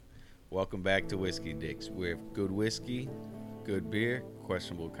Welcome back to Whiskey Dicks. We have good whiskey, good beer,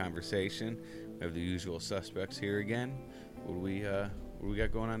 questionable conversation. We have the usual suspects here again. What do we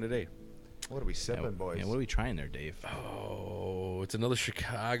got going on today? What are we sipping, boys? Yeah, what are we trying there, Dave? Oh, it's another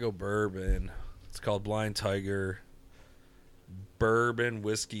Chicago bourbon. It's called Blind Tiger Bourbon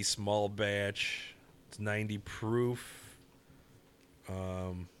Whiskey Small Batch. It's 90 proof.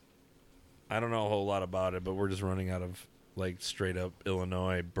 I don't know a whole lot about it, but we're just running out of like straight up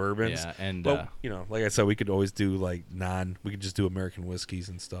Illinois bourbons. Yeah, and but like I said, we could always do like we could just do American whiskeys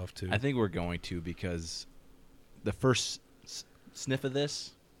and stuff too. I think we're going to because the first sniff of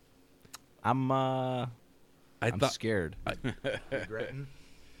this, I'm scared. Regretting?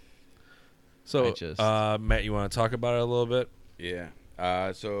 So, just- Matt, you want to talk about it a little bit?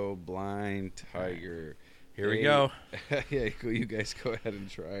 Yeah. So Blind Tiger. Here we go. Yeah, cool. You guys go ahead and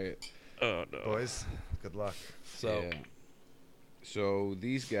try it. Oh no. Boys, good luck. So Yeah. So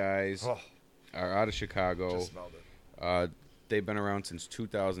these guys Oh, are out of Chicago. just smelled it. They've been around since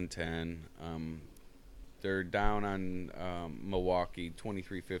 2010. They're down on Milwaukee,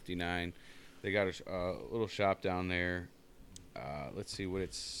 2359. They got a little shop down there. Let's see what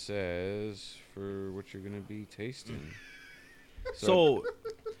it says for what you're going to be tasting. So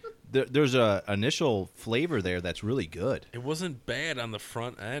there's a initial flavor there that's really good. it wasn't bad on the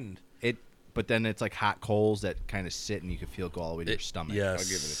front end. But then it's like hot coals that kind of sit and you can feel it go all the way to your stomach. Yes. I'll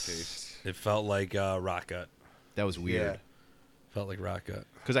give it a taste. It felt like rock gut. That was weird. Yeah. Felt like rock gut.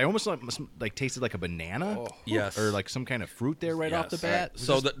 Because I almost like tasted like a banana. Oh. Yes. Or like some kind of fruit there right off the Yes. bat.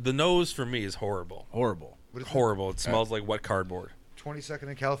 So the nose for me is horrible. Horrible. What is it? Horrible. It smells like wet cardboard. 22nd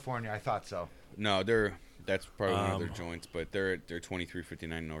in California. I thought so. No, that's probably one of their joints, but they're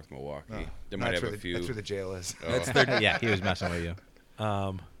 2359 North Milwaukee. Oh, They no, might that's have where a few. That's where the jail is. Oh. Yeah, he was messing with you.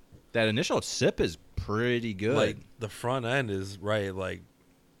 That initial sip is pretty good. Like the front end is right, like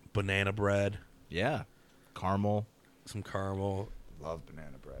banana bread, Yeah. Caramel. some caramel, Love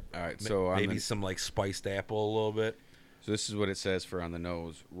banana bread. All right, so on maybe the, some like spiced apple a little bit. so this is what it says for on the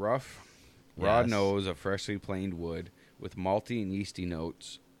nose: rough, raw Yes. nose of freshly planed wood with malty and yeasty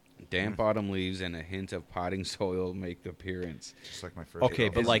notes. Damp autumn leaves and a hint of potting soil make appearance. Just like my first. Okay,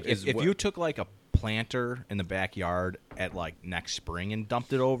 but Is- like is if what- you took like a planter in the backyard at like next spring and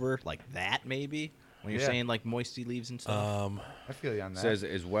dumped it over like that maybe when you're Yeah. saying like moisty leaves and stuff. I feel you on It that. says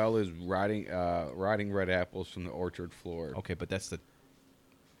as well as rotting red apples from the orchard floor. Okay, but that's the.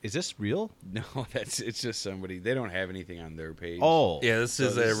 Is this real? No, it's just somebody. They don't have anything on their page. Oh. Yeah, this So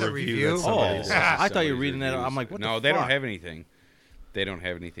is this a is a review. review? That somebody Oh. did. This is I thought you were somebody's reading that. reviews. I'm like, what the No, they don't fuck? have anything. They don't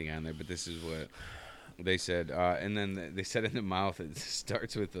have anything on there, but this is what they said. And then they said in the mouth, it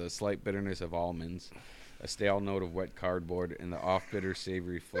starts with a slight bitterness of almonds, a stale note of wet cardboard, and the off-bitter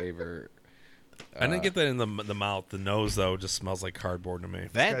savory flavor. I didn't get that in the mouth. The nose though just smells like cardboard to me.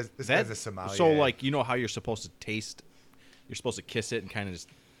 This guy's a sommelier. So like you know how you're supposed to taste, you're supposed to kiss it and kind of just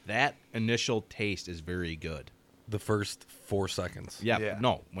that initial taste is very good. The first 4 seconds. Yeah, Yeah.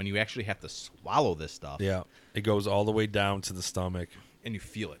 no, when you actually have to swallow this stuff, Yeah, it goes all the way down to the stomach. and you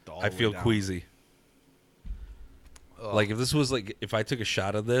feel it. All I the way feel down. queasy. Like if this was like if I took a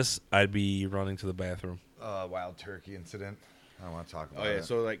shot of this, I'd be running to the bathroom. Wild turkey incident. I don't want to talk about Oh yeah, it.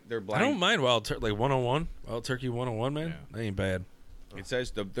 so like they're blind. I don't mind wild turkey, like 101, wild turkey 101, man. Yeah. That ain't bad. It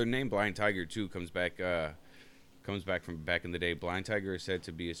says the name Blind Tiger too comes back from back in the day. Blind Tiger is said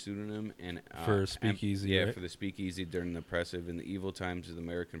to be a pseudonym and For speakeasy, right? for the speakeasy during the oppressive and the evil times of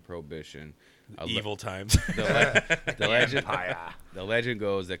American Prohibition. Evil times. The legend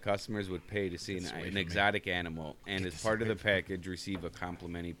goes that customers would pay to see Gets away an from me. exotic animal, and Get as this part of away the from me. package, receive a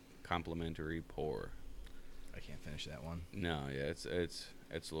complimentary pour. I can't finish that one. No, yeah, it's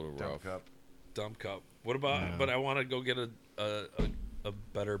a little Dump rough. cup. Dump cup. What about? Yeah. But I want to go get a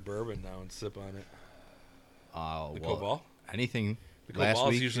better bourbon now and sip on it. Oh, The well, Cobalt. anything. The last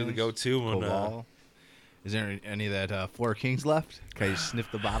Cobalt's week, usually the Jones? go-to when. Cobalt. Is there any of that Four Kings left? Can you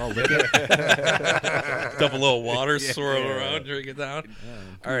sniff the bottle, lick it? Dump a little water, swirl around, drink it down.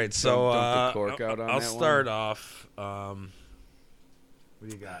 All right, so Dump the cork out on I'll that start one. off. What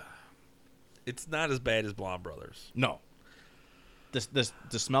do you got? It's not as bad as Blonde Brothers. No. The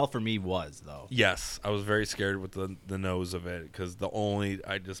smell for me was though. Yes, I was very scared with the nose of it because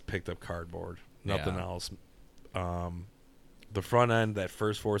I just picked up cardboard, nothing Yeah. else. The front end, that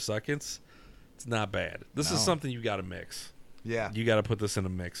first 4 seconds, it's not bad. This is No. something you got to mix. Yeah. You got to put this in a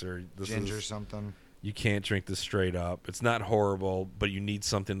mixer. This Ginger is, something. you can't drink this straight up. It's not horrible, but you need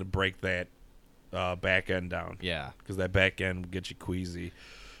something to break that back end down. Yeah. Because that back end will get you queasy.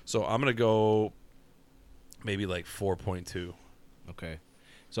 So I'm gonna go maybe like 4.2. Okay.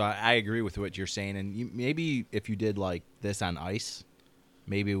 So I agree with what you're saying, and maybe if you did like this on ice,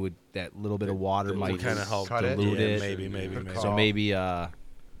 maybe with that little bit of water That might will kind of help cut it. dilute Yeah, it. maybe. Good So call. maybe,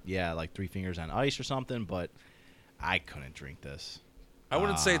 yeah, like 3 fingers on ice or something. But I couldn't drink this. I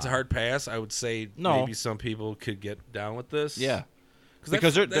wouldn't say it's a hard pass. I would say No. maybe some people could get down with this. Yeah, that-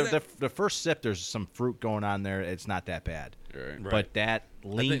 because that- the first sip, there's some fruit going on there. It's not that bad. Right. Right. But that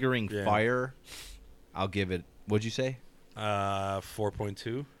lingering yeah. fire, I'll give it. What'd you say?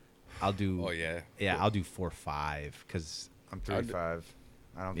 4.2. I'll do. Oh yeah. Yeah, I'll do 4.5 because I'm 3.5.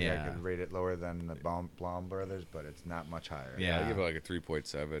 I don't think Yeah. I could rate it lower than the Blom Brothers, but it's not much higher. Yeah. I give it like a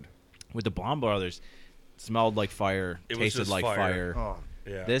 3.7. with the Blom Brothers, it smelled like fire, It was tasted just like fire. fire. Oh,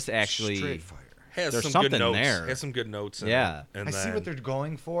 Yeah. This actually, straight fire. has there's some something good notes. there. Has some good notes. In Yeah. it. And I see then- what they're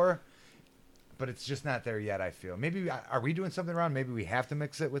going for, but it's just not there yet. I feel maybe are we doing something wrong? Maybe we have to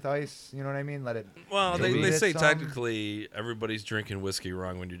mix it with ice. You know what I mean? Let it. Well, they dilute it say some. technically everybody's drinking whiskey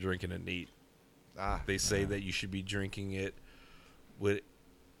wrong when you're drinking it neat. They say yeah. that you should be drinking it with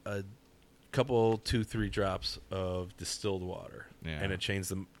a couple, 2-3 drops of distilled water, Yeah. and it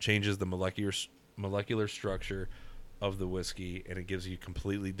changes the molecular structure of the whiskey, and it gives you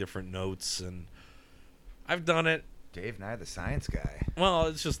completely different notes. And I've done it. Dave Nye, the science guy. Well,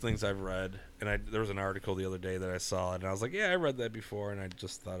 it's just things I've read, and there was an article the other day that I saw, and I was like, yeah, I read that before, and I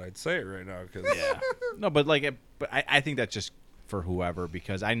just thought I'd say it right now because no, but like, but I think that's just for whoever,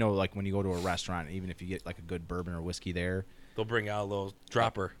 because I know like when you go to a restaurant, even if you get like a good bourbon or whiskey there, they'll bring out a little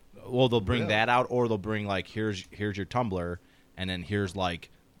dropper. well, they'll bring Really? that out, or they'll bring like here's your tumbler, and then here's like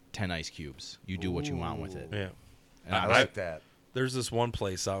 10 ice cubes. You do what you want with it. Yeah. And I I- like that. There's this one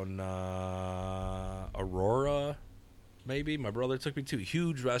place out in Aurora, maybe. My brother took me to a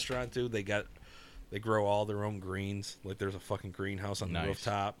huge restaurant, dude. They grow all their own greens. Like there's a fucking greenhouse on Nice. the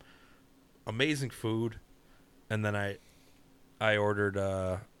rooftop. Amazing food. And then I ordered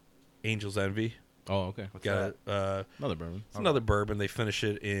Angel's Envy. Oh, okay. What's Got Another bourbon. it's another bourbon. They finish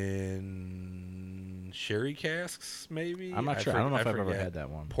it in sherry casks, maybe. I'm not sure. I don't know if I've ever forget. had that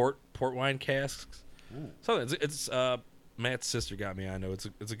one. Port wine casks. So it's Matt's sister got me. I know it's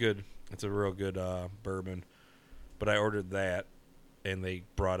a real good bourbon, but I ordered that, and they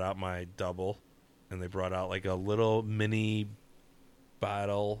brought out my double, and they brought out like a little mini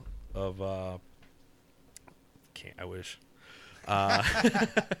bottle of I wish a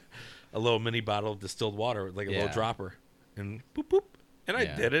little mini bottle of distilled water, like a little Yeah. dropper, and boop boop, and I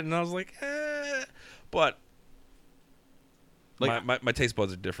Yeah. did it, and I was like, but. Like- my taste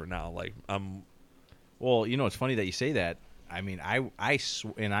buds are different now. Like Well, you know, it's funny that you say that. I mean,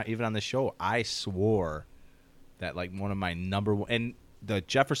 even on the show, I swore that like one of my number one, and the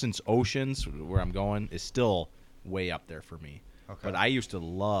Jefferson's Oceans, where I'm going, is still way up there for me. Okay. But I used to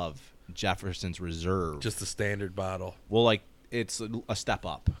love Jefferson's Reserve. just the standard bottle. Well, like it's a step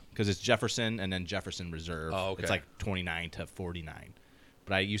up because it's Jefferson and then Jefferson Reserve. Oh, okay. It's like 29 to 49.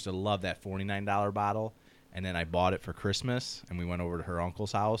 But I used to love that $49 bottle, and then I bought it for Christmas, and we went over to her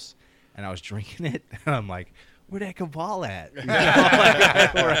uncle's house, and I was drinking it, and I'm like, "Where'd that cabal at?" You know,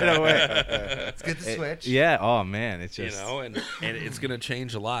 like, right away. Let's get the switch. Yeah. Oh man, it's just And it's going to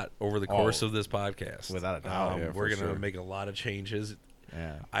change a lot over the course of this podcast. Without a doubt. Yeah, we're for going to sure. make a lot of changes.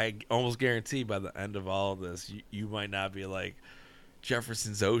 yeah. I almost guarantee by the end of all of this, you might not be like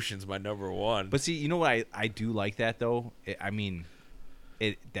Jefferson's Ocean's my number one. But see, you know what? I do like that though.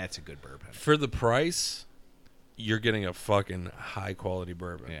 That's a good bourbon. For the price, you're getting a fucking high quality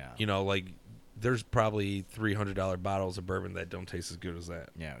bourbon. Yeah. You know, like there's probably $300 bottles of bourbon that don't taste as good as that.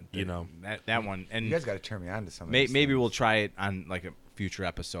 Yeah. You know. that one, and You guys got to turn me on to some. Of Maybe these things. we'll try it on like a future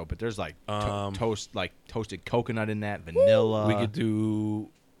episode. But there's like toasted coconut in that, vanilla. we could do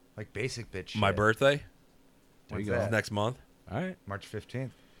like basic bitch. my shit. birthday There you When's go. that? next month. All right. March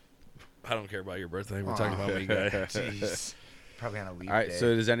 15th. I don't care about your birthday. We're Aw. talking about me, guy. Jeez. Probably on a leap All right. day.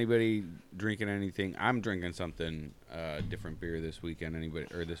 So does anybody drinking anything? I'm drinking something different beer this weekend. Anybody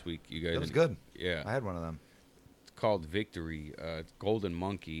or this week? You guys? That was good. Yeah. I had one of them. It's called Victory. It's Golden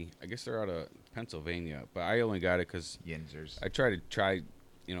Monkey. I guess they're out of Pennsylvania, but I only got it because Yinzers. I try.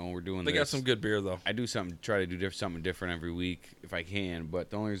 You know, we're doing. They got this. some good beer though. I do try to do something different every week if I can. But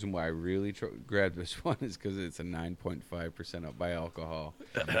the only reason why I really grabbed this one is because it's a 9.5% up by alcohol.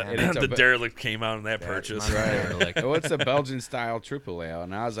 And it's The a derelict came out in that That- purchase. my- Right. Like, oh, it's a Belgian style triple ale,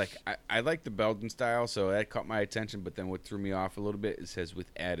 and I was like, I like the Belgian style, so that caught my attention. But then what threw me off a little bit, it says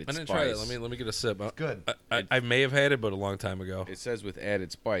with added I didn't spice. try that. Let me get a sip. Good. I may have had it, but a long time ago. It says with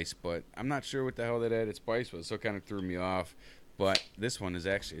added spice, but I'm not sure what the hell that added spice was, so it kind of threw me off. But this one is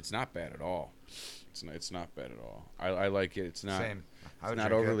actually, it's not bad at all. It's not bad at all. I like it. It's not. Same. I It's would not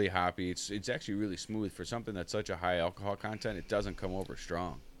drink it. overly hoppy. It's actually really smooth for something that's such a high alcohol content. It doesn't come over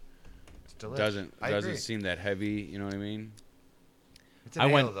strong. It's delicious. Doesn't I agree. seem that heavy. You know what I mean? It's an I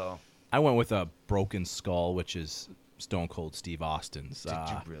ale, went- though. I went with a Broken Skull, which is Stone Cold Steve Austin's Did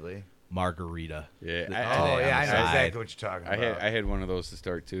you really? margarita. Yeah. The- Oh, today yeah, on I the know side. exactly what you're talking about. I had one of those to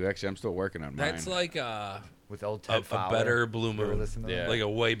start too. Actually, I'm still working on mine. That's like With old a Ted Fowler. better Blue You ever Moon. listen to Yeah. that? Like a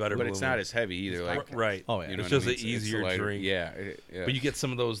way better but Blue it's Moon. not as heavy either. Like, Right. Oh, yeah. you know It's what I just mean? an easier lighter- drink. Yeah, But you get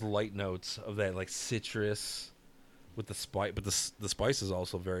some of those light notes of that like citrus with the spice, but the spice is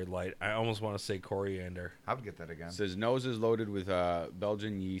also very light. I almost want to say coriander. I would get that again. It says nose is loaded with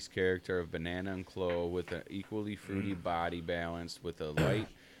Belgian yeast character of banana and clove with an equally fruity body balanced with a light,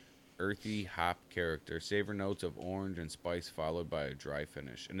 earthy hop character. Savor notes of orange and spice followed by a dry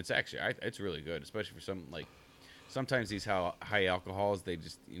finish. And it's actually it's really good, especially for something like sometimes these high alcohols they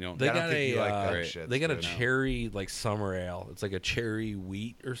just They I don't got think you a like that right. shit, they got a dude. cherry like summer ale. It's like a cherry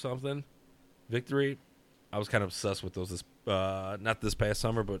wheat or something. Victory. I was kind of obsessed with those this not this past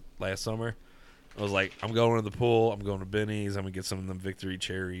summer, but last summer. I was like, I'm going to the pool. I'm going to Benny's. I'm gonna get some of them Victory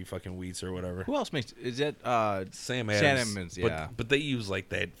cherry fucking wheats or whatever. Who else makes? Is that Sam Sam Adams. Adams, But- yeah. But they use like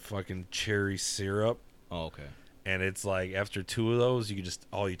that fucking cherry syrup, Oh, okay. and it's like after 2 of those, you can just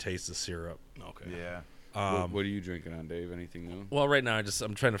all you taste is syrup. Okay. Yeah. what are you drinking on, Dave? Anything new? Well, right now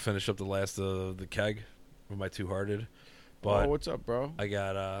I'm trying to finish up the last of the keg with my Two Hearted, but Oh, what's up, bro? I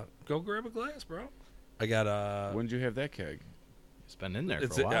got go grab a glass, bro. I got When did you have that keg? It's been in there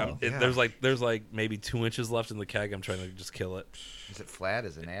it's for a while. Yeah. there's like maybe 2 inches left in the keg. I'm trying to just kill it. Is it flat?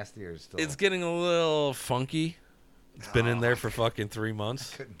 Is it nasty or still? It's getting a little funky. It's been in there for fucking 3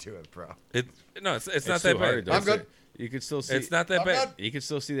 months. Couldn't do it, bro. It's not It's that too bad. hard, though. I'm good. You could still see. It's not that bad. You could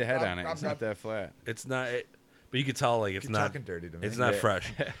still see the head on it. I'm It's not good. that flat. It's not. But you could tell like it's You're not. talking dirty to me. It's not Yeah.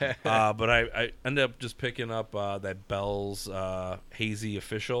 fresh. But I ended up just picking up that Bell's Hazy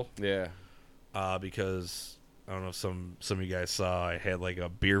Official Yeah. because I don't know if some of you guys saw I had like a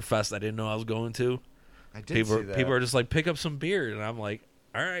beer fest I didn't know I was going to. I did see that. People are just like pick up some beer, and I'm like,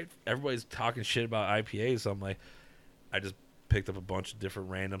 all right. Everybody's talking shit about IPAs, so I'm like, I just picked up a bunch of different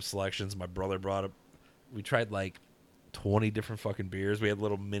random selections. My brother brought up. We tried like 20 different fucking beers. We had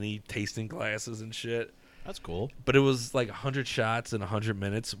little mini tasting glasses and shit. That's cool. But it was like 100 shots in 100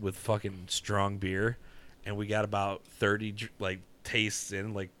 minutes with fucking strong beer, and we got about 30 like tastes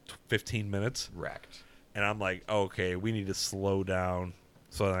in like 15 minutes. wrecked. And I'm like, okay, we need to slow down.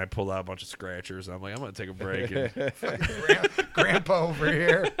 So then I pulled out a bunch of scratchers, and I'm like, I'm gonna take a break. And, Grandpa over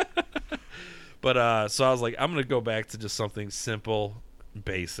here. but so I was like, I'm gonna go back to just something simple,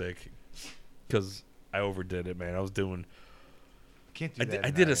 basic, because I overdid it, man. I was doing. Can't do that. I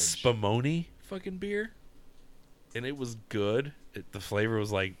in did our a age. Spumoni fucking beer, and it was good. The flavor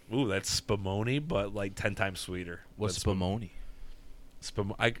was like, ooh, that's Spumoni, but like 10 times sweeter. What's But Spumoni?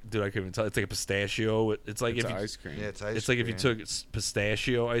 I can't even tell. It's like a pistachio. It's like It's if you, ice cream. Yeah, it's ice it's like if you cream. took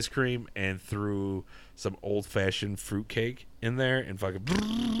pistachio ice cream and threw some old fashioned fruit cake in there and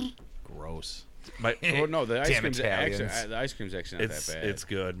fucking. Gross. My, Oh no, the ice Damn cream's Italians. actually not it's that bad. it's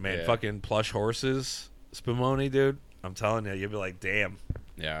good, man. Yeah. Fucking plush horses, Spumoni, dude. I'm telling you, you'll be like, damn.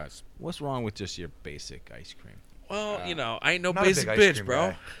 Yeah. What's wrong with just your basic ice cream? Well, you know, I ain't no Not a basic big ice bitch, cream bro.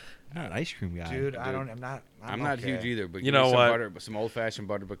 guy. I'm not an ice cream guy. Dude, I Dude, don't. I'm not. I'm not okay. huge either, but You give me know some what? some old fashioned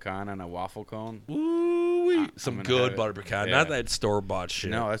butter pecan on a waffle cone. Ooh, some gonna good have it. butter pecan, Yeah. not that store bought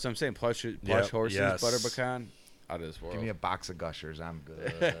shit. No, that's what I'm saying. Plush Yep, horses yes. butter pecan. Out of this world. Give me a box of Gushers. I'm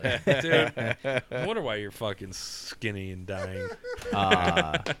good. Dude, I wonder why you're fucking skinny and dying.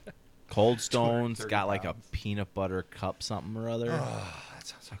 Cold Stone's 230 got like a pounds. peanut butter cup something or other. that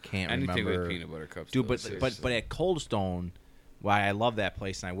sounds I can't Anything remember. with peanut butter cups. Dude, delicious. but at Cold Stone, why I love that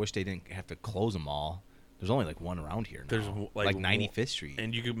place, and I wish they didn't have to close them all. There's only like one around here now. There's like 95th Street.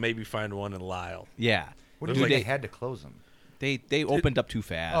 And you could maybe find one in Lyle. Yeah. What There's do you like- think they had to close them? They opened up too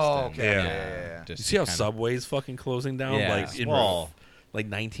fast. Oh, and, okay. Yeah. just You see how kinda- Subway's fucking closing down? Yeah. Like in Well- like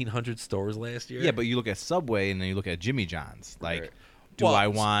 1,900 stores last year. Yeah, but you look at Subway and then you look at Jimmy John's. Like, Right. do Well, I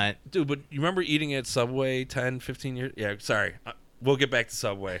want? dude, but you remember eating at Subway 10, 15 years? Yeah, sorry. We'll get back to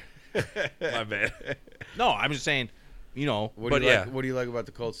Subway. My bad. No, I'm just saying. You know. what but do you yeah. like? What do you like about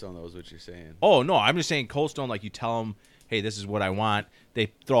the Cold Stone? Though, is what you're saying. Oh no, I'm just saying Cold Stone. Like you tell them, hey, this is what I want. They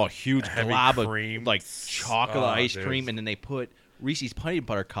throw a huge Heavy glob cream. of like chocolate Oh, ice dude. cream, and then they put Reese's peanut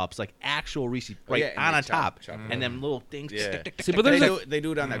butter cups, like actual Reese's, right yeah, and on they on top, chop it and them little things. Yeah. tick, tick, tick, See, tick, but tick, there's tick. They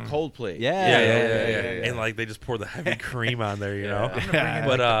do it on that cold plate. Yeah. Yeah. yeah. And like they just pour the heavy cream on there, you know. I'm gonna bring in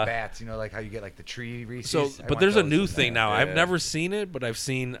But, like the bats. You know, like how you get like the tree Reese's. So, I but want there's a those new in thing there. now. I've Yeah. never seen it, but I've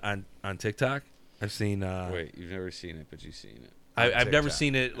seen on TikTok. I've seen. Wait, you've never seen it, but you've seen it. I've never TikTok.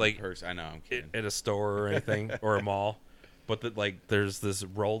 seen it like I know. I'm kidding. at a store or anything or a mall, but like there's this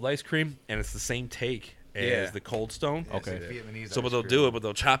rolled ice cream and it's the same take as Yeah. the Cold Stone. Yeah, it's Okay. like Vietnamese So, but ice they'll cream. do it, but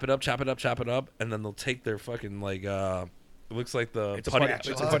they'll chop it up, and then they'll take their fucking like looks like the It's a putty,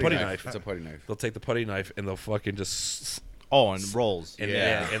 putty, it's a putty knife. It's a putty knife. They'll take the putty knife and they'll fucking just Oh, and rolls. and,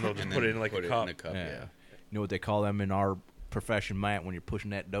 Yeah. and they'll just And put it then in like put a it cup. in a cup. Yeah. Yeah. You know what they call them in our profession, Matt? When you're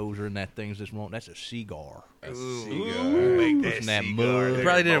pushing that dozer and that thing's just won't. That's a cigar. That's Ooh, cigar. make Pushing that cigar. mud. It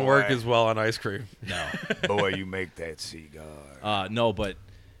probably didn't work Boy. as well on ice cream. No. Boy, you make that cigar. No, but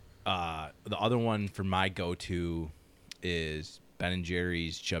the other one for my go-to is Ben and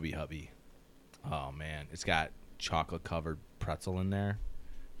Jerry's Chubby Hubby. Oh man, it's got chocolate covered pretzel in there,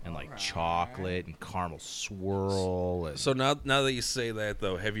 and like chocolate and caramel swirl. And So now that you say that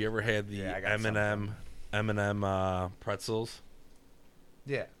though, have you ever had the Yeah, I got M&M pretzels?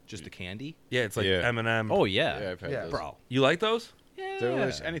 Yeah. just the candy. Yeah, it's like Yeah. M&M. Oh yeah, Yeah, I've had Yeah. those. bro. You like those? Yeah.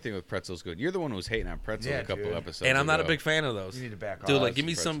 Delicious. Anything with pretzels good. You're the one who was hating on pretzels Yeah, a couple dude. episodes And I'm not a ago. big fan of those. You need to back Dude, off. like give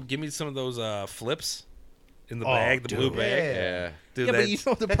me some of those flips in the bag, the blue dude. bag. Yeah. Dude, Yeah, but you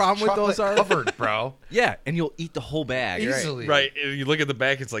know what the problem with those are? covered, bro. Yeah, and you'll eat the whole bag. Easily. Right, if you look at the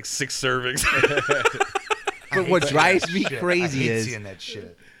back, it's like 6 servings. But what drives me Shit, crazy I hate is seeing that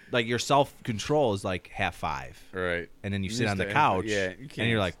shit. like your self control is like half 5, Right. and then you You sit just on the have- couch, yeah, you and can't.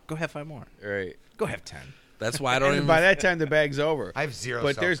 you're like, go have 5 more, Right. go have 10. That's why I don't And even. by that time the bag's over. I have zero.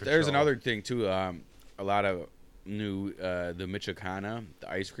 But there's self-control. another thing too. A lot of new the Michoacana, the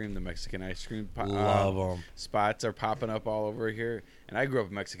ice cream, the Mexican ice cream Love them. spots are popping up all over here. And I grew up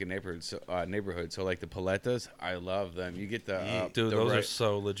in Mexican neighborhood, so like the paletas, I love them. You get the Dude, the those are ri-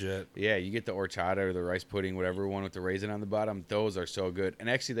 so legit. yeah, you get the horchata or the rice pudding, whatever one with the raisin on the bottom. Those are so good. And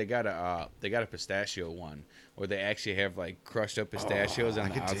actually, they got a pistachio one where they actually have like crushed up pistachios on I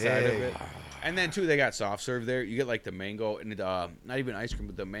the could outside of dig. it. And then too, they got soft serve there. You get like the mango and not even ice cream,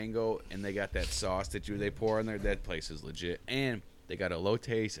 but the mango, and they got that sauce that they pour in there. That place is legit, and they got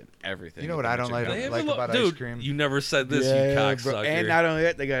elotes and everything. You know at what the I don't like- Michoacana. They have like a lo- about ice dude, cream? you never said this, you bro. cocksucker. And not only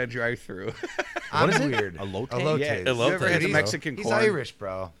that, they got a drive-through. I'm What is it? weird. Elote? Elote. Yeah, Elote. you ever had the He's- Mexican He's corn? Irish,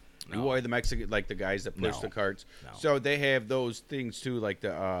 bro. You are the Mexican, like the guys that push No. the carts. No. So they have those things too, like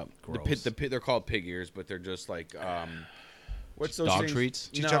the Gross. pit. They're called pig ears, but they're just like what's those Dog things? treats?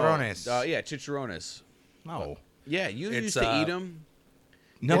 No, Chicharrones. yeah, chicharrones. No, Yeah, you It's, used to eat them.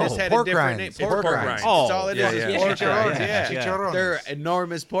 no. They just had pork a different rinds. name. Pork rinds. rinds. Oh, That's all it yeah, is. yeah. Pork Chicharrones, rinds. Yeah. Chicharrones. They're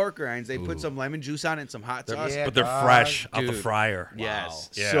enormous pork rinds. They put Ooh. some lemon juice on it and some hot sauce. Yeah, but they're dog. fresh out the Dude. fryer. Yes,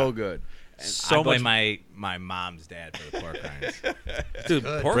 Yeah. so good. So I blame much, my mom's dad for the pork rinds. dude.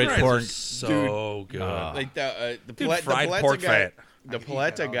 Good. Pork Bridgeport- rinds are so good. Like the Dude, fried pork guy, fat. The I can eat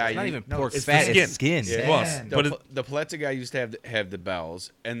paleta that all guy. day. It's not even No, pork it's fat; the it's skin. Yeah. Was, Man. but The paleta guy used to have the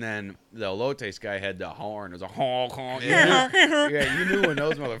bells, and then the elotes guy had the horn. It was a honk honk. You knew when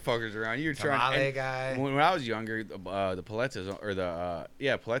those motherfuckers were around. You were trying. Tamale and guy. When I was younger, the paletas or the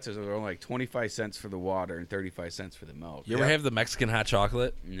paletas were only like 25 cents for the water and 35 cents for the milk. you ever have the Mexican hot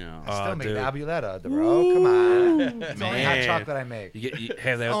chocolate? No. I still make dude. abuleta, bro. Come on. It's only hot Man. chocolate I make. You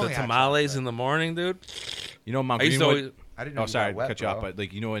have that with Only the hot tamales chocolate. in the morning, dude. You know, Mount I used to Greenwood. always, I didn't know Oh, sorry, you got wet, cut you off, bro. but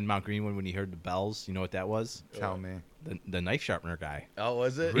like you know, in Mount Greenwood, when you heard the bells, you know what that was? Tell me. The knife sharpener guy. Oh,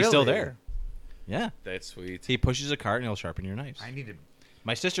 was it? He's still Really? there. Yeah, That's sweet. he pushes a cart and he'll sharpen your knives. I need to.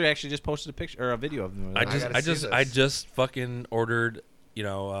 My sister actually just posted a picture or a video of them. I gotta see I this. just fucking ordered. You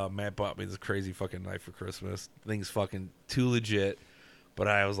know, Matt bought me this crazy fucking knife for Christmas. Thing's fucking too legit. But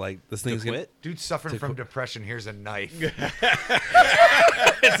I was like, this thing's gonna. Dude suffering To from qu- depression. Here's a knife.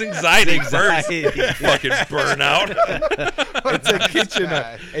 It's anxiety. Anxiety. Burns. Fucking burnout. It's a kitchen guy?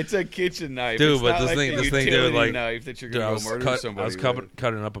 knife. It's a kitchen knife. Dude, It's but not this like thing- the this thing, dude, utility like- knife that you're Dude, gonna go murder somebody. I was with.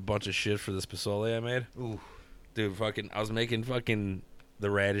 cutting up a bunch of shit for this pozole I made. Ooh. Dude, fucking, I was making fucking the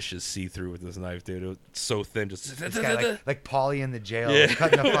radishes see through with this knife, dude. It was so thin, just This guy like Paulie in the jail Yeah.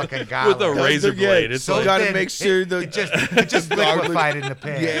 cutting a fucking garlic. with a razor Yeah, blade. It's so like, gotta thin, make sure the it just garlic- liquefied in the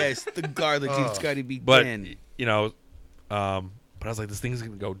pan. Yes, the garlic. It's Oh. got to be but thin. you know, but I was like, this thing's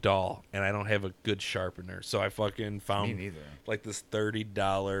gonna go dull, and I don't have a good sharpener, so I fucking Me found neither. like this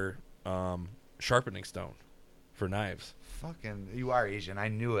 $30 sharpening stone for knives. Fucking, you are Asian. I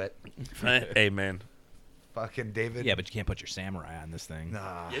knew it. Hey man, Fucking David. Yeah, but you can't put your samurai on this thing.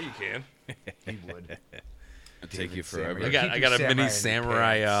 Nah, yeah, you can. he would. It'll take you David forever. Samurai. I Keep got your a mini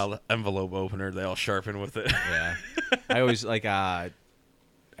samurai in your samurai envelope opener. They all sharpen with it. Yeah, I always like. I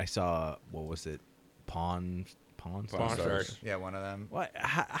saw what was it? Pawn Pawn Stars. Stars. Yeah, one of them. What?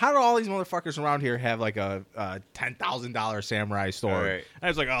 How do all these motherfuckers around here have like a $10,000 samurai store? All right. And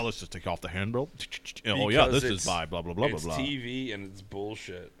it's like, oh, let's just take off the handle. Oh yeah, Because this is it's- by blah blah blah blah It's blah. TV and it's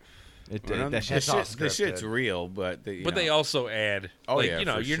bullshit. Well, That the, shit- all shit, the shit's scripted. real, but But they also add. Oh, like, yeah, you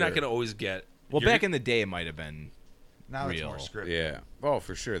know, for you're not sure. gonna always get. well, you're back g- in the day, it might have been Now it's real. more scripted. Yeah. Oh,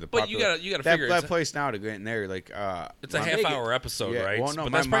 for sure. The But you popular- gotta that, figure that it's a- place now to get in there, like It's a my- half-hour episode, Yeah, right? well, no,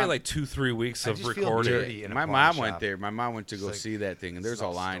 but my that's probably mom- like 2-3 weeks I of just feel recording. dirty. in a My pawn mom shop. went there. My mom went to go It's like, see that thing, and there's a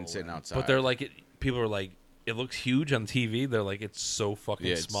stuff line stolen. sitting outside. But they're like, people are like, it looks huge on TV. They're like, it's so fucking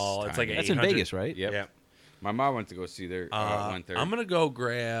Yeah, it's small. It's like tiny. That's in 800 Vegas, right? Yep. Yeah. My mom went to go see their. Went there. I'm gonna go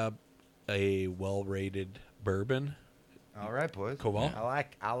grab a well-rated bourbon. All right, boys. Cobalt? I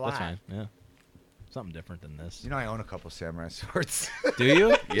like. That's fine. Yeah. Something different than this. You know, I own a couple samurai swords. Do you?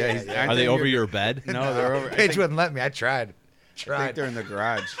 Yeah, he's- I Are they think over you're- your bed? No, they're over. I Paige think, wouldn't let me. I tried. I think they're in the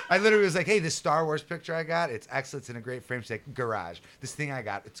garage. I literally was like, "Hey, this Star Wars picture I got, it's excellent. It's in a great frame." She's like, "Garage." This thing I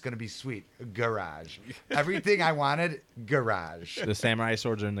got, it's gonna be sweet. Garage. Everything I wanted, garage. The samurai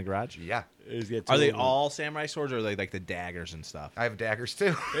swords are in the garage. Yeah, Are they all samurai swords, or are they like the daggers and stuff? I have daggers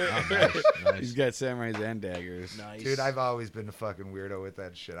too. Oh, nice, nice. He's got samurais and daggers. Nice. Dude, I've always been a fucking weirdo with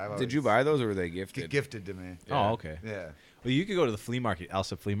that shit. Did you buy those or were they gifted? Gifted to me. Oh, okay. Yeah. Well, you could go to the flea market,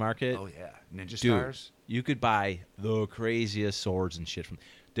 Elsa Flea Market. Oh yeah. Ninja Dude, stars. you could buy the craziest swords and shit from.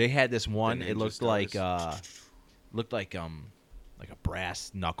 They had this one. The It Ninja looked like Stars. a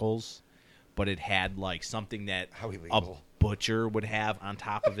brass knuckles, but it had like something that How a illegal. butcher would have on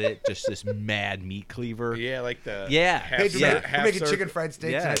top of it. Just this mad meat cleaver. Yeah, like the Yeah. half, Paige, yeah. we're making chicken fried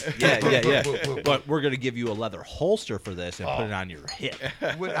steaks. Yeah, tonight. yeah. But we're gonna give you a leather holster for this and put it on your hip.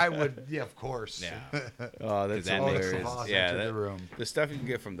 I would, yeah, of course. Yeah. Oh, that's that Oh, makes it's hilarious. awesome. Yeah, Enter the that, room. the stuff you can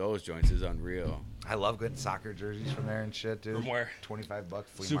get from those joints is unreal. I love getting soccer jerseys from there and shit, dude. From where? $25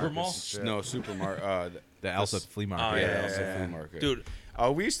 flea Super markets Mall? and shit. No, supermarket. The Elsa Flea Market. Oh, yeah, yeah, also yeah. flea market. Dude,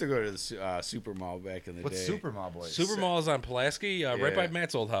 We used to go to the super mall back in the What's day. Super Mall Boys? Super Mall is on Pulaski, right Yeah. by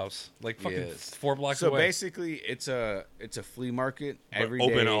Matt's old house, like fucking Yes. 4 blocks So away. basically, it's a flea market But every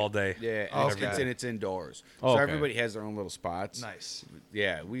open day. all day. Yeah, Oh, and okay. it's indoors. Oh, so okay. everybody has their own little spots. Nice.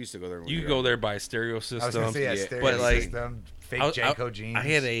 Yeah, we used to go there. When You we could were go there by stereo I was system. gonna say, yeah, Yeah. stereo But, like, system, fake I- Janko jeans. I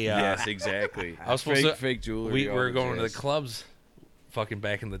had a. Yes, exactly. I was supposed fake, to. fake jewelry. We all were the going to the jazz. clubs, fucking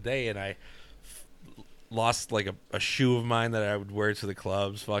back in the day, and I lost like a shoe of mine that I would wear to the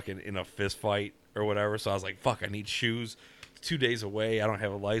clubs, fucking in a fist fight or whatever. So I was like, "Fuck, I need shoes." 2 days away. I don't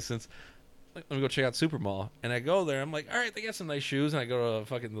have a license. Let me go check out Super Mall. And I go there. I'm like, all right, they got some nice shoes. And I go to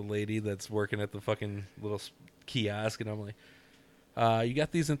fucking the lady that's working at the fucking little kiosk, and I'm like, you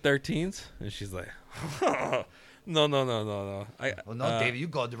got these in 13s? And she's like, no. Well, no, David, you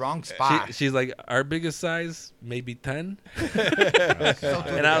go to the wrong spot. She's like, our biggest size, maybe 10. So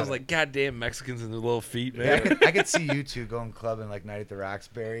And I was like, God damn, Mexicans and their little feet, yeah, man. I could see you two going clubbing like Night at the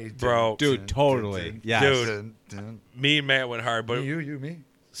Roxbury. Bro. Dude, totally. Yes. Dude. Me and Matt went hard, but You, me.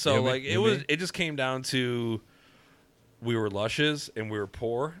 so You, me, like you, me. it just came down to we were lushes and we were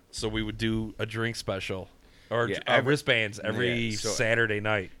poor, so we would do a drink special or Yeah, wristbands every yeah, so Saturday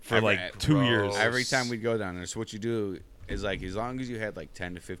night for every- like 2 bro. years. Every time we'd go down there, so what you do is like as long as you had like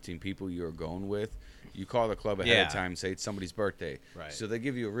 10 to 15 people you were going with, you call the club ahead Yeah. of time, say it's somebody's birthday. Right. So they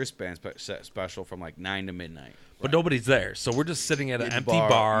give you a wristband special from like 9 to midnight. But nobody's there, so we're just sitting at an In empty bar,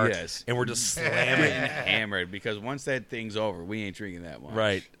 bar, yes. and we're just Getting slamming. hammered because once that thing's over, we ain't drinking that much.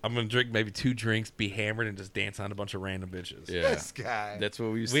 Right, I'm gonna drink maybe 2 drinks, be hammered, and just dance on a bunch of random bitches. Yeah. This guy. That's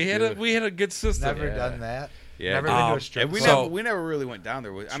what we used We to had do. we had a good system. Never Yeah. done that. Yeah. Never been to Um, a strip And we club. So- never really went down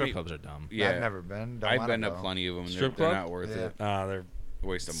there. I Strip mean, clubs are dumb. yeah, I've never been. Don't I've wanna been to go. plenty of them. Strip They're club? not worth Yeah. it. They're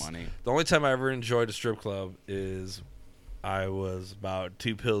Waste of money. the only time I ever enjoyed a strip club is I was about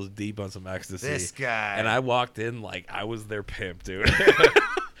 2 pills deep on some ecstasy. This guy. And I walked in like I was their pimp, dude.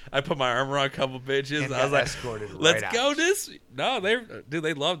 I put my arm around a couple bitches. And I was got like, escorted "Let's right go, out. this." No,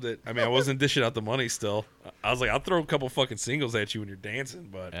 they loved it. I mean, I wasn't dishing out the money still. I was like, "I'll throw a couple fucking singles at you when you're dancing,"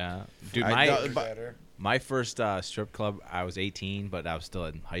 but Yeah. Dude, I my don't- Better. my first strip club, I was 18, but I was still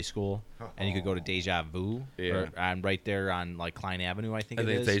in high school, and you could go to Deja Vu. Yeah. I'm right there on like Klein Avenue, I think I it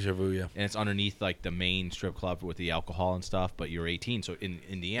think is. it's deja vu. Yeah, And it's underneath like the main strip club with the alcohol and stuff. But you're 18, so in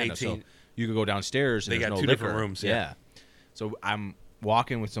Indiana, 18. so you could go downstairs. And They there's got no 2 different liquor. rooms, yeah. So I'm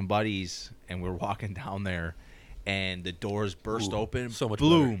walking with some buddies, and we're walking down there, and the doors burst Ooh, open. so much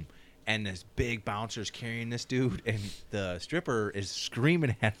bloom. And this big bouncer's carrying this dude, and the stripper is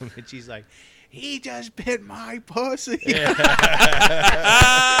screaming at him, and she's like, "He just bit my pussy."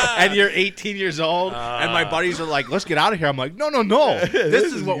 And you're 18 years old, and my buddies are like, "Let's get out of here." I'm like, "No.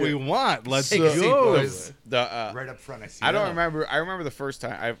 This is what we want. Let's Take a seat, go." boys. The Right up front, I see. I don't that. remember. I remember the first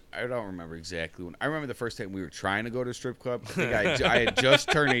time. I don't remember exactly when. I remember the first time we were trying to go to a strip club. I think I had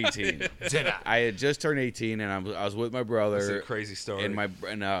just turned 18. Did I? I had just turned 18, and I was with my brother It's a crazy story. and my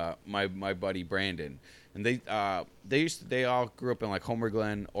buddy Brandon, and they all grew up in like Homer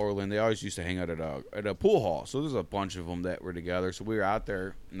Glen, Orland. They always used to hang out at a pool hall. So there's a bunch of them that were together. So we were out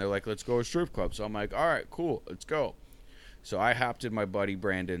there, and they're like, "Let's go to a strip club." So I'm like, "All right, cool, let's go." So I hopped in my buddy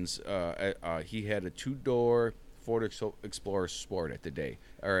Brandon's. He had a 2-door Ford Explorer Sport at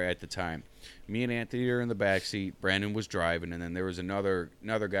the time. Me and Anthony are in the back seat. Brandon was driving, and then there was another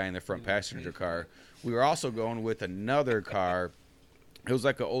guy in the front passenger car. We were also going with another car. It was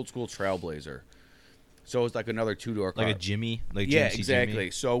like an old school Trailblazer. So it was like another 2-door car. Like a Jimmy? Like Yeah, GMC exactly.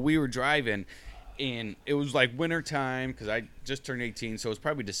 Jimmy? So we were driving, and it was like winter time because I just turned 18, so it was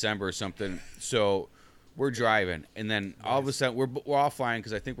probably December or something. So we're driving, and then all of a sudden we're all flying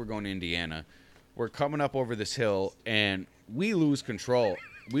because I think we're going to Indiana. We're coming up over this hill, and we lose control.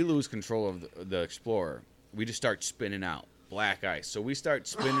 We lose control of the Explorer. We just start spinning out, black ice. So we start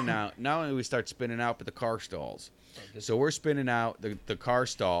spinning out. Not only do we start spinning out, but the car stalls. So we're spinning out, the car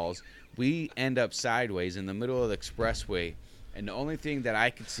stalls. We end up sideways in the middle of the expressway, and the only thing that I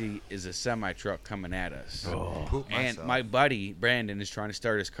could see is a semi-truck coming at us. Poop And myself. my buddy, Brandon, is trying to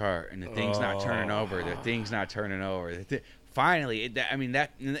start his car, and the thing's not turning over. The thing's not turning over. Finally,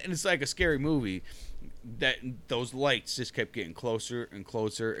 and it's like a scary movie. That those lights just kept getting closer and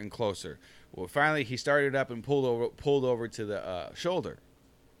closer and closer. Well, finally, he started up and pulled over to the shoulder.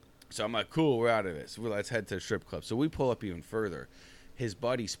 So I'm like, cool, we're out of this. Well, let's head to the strip club. So we pull up even further. His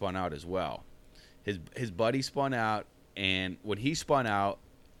buddy spun out as well. His buddy spun out, and when he spun out,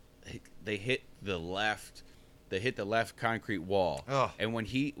 they hit the left. They hit the left concrete wall. Ugh. And when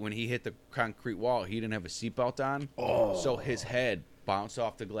he hit the concrete wall, he didn't have a seatbelt on. Oh. So his head bounced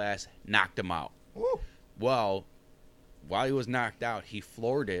off the glass, knocked him out. Woo. Well, while he was knocked out, he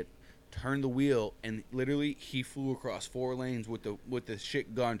floored it, turned the wheel, and literally he flew across 4 lanes with the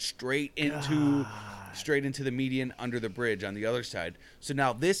shit gun straight into the median under the bridge on the other side.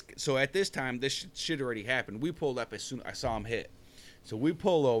 So at this time, this shit already happened. We pulled up as soon as I saw him hit. So we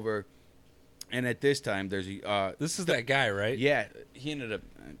pull over, and at this time there's This is that guy, right? yeah, he ended up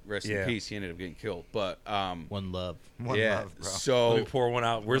rest Yeah. in peace. He ended up getting killed, but One love. One yeah. love, bro. So Let me pour one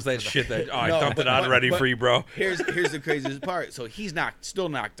out. Where's that shit that I No, dumped it on ready but for you, bro? Here's the craziest part. So he's still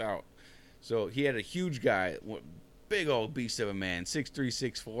knocked out. So he had a huge guy, big old beast of a man, 6'3",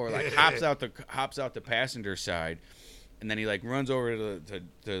 6'4", like hops out the passenger side, and then he like runs over to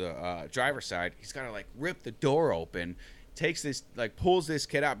the driver's side. He's got to like rip the door open, pulls this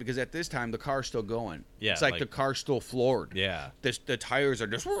kid out because at this time the car's still going. Yeah, it's like the car's still floored. Yeah. The tires are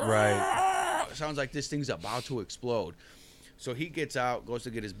just Right. It sounds like this thing's about to explode. So he gets out, goes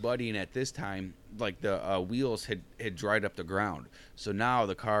to get his buddy, and at this time, like the wheels had dried up the ground. So now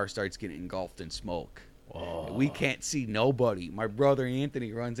the car starts getting engulfed in smoke. Whoa. We can't see nobody. My brother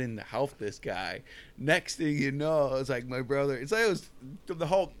Anthony runs in to help this guy. Next thing you know, it's like my brother. It's like the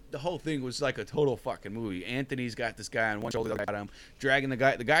whole thing was like a total fucking movie. Anthony's got this guy on one shoulder, got him dragging the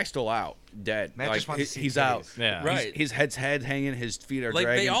guy. The guy's still out, dead. Man, like, just wanted to see he's titties. out. Yeah. Right. His head's hanging. His feet are Like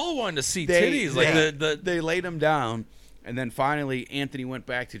dragging. they all wanted to see They- titties. Like they laid him down, and then finally Anthony went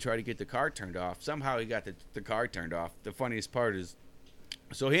back to try to get the car turned off. Somehow he got the car turned off. The funniest part is,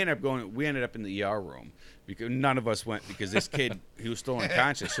 so we ended up in the ER room because none of us went because this kid, he was still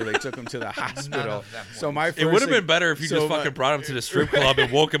unconscious, so they took him to the hospital. of them So my it first would have thing- been better if you so just my- fucking brought him to the strip club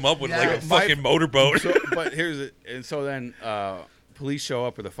and woke him up with like a Yes. fucking motorboat. So, but here's it, and so then police show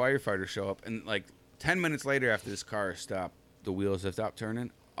up or the firefighters show up, and like 10 minutes later after this car stopped, the wheels have stopped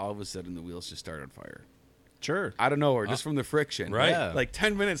turning. All of a sudden, the wheels just started on fire. Sure. Out of nowhere, just from the friction. Right. Yeah. Like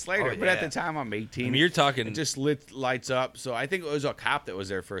 10 minutes later. Oh, But at yeah. the time, I'm 18. I mean, you're talking. It just lights up. So I think it was a cop that was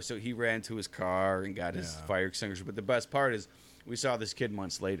there first. So he ran to his car and got his fire extinguisher. But the best part is we saw this kid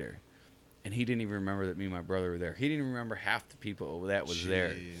months later. And he didn't even remember that me and my brother were there. He didn't even remember half the people that was there.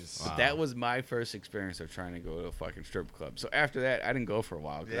 Jeez. But that was my first experience of trying to go to a fucking strip club. So after that, I didn't go for a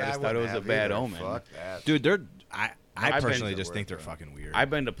while. 'Cause I just thought it was a wouldn't bad have omen. either. Fuck that. Dude, I I've been personally to just work, think they're bro. fucking weird. I've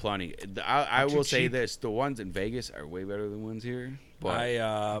been to plenty. I too will say cheap. this: the ones in Vegas are way better than ones here.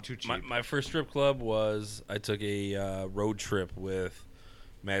 But too cheap. My first strip club was I took a road trip with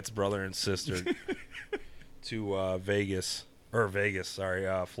Matt's brother and sister to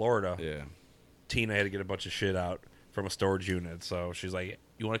Florida. yeah, Tina had to get a bunch of shit out from a storage unit, so she's like,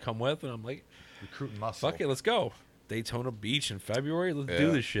 "You want to come with?" And I'm like, Recruiting muscle. "Fuck it, let's go." Daytona Beach in February. Let's do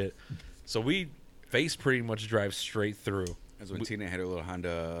Yeah. this shit. So we pretty much drive straight through. that's when Tina had her little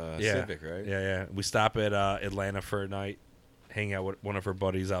Honda Yeah. Civic, right? Yeah. We stop at Atlanta for a night, hang out with one of her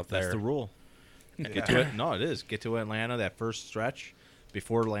buddies out there. That's the rule. Get to it. No, it is. Get to Atlanta that first stretch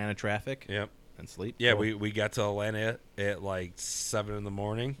before Atlanta traffic Yep. and sleep. Yeah, Cool. we got to Atlanta at like 7 in the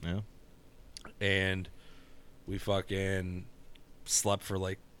morning, Yeah. and we fucking slept for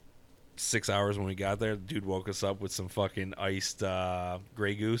like 6 hours when we got there. The dude woke us up with some fucking iced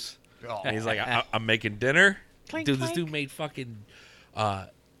Grey Goose. Oh, And he's like, I'm making dinner. Clink, Dude, this clink. dude made fucking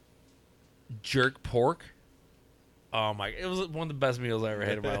jerk pork Oh my! It was one of the best meals I ever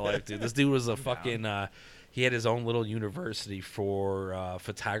had in my life, dude. This dude was a fucking. He had his own little university for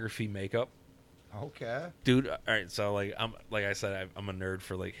photography makeup. Okay. Dude, all right. So like I said, I'm a nerd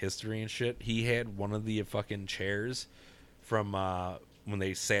for like history and shit. He had one of the fucking chairs from when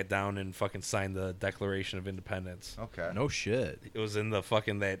they sat down and fucking signed the Declaration of Independence. Okay. No shit. It was in the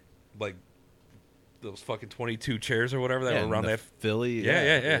fucking that like those fucking 22 chairs or whatever that Yeah, were around the that. Philly.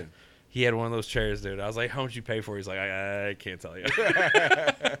 Yeah. dude. He had one of those chairs, dude. I was like, "How much you pay for?" He's like, "I can't tell you."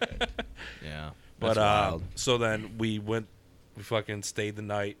 Yeah. But That's wild. so then we fucking stayed the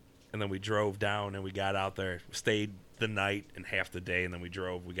night, and then we drove down and we got out there, stayed the night and half the day, and then we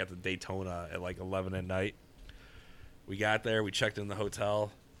drove. We got to Daytona at like 11 at night. We got there, we checked in the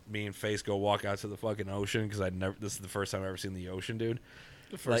hotel. Me and Face go walk out to the fucking ocean because this is the first time I've ever seen the ocean, dude.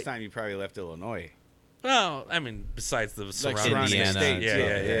 The first time you probably left Illinois. Well, I mean, besides the surrounding Indiana. states,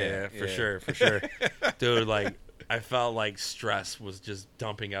 Yeah, for sure. Dude, like, I felt like stress was just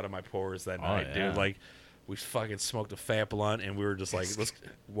dumping out of my pores that night, yeah. dude. Like, we fucking smoked a fat blunt, and we were just like, let's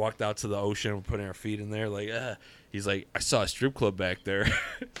walked out to the ocean, we're putting our feet in there, like, he's like, I saw a strip club back there,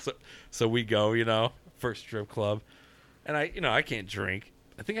 so we go, first strip club, and I can't drink.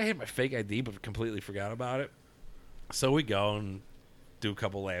 I think I had my fake ID, but completely forgot about it. So we go and do a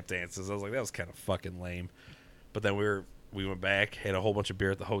couple lap dances. I was like, that was kind of fucking lame. But then we went back, had a whole bunch of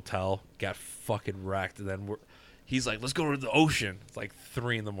beer at the hotel, got fucking wrecked, and then he's like, let's go to the ocean. It's like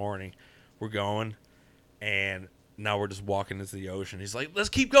 3 a.m. We're going, and now we're just walking into the ocean. He's like, let's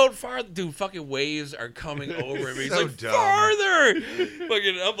keep going farther. Dude, fucking waves are coming over me. He's So like, dumb. farther.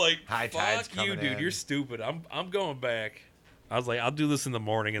 Fucking, I'm like, High tide's fuck you, coming dude. in. You're stupid. I'm going back. I was like, I'll do this in the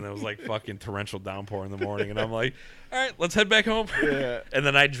morning, and it was like fucking torrential downpour in the morning, and I'm like, all right, let's head back home. Yeah. And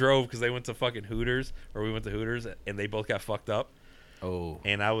then I drove because they went to fucking Hooters, or we went to Hooters, and they both got fucked up. Oh.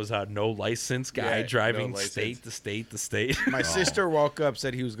 And I was a no license guy Yeah, driving no state license. to state. My sister woke up,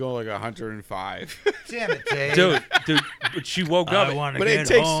 said he was going like 105. Damn it, Dave. dude, but she woke up. But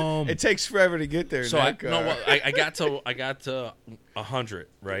it takes forever to get there. So in I that car. no, well, I got to 100,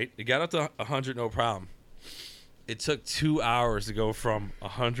 right? It got up to 100, no problem. It took 2 hours to go from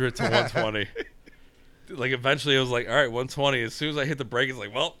 100 to 120. Like eventually, it was like, all right, 120. As soon as I hit the brake, it's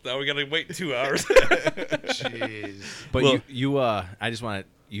like, well, now we gotta wait 2 hours. Jeez. But Well- you I just want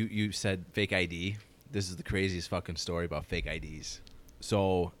to you said fake ID. This is the craziest fucking story about fake IDs.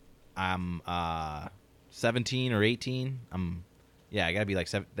 So I'm 17 or 18. I gotta be like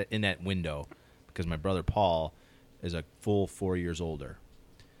in that window because my brother Paul is a full 4 years older.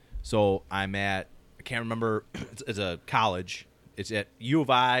 So I'm at, I can't remember, it's a college. It's at U of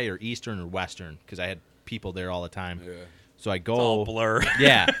I or Eastern or Western because I had people there all the time. Yeah. So I go. It's all blur.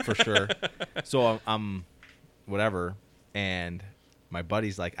 Yeah, for sure. So I'm whatever, and my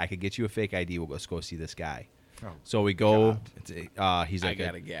buddy's like, I could get you a fake ID. We'll go see this guy. Oh, So we go. God. He's I like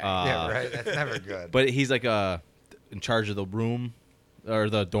got a guy. Yeah, right. That's never good. But he's like in charge of the room or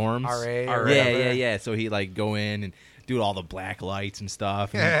the dorms. RA or Yeah, whatever. yeah. So he like go in and do all the black lights and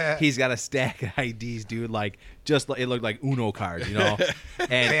stuff. And Yeah. he's got a stack of IDs, dude. Like just it looked like Uno cards, you know.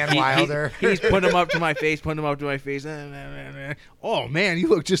 And Van Wilder. he's putting them up to my face, Oh man, you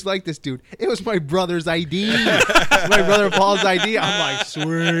look just like this dude. It was my brother's ID. My brother Paul's ID. I'm like,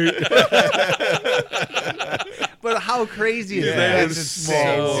 sweet. But how crazy is Yeah, that? that's It's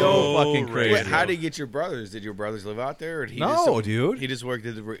insane. so fucking Wait, crazy. Wait, how did he get your brothers? Did your brothers live out there? Or did he No, just, dude. He just worked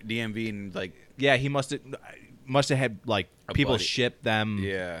at the DMV and like. Yeah, he must have had like A people buddy. ship them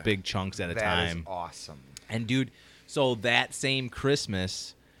Yeah. big chunks at a That is time. awesome. And dude, so that same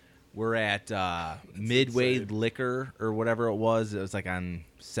Christmas, we're at Midway insane. Liquor or whatever it was. It was like on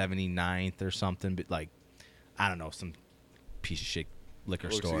 79th or something, but like I don't know, some piece of shit liquor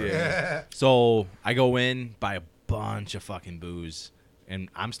Looks- store. yeah. So I go in, buy a bunch of fucking booze, and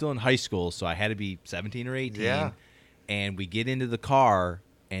I'm still in high school, so I had to be 17 or 18. Yeah. And we get into the car,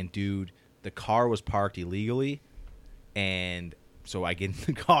 and dude, the car was parked illegally, and so I get in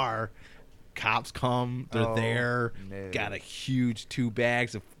the car. Cops come, they're Oh, there, no. got a huge 2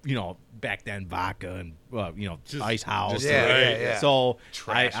 bags of, back then vodka and, Just- Ice House. just Yeah, right. yeah, yeah. So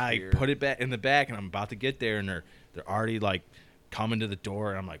Trash I beer. put it back in the back, and I'm about to get there, and they're already like coming to the door,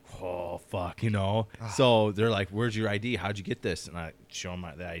 and I'm like, oh fuck, So they're like, "Where's your ID? How'd you get this?" And I show them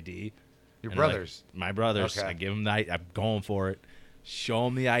the ID. Your And they're like, brothers. my brothers. Okay. I give them I'm going for it. Show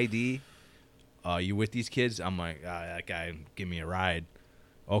them the ID. You with these kids? I'm like, that guy, give me a ride.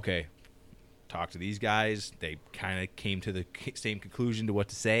 Okay. Talk to these guys. They kind of came to the same conclusion to what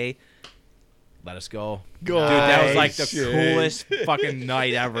to say. Let us go. Go. Dude, that was like the Nice shit. coolest fucking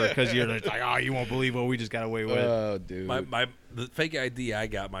night ever because you're just like, oh, you won't believe what we just got away with. Oh, dude. The fake ID I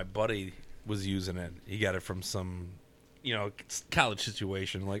got, my buddy was using it. He got it from some college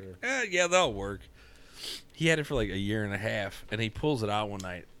situation. Like, yeah, that'll work. He had it for like a year and a half, and he pulls it out one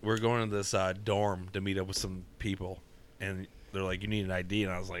night. We're going to this dorm to meet up with some people, and they're like, "You need an ID,"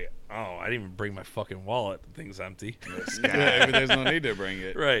 and I was like, "Oh, I didn't even bring my fucking wallet. The thing's empty." Yeah, there's no need to bring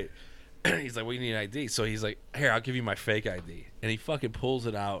it. Right. He's like, "Well, you need an ID." So he's like, "Here, I'll give you my fake ID," and he fucking pulls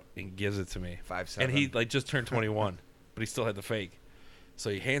it out and gives it to me. 5'7". And he like just turned 21, but he still had the fake. So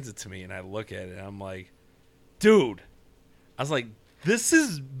he hands it to me, and I look at it, and I'm like, "Dude," I was like, "This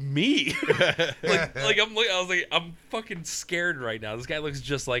is me." I was like, I'm fucking scared right now. This guy looks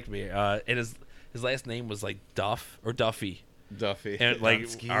just like me. And his last name was like Duff or Duffy, Duffy. and like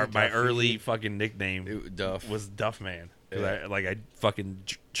Dunsky, my Duffy. early fucking nickname Duff. was Duff Man. Cause Yeah. I fucking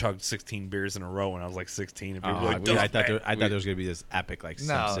chugged 16 beers in a row when I was like 16. And people Oh, were like, dude, I "Duff thought Man." there was gonna be this epic like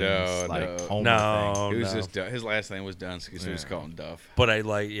No. Simpsons No, like no. Homer No. thing. He was no. just his last name was Dunsky, so he was calling Duff. But I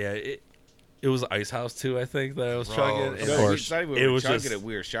like, yeah, it was Ice House too. I think that I was Gross. chugging. Of And No, course. we decided we It were was chugging just- it.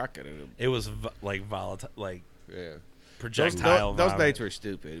 We were shotgunning him. it was like volatile, like Yeah. projectile. Those vomit. nights were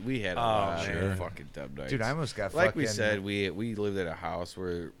stupid. We had a lot sure. of fucking dumb nights. Dude, I almost got like fucking... we said, we lived at a house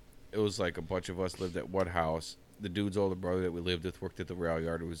where it was like a bunch of us lived at one house. The dude's older brother that we lived with worked at the rail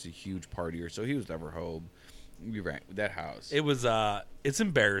yard. It was a huge partier, so he was never home. We ran that house. It was it's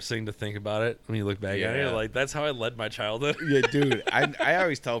embarrassing to think about it when you look back at Yeah. it. Like that's how I led my childhood. Yeah, dude. I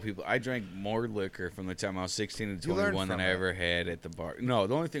always tell people I drank more liquor from the time I was 16 to You learned 21 than from I it. ever had at the bar. No,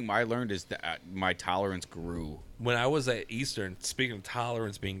 the only thing I learned is that my tolerance grew. When I was at Eastern, speaking of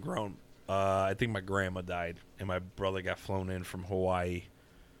tolerance being grown, I think my grandma died, and my brother got flown in from Hawaii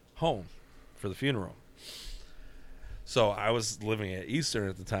home for the funeral. So I was living at Eastern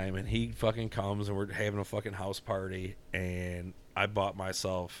at the time, and he fucking comes, and we're having a fucking house party, and I bought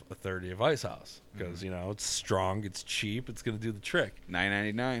myself a 30 of Ice House because, it's strong, it's cheap, it's going to do the trick.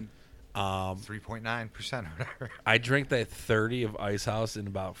 $9.99. 3.9% or whatever. I drank that 30 of Ice House in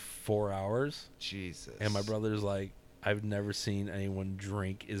about 4 hours, Jesus. and my brother's like, I've never seen anyone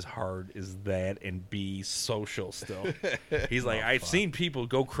drink as hard as that and be social still. He's like, I've seen people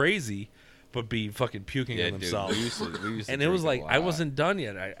go crazy, but be fucking puking Yeah, on dude. themselves. We used to And it was drink like a I lot. wasn't done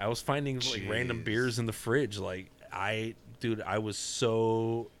yet. I was finding like random Jeez. beers in the fridge. Like I was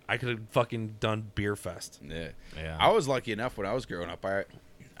so I could have fucking done Beer Fest. Yeah. Yeah. I was lucky enough when I was growing up. I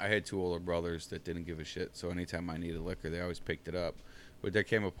had two older brothers that didn't give a shit. So anytime I needed liquor, they always picked it up. But there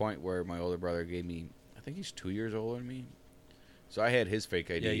came a point where my older brother gave me, I think he's 2 years older than me. So I had his fake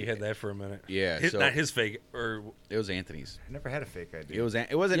ID. Yeah, you had that for a minute. Yeah, so- not his fake or It was Anthony's. I never had a fake ID. It wasn't.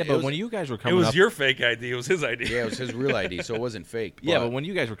 Yeah, it but was, when you guys were it coming was up, your fake ID. It was his ID. Yeah, it was his real ID, so it wasn't fake. yeah, but when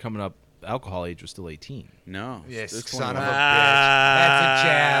you guys were coming up, alcohol age was still 18. no, Yes, it was son of a 21. bitch. That's a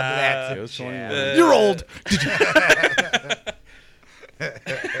jab. That's It a was jab. 21. You're old.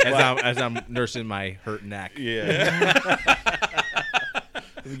 as I'm nursing my hurt neck. Yeah.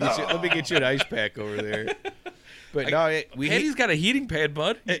 let me get you an ice pack over there. But no, Patty's got a heating pad,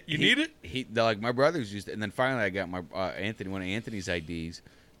 bud. You need it? Like my brothers used, and then finally I got my one of Anthony's IDs.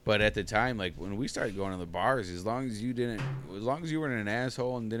 But at the time, like when we started going to the bars, as long as you weren't an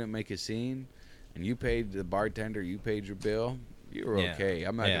asshole and didn't make a scene, and you paid the bartender, you paid your bill, you were Yeah. okay.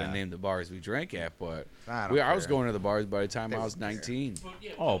 I'm not Yeah. gonna name the bars we drank at, but I don't I was care. going to the bars by the time They I was don't care. 19.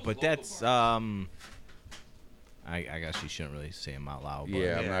 Oh, but that's I guess you shouldn't really say them out loud. But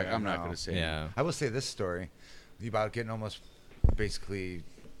Yeah, Yeah, I'm not no. gonna say. yeah. I will say this story about getting almost basically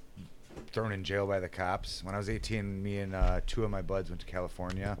thrown in jail by the cops. When I was 18, me and two of my buds went to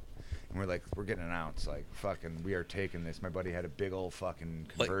California, and we're like, we're getting an ounce. Like, fucking, we are taking this. My buddy had a big old fucking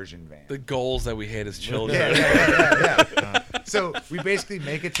Like, conversion van. The goals that we had as children. Yeah. So we basically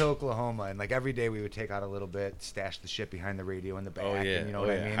make it to Oklahoma, and like every day we would take out a little bit, stash the shit behind the radio in the back. Oh yeah, and you know what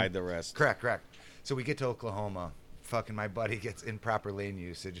I mean? hide the rest. Correct. So we get to Oklahoma. Fucking my buddy gets improper lane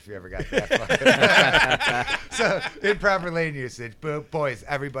usage, if you ever got that. So improper lane usage. Boys,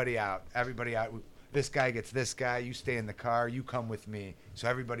 everybody out. This guy gets this guy. You stay in the car. You come with me. So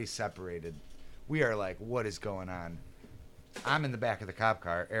everybody's separated. We are like, what is going on? I'm in the back of the cop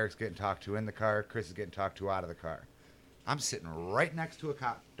car. Eric's getting talked to in the car. Chris is getting talked to out of the car. I'm sitting right next to a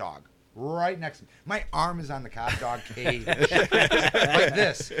cop dog. Right next to me. My arm is on the cop dog cage. Like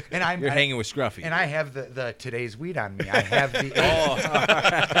this. And You're hanging with Scruffy. and I have the today's weed on me. I have the.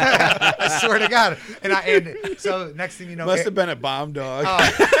 I swear to God. And so next thing you know, Must have been a bomb dog.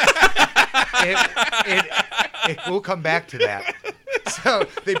 we'll come back to that. So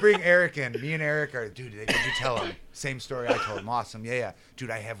they bring Eric in. Me and Eric are, dude, did you tell him? Same story I told him. Awesome. Yeah.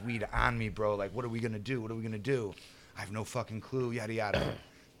 Dude, I have weed on me, bro. Like, what are we going to do? I have no fucking clue. Yada, yada.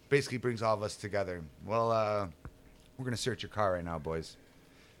 Basically brings all of us together. Well, we're going to search your car right now, boys.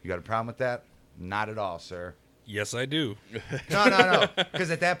 You got a problem with that? Not at all, sir. Yes, I do. No.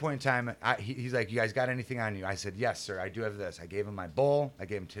 Because at that point in time, he's like, "You guys got anything on you?" I said, "Yes, sir. I do have this." I gave him my bowl. I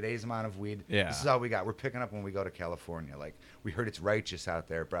gave him today's amount of weed. Yeah. This is all we got. We're picking up when we go to California. Like, we heard it's righteous out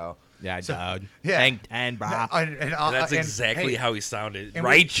there, bro. Yeah, So- dog. yeah. Tank 10, bro. And That's and, exactly hey, how he sounded. and we-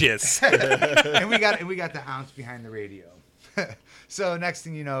 Righteous. and we got the ounce behind the radio. So next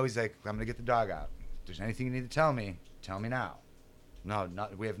thing you know, he's like, "I'm gonna get the dog out. If there's anything you need to tell me now." No,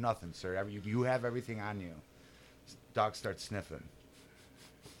 we have nothing, sir. You have everything on you. Dog starts sniffing.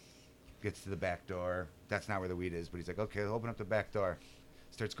 Gets to the back door. That's not where the weed is, but he's like, "Okay, open up the back door."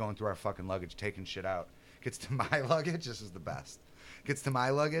 Starts going through our fucking luggage, taking shit out. Gets to my luggage. This is the best. Gets to my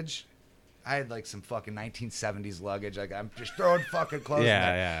luggage. I had like some fucking 1970s luggage. Like, I'm just throwing fucking clothes in Yeah,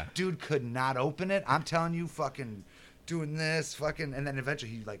 there. yeah. Dude could not open it. I'm telling you, fucking doing this, fucking, and then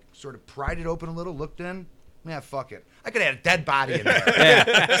eventually he like sort of pried it open a little, looked in. Yeah, fuck it. I could have had a dead body in there.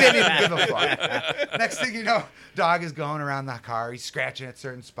 Didn't even give a fuck. Next thing you know, dog is going around the car. He's scratching at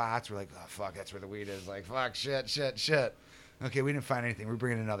certain spots. We're like, "Oh, fuck, that's where the weed is." Like, fuck, shit. Okay, we didn't find anything. We're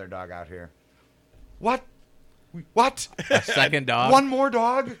bringing another dog out here. What? What? A second dog. One more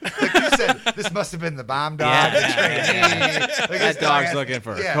dog? Like you said, this must have been the bomb dog. Yeah, the trainee. Like, That this dog dog's has- looking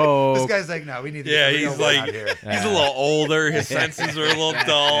for a yeah, Coke. This guy's like, "No, we need to Yeah, get the real he's one like, out here." he's a little older. His senses are a little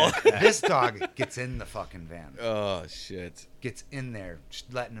dull. This dog gets in the fucking van. Oh shit. Gets in there,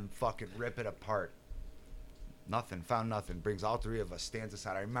 just letting him fucking rip it apart. Nothing, found nothing. Brings all three of us, stands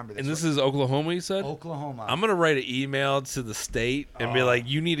aside. I remember this. And this is Oklahoma, you said? Oklahoma. I'm going to write an email to the state and be like,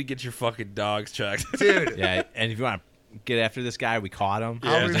 you need to get your fucking dogs checked. Dude, Yeah, and if you want to get after this guy, we caught him.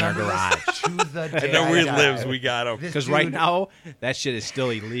 I'll It was in our remember garage. this to the day I know where he die. lives. We got him. This Because right dude- now, that shit is still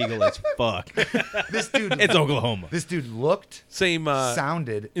illegal as fuck. this dude, It's Oklahoma. This dude looked, Same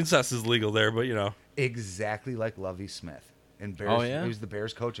sounded incest is legal there, but, you know. exactly like Lovey Smith. And Bears, Oh, yeah? he was the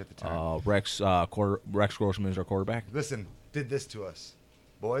Bears coach at the time. Rex Grossman is our quarterback. Listen, did this to us.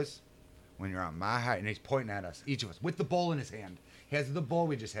 Boys, when you're on my highway, and he's pointing at us, each of us, with the bowl in his hand. He has the bowl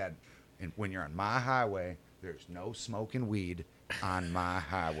we just had. And when you're on my highway, there's no smoking weed on my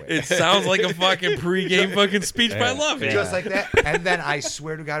highway. It sounds like a fucking pregame fucking speech by Lovey. Yeah. Just like that. And then I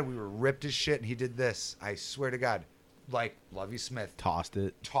swear to God, we were ripped as shit, and he did this. I swear to God. Like Lovey Smith Tossed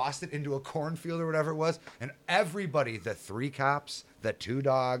it. tossed it into a cornfield or whatever it was, and everybody, the three cops, the two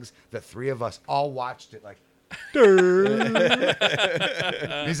dogs, the three of us, all watched it like.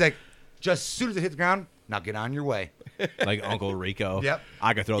 He's like, just as soon as it hit the ground, now get on your way. Like Uncle Rico. Yep.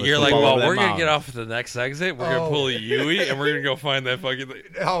 I could throw this You're like, football well, over that we're going to mountain. get off at the next exit. We're going Oh. to pull a Yui, and we're going to go find that fucking thing.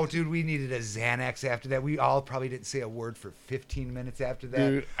 Oh, dude, we needed a Xanax after that. We all probably didn't say a word for 15 minutes after that.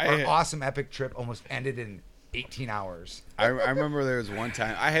 Dude, Our awesome epic trip almost ended in 18 hours. I remember there was one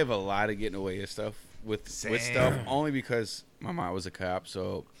time I have a lot of getting away with stuff with stuff Same. only because my mom was a cop,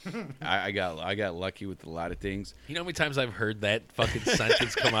 so I got lucky with a lot of things. You know how many times I've heard that fucking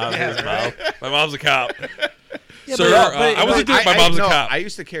sentence come out of Yeah, his right? mouth? My mom's a cop. Yeah, Sir, but- I wasn't doing I- my mom's no, a cop. I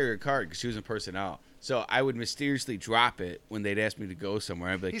used to carry her card because she was in personnel. So I would mysteriously drop it when they'd ask me to go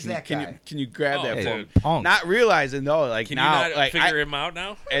somewhere. I'd be like, He's "Can you- that can guy. you can you grab Oh, that Hey, for me?" punk. Not realizing though, like Can now, you not like figure him out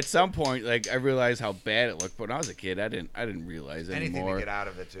now? at some point, like I realized how bad it looked. But when I was a kid, I didn't realize Anything anymore. to get out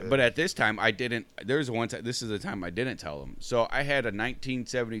of it, too. But at this time, I didn't. There was one time. This is the time I didn't tell them. So I had a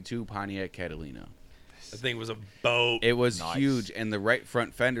 1972 Pontiac Catalina. That thing was a boat. It was Nice. huge, and the right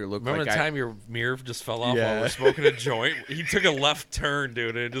front fender looked Remember like the time your mirror just fell off while Yeah. we were smoking a joint? He took a left turn,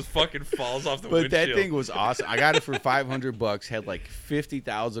 dude, and it just fucking falls off the But windshield. that thing was awesome. I got it for $500. Had like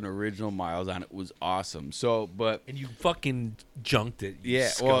 50,000 original miles on it. It was awesome. So, but and you fucking junked it. You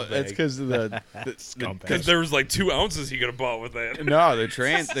yeah, well, that's because of the Scumbag. because there was like 2 ounces he could have bought with that. no, the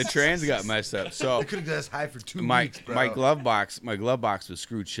trans got messed up. So I could have got us high for 2 my weeks, bro. my glove box was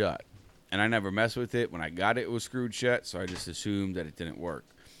screwed shut, and I never messed with it. When I got it, it was screwed shut, so I just assumed that it didn't work.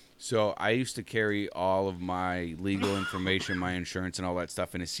 So I used to carry all of my legal information, my insurance, and all that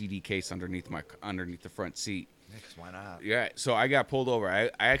stuff in a CD case underneath the front seat. Nix, why not? Yeah, so I got pulled over. I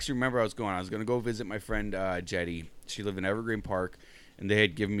actually remember I was going to go visit my friend Jetty. She lived in Evergreen Park, and they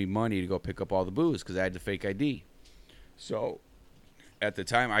had given me money to go pick up all the booze because I had the fake ID. So at the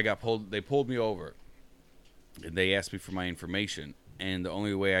time I got pulled, they pulled me over, and they asked me for my information. And the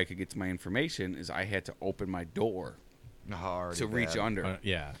only way I could get to my information is I had to open my door Hard to reach under.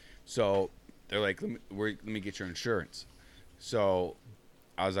 Yeah. So they're like, let me get your insurance. So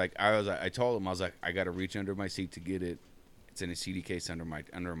I told them, I was like, I got to reach under my seat to get it. It's in a CD case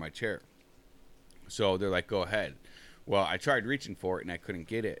under my chair. So they're like, go ahead. Well, I tried reaching for it and I couldn't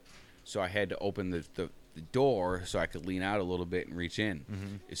get it. So I had to open the door so I could lean out a little bit and reach in.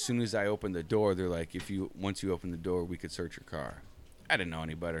 Mm-hmm. As soon as I opened the door, they're like, once you open the door, we could search your car. I didn't know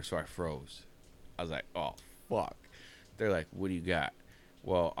any better, so I froze. I was like, oh, fuck? They're like, what do you got?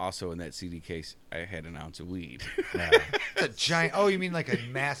 Well, also in that CD case, I had an ounce of weed. It's a giant. Oh, you mean like a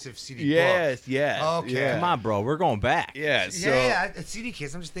massive CD yes. Okay. Yeah. Come on, bro. We're going back. Yeah. book? So, Yeah, a CD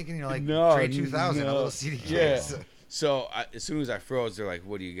case. I'm just thinking, like No, Trade 2000, a no. little CD Yeah. case. So as soon as I froze, they're like,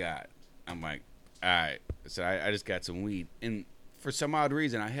 what do you got? I'm like, all right. So I just got some weed. And for some odd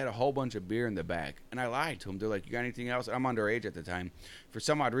reason, I had a whole bunch of beer in the back. And I lied to them. They're like, you got anything else? I'm underage at the time. For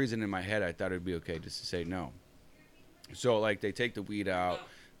some odd reason in my head, I thought it'd be okay just to say no. So, like, they take the weed out.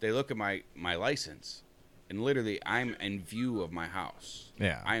 They look at my license. And literally, I'm in view of my house.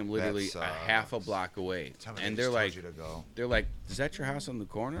 Yeah. I am literally That a half a sucks. block away. Tell me And they they're just like, told you to go. they're like, is that your house on the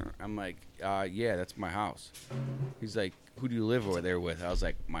corner? I'm like, yeah, that's my house. He's like, who do you live over there with? I was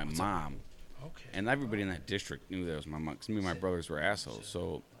like, my mom. Okay. And everybody in that district knew that was my mom. 'Cause me and my brothers were assholes.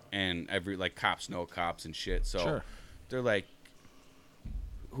 So, and cops know cops and shit. So Sure. they're like,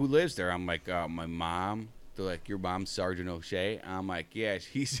 who lives there? I'm like, my mom. They're like, your mom's Sergeant O'Shea? I'm like, yeah.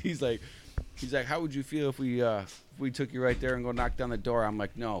 He's like, how would you feel if we took you right there and go knock down the door? I'm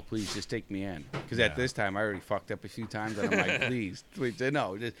like, no, please, just take me in. Because at this time, I already fucked up a few times. And I'm like, please,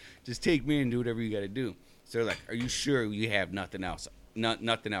 no, just take me in and do whatever you got to do. So they're like, are you sure you have nothing else?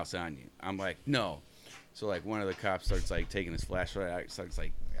 Nothing else on you? I'm like, no. So, like, one of the cops starts, like, taking his flashlight out. Starts,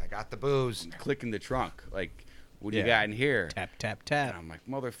 like, I got the booze. clicking the trunk. Like, what do you Yeah. got in here? Tap, tap, And tap. I'm like,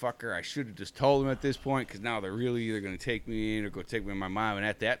 motherfucker, I should have just told them at this point, because now they're really either going to take me in or go take me and my mom. And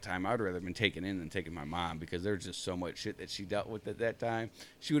at that time, I'd rather been taken in than taking my mom, because there's just so much shit that she dealt with at that time.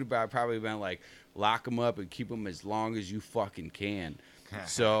 She would have probably been like, lock them up and keep them as long as you fucking can.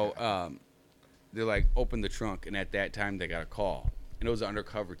 So they're like, open the trunk. And at that time, they got a call. And it was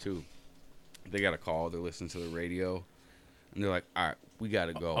undercover, too. They got a call. They're listening to the radio. And they're like, all right, we got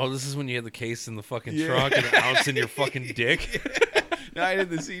to go. Oh, this is when you had the case in the fucking trunk and an ounce in your fucking dick. No, I had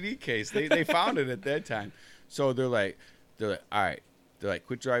the CD case. They found it at that time. So they're like, all right. They're like,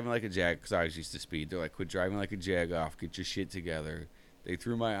 quit driving like a jag, because I always used to speed. They're like, quit driving like a jag off. Get your shit together. They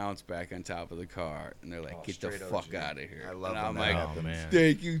threw my ounce back on top of the car, and they're like, get the straight fuck OG. out of here. I love and I'm when that like, happens. Oh, man.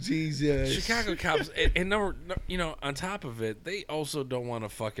 thank you, Jesus. Chicago cops, and on top of it, they also don't want to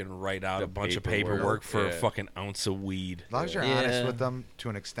fucking write out The a bunch of paperwork, paperwork for a yeah. fucking ounce of weed. As long as you're Yeah. honest with them to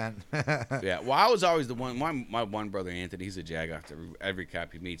an extent. Yeah, well, I was always the one. My one brother, Anthony, he's a jag off to every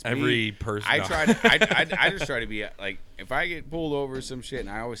cop he meets. Me, Every person. I no. try to. I just try to be like, if I get pulled over or some shit, and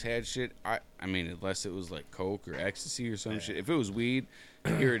I always had shit. I mean, unless it was like coke or ecstasy or some shit. If it was weed,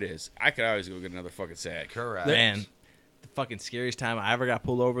 here it is. I could always go get another fucking sack. Correct. Man, the fucking scariest time I ever got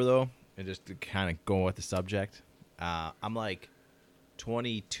pulled over, though, and just to kind of go with the subject, I'm like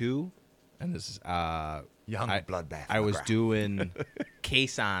 22, and this is Young bloodbath. I was McGrath. doing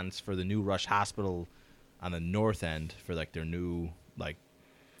caissons for the new Rush Hospital on the north end for like their new like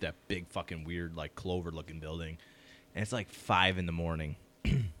that big fucking weird like Clover looking building, and it's like 5 a.m.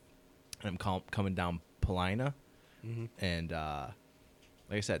 and I'm coming down Paulina, and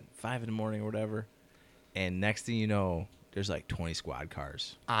like I said, 5 a.m. or whatever, and next thing you know, there's like 20 squad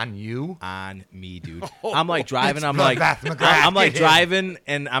cars On you? on me, dude. I'm like driving. It's I'm like, Bloodbath McGrath, I'm like get him. driving,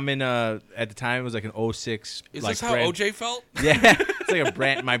 and I'm in at the time it was like an 06. Is like this how brand- OJ felt? Yeah, it's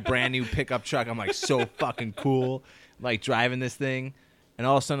like my brand new pickup truck. I'm like so fucking cool, I'm like driving this thing, and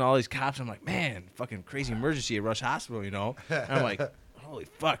all of a sudden all these cops. I'm like, man, fucking crazy emergency at Rush Hospital, you know? And I'm like, holy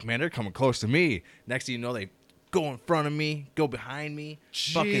fuck, man, they're coming close to me. Next thing you know, they go in front of me, go behind me,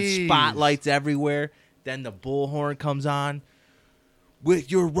 fucking Jeez. spotlights everywhere. Then the bullhorn comes on. With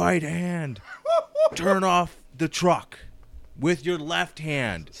your right hand, turn off the truck. With your left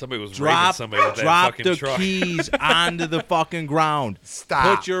hand, Somebody was raping somebody with that drop fucking the truck. keys onto the fucking ground.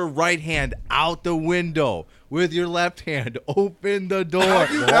 Stop. Put your right hand out the window. With your left hand, open the door.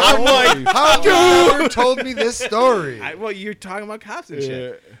 I'm like, how have you never told me this story? Well, you're talking about cops and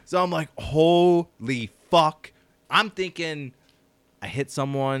shit. So I'm like, holy fuck. I'm thinking I hit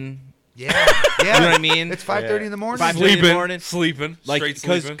someone. Yeah, yeah. You know what I mean? It's 5:30 in the morning. 5:30 in the morning. Sleeping. Like, Straight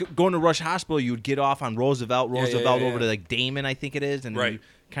because sleeping. going to Rush Hospital, you would get off on Roosevelt yeah, over yeah. to like Damon, I think it is, and then Right. you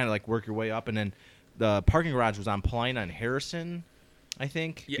kind of like work your way up, and then the parking garage was on Paulina and Harrison, I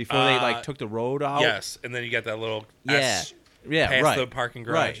think, Yeah, before they like took the road out. Yes, and then you got that little Yeah, S yeah, past right. the parking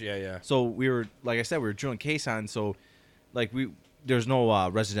garage. Right. Yeah, yeah. So we were, like I said, we were drilling caissons, so like there's no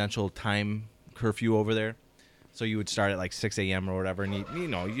residential time curfew over there, so you would start at like 6 a.m. or whatever, and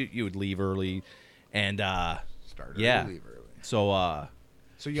you would leave early, and Start yeah. early, leave early. so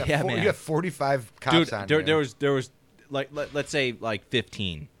So you got Yeah, man. you got 45 cops dude, on there you. was like let's say like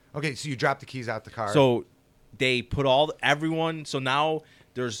 15. Okay, so you dropped the keys out the car. So they put everyone. So now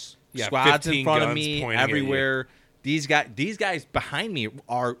there's Yeah, squads in 15 front of guns me pointing at you. everywhere. These guys behind me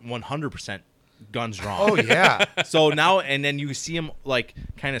are 100% guns drawn. Oh yeah. So now, and then you see him like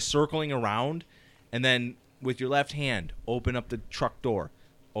kind of circling around, and then with your left hand, open up the truck door.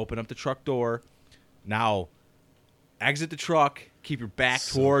 Open up the truck door. Now, exit the truck. Keep your back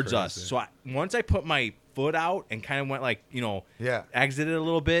So towards us. crazy. So once I put my foot out and kind of went like, Yeah. exited a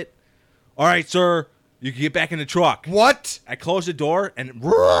little bit. All right, sir, you can get back in the truck. What? I close the door and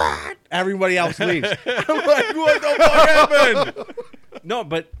everybody else leaves. I'm like, what the fuck happened? No,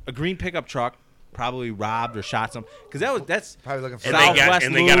 but a green pickup truck probably robbed or shot some because that's Probably looking for And Southwest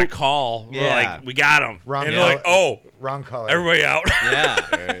they got a Loop. call. We're Yeah. like, we got him. Wrong And they're like, oh, wrong color. everybody out.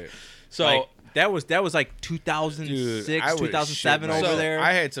 yeah. Right. So Like, that was like 2006, Dude, I would 2007 shit over myself. there.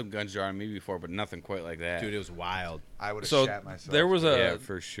 I had some guns drawn on me before, but nothing quite like that. Dude, it was wild. I would have so shat myself. there was yeah, a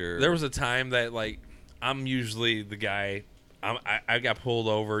for sure. there was a time that like I'm usually the guy. I got pulled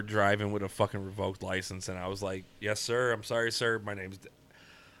over driving with a fucking revoked license, and I was like, "Yes, sir. I'm sorry, sir. My name's."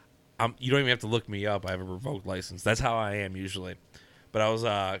 You don't even have to look me up. I have a revoked license. That's how I am usually. But I was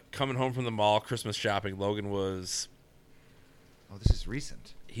coming home from the mall, Christmas shopping. Logan was Oh, this is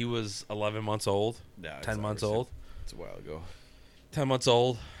recent. he was 11 months old, Yeah, it's 10 months obviously- old. It's a while ago. 10 months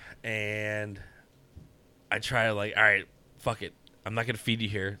old, and I try like, all right, fuck it. I'm not going to feed you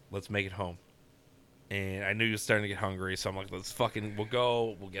here. Let's make it home. And I knew you were starting to get hungry, so I'm like, we'll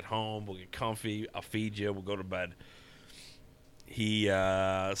go, we'll get home, we'll get comfy, I'll feed you, we'll go to bed. He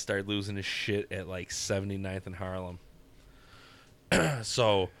started losing his shit at like 79th and Harlem.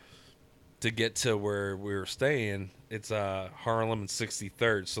 So to get to where we were staying, it's Harlem and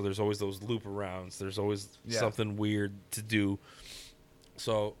 63rd, so there's always those loop arounds. There's always something weird to do.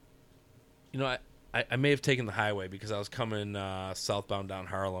 So, I may have taken the highway because I was coming southbound down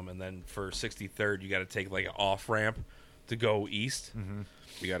Harlem, and then for 63rd, you got to take like an off ramp to go east. Mm-hmm.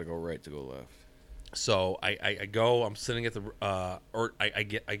 You got to go right to go left. So I go. I'm sitting at the I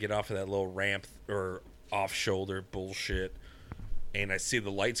get off of that little ramp or off shoulder bullshit, and I see the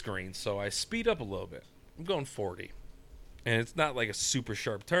lights green. So I speed up a little bit. I'm going 40, and it's not like a super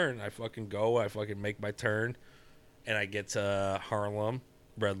sharp turn. I fucking go. I fucking make my turn, and I get to Harlem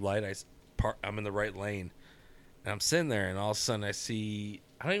red light. I'm in the right lane, and I'm sitting there, and all of a sudden I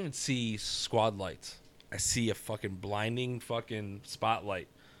don't even see squad lights. I see a fucking blinding fucking spotlight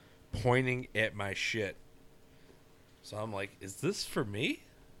pointing at my shit. So I'm like, is this for me?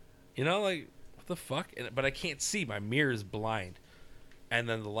 Like, what the fuck? But I can't see. My mirror is blind. And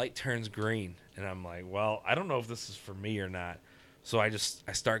then the light turns green. And I'm like, well, I don't know if this is for me or not. So I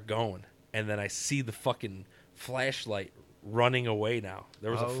start going. And then I see the fucking flashlight running away now.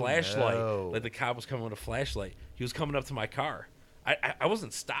 There was a flashlight. No. Like the cop was coming with a flashlight. He was coming up to my car. I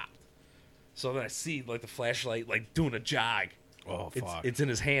wasn't stopped. So then I see like the flashlight like doing a jog. Oh, fuck. It's in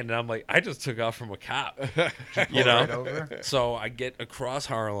his hand, and I'm like, I just took off from a cop, Pull right over. So I get across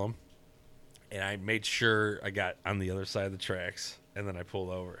Harlem, and I made sure I got on the other side of the tracks, and then I pulled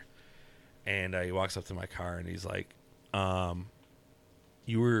over, and he walks up to my car, and he's like,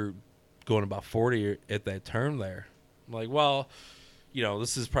 "You were going about 40 at that turn there." I'm like, "Well,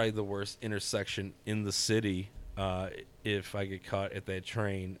 this is probably the worst intersection in the city. If I get caught at that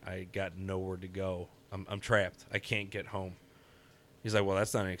train, I got nowhere to go. I'm trapped. I can't get home." He's like, well,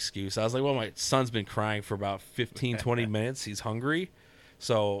 that's not an excuse. I was like, well, my son's been crying for about 15, 20 minutes. He's hungry.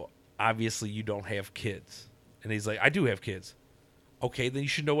 So obviously you don't have kids. And he's like, I do have kids. Okay, then you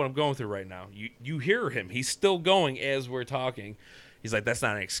should know what I'm going through right now. You hear him. He's still going as we're talking. He's like, that's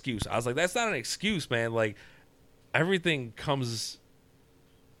not an excuse. I was like, that's not an excuse, man. Like, everything comes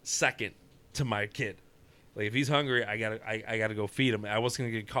second to my kid. Like, if he's hungry, I gotta go feed him. I wasn't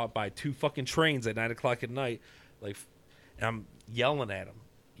gonna get caught by 2 fucking trains at 9 o'clock at night. Like, and I'm yelling at him.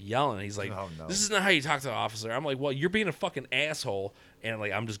 He's like, Oh, no. this is not how you talk to the officer. I'm like, well, you're being a fucking asshole. And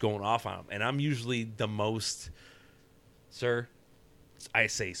like, I'm just going off on him. And I'm usually the most, sir. I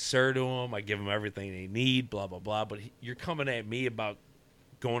say sir to him. I give him everything they need, blah, blah, blah. But you're coming at me about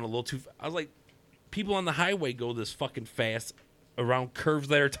going a little too I was like, people on the highway go this fucking fast around curves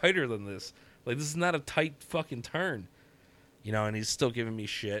that are tighter than this. Like, this is not a tight fucking turn. And he's still giving me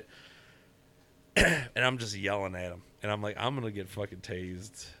shit. And I'm just yelling at him. And I'm like, I'm going to get fucking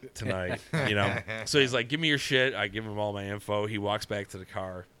tased tonight, So he's like, give me your shit. I give him all my info. He walks back to the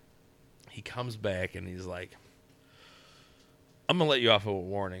car. He comes back and he's like, I'm going to let you off with a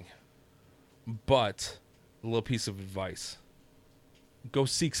warning. But a little piece of advice. Go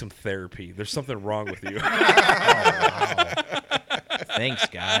seek some therapy. There's something wrong with you. Thanks,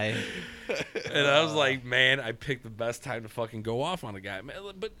 guy. And I was like, man, I picked the best time to fucking go off on a guy. Man,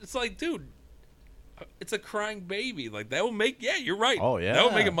 but it's like, dude, it's a crying baby. Like, that will make, you're right. Oh, yeah. That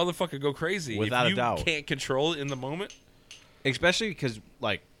will make a motherfucker go crazy. Without if a doubt. you can't control it in the moment. Especially because,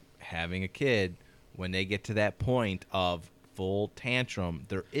 like, having a kid, when they get to that point of full tantrum,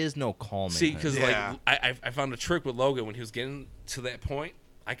 there is no calming. See, her. because Yeah. like I found a trick with Logan when he was getting to that point.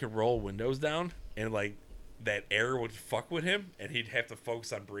 I could roll windows down, and like that air would fuck with him, and he'd have to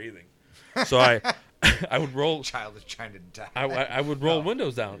focus on breathing. So I would roll. Child is trying to die. I would roll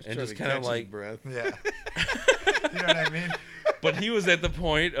windows down and just kind of like. breath. Yeah. You know what I mean? But he was at the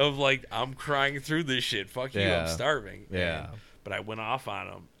point of like, I'm crying through this shit. Fuck you, Yeah. I'm starving. Yeah. But I went off on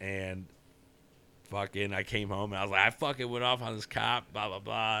him, and fucking, I came home and I was like, I fucking went off on this cop, blah blah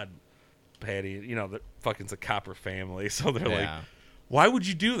blah. And Patty, the fucking's a copper family, so they're like, Yeah. why would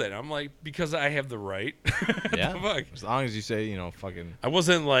you do that? I'm like, because I have the right. Yeah. The fuck? As long as you say, fucking. I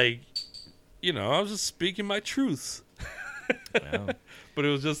wasn't like, I was just speaking my truth. Yeah. But it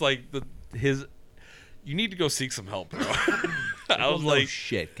was just like his. You need to go seek some help, bro. I was No like,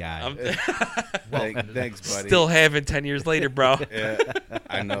 shit, guy. I'm Thanks, buddy. still having 10 years later, bro. Yeah,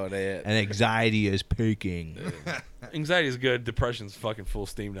 I know that. And anxiety is peaking. Anxiety is good. Depression's fucking full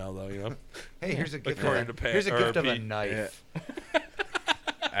steam now, though. Hey, here's a gift. According Of to a, Pat- here's a or gift of a Pete. knife.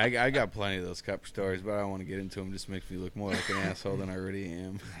 I got plenty of those cup stories, but I don't want to get into them. Just makes me look more like an asshole than I already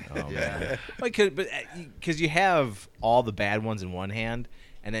am. Oh, Yeah. man. Because you have all the bad ones in one hand,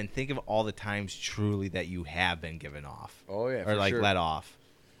 and then think of all the times truly that you have been given off. Oh yeah, Or for like sure. let off.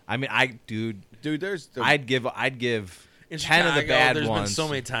 I mean, Dude, there's the, I'd give In 10 of the Chicago, bad there's ones. been so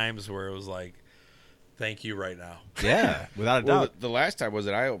many times where it was like, thank you right now. Yeah, without a well, doubt. the last time was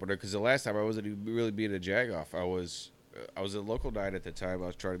an eye opener because the last time I wasn't really being a jagoff. I was a local diet at the time. I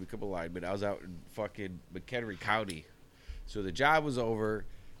was trying to become a lineman. I was out in fucking McHenry County, so the job was over,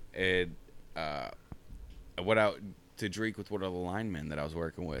 and I went out to drink with one of the linemen that I was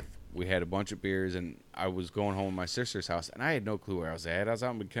working with. We had a bunch of beers, and I was going home to my sister's house, and I had no clue where I was at. I was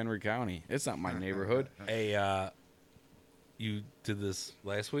out in McHenry County. It's not my neighborhood. Hey, you did this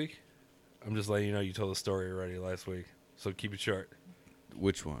last week? I'm just letting you know you told the story already last week. So keep it short.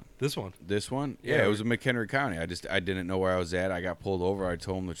 Which one? This one. This one? Yeah. Yeah, it was in McHenry County. I didn't know where I was at. I got pulled over. I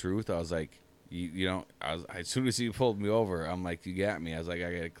told him the truth. I was like, as soon as he pulled me over, I'm like, you got me. I was like,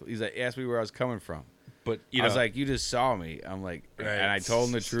 he's like, asked me where I was coming from. But, I was like, you just saw me. I'm like, Right. and I told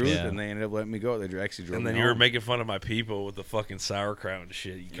him the truth, Yeah. and they ended up letting me go. They actually drove and me then you were home. making fun of my people with the fucking sauerkraut and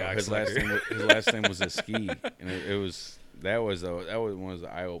shit. You His last name was a ski, and that was one of the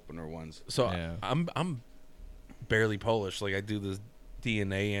eye opener ones. So Yeah. I'm barely Polish. Like I do this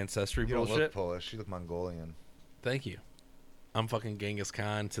DNA ancestry You don't bullshit. look Polish. You look Mongolian. Thank you. I'm fucking Genghis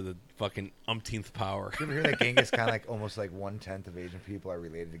Khan to the fucking umpteenth power. You ever hear that Genghis Khan, like almost like 1/10 of Asian people are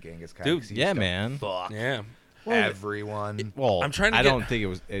related to Genghis Khan? Dude, 'Cause he yeah, used to man. Fuck Yeah. everyone. Well, I'm trying to I get- don't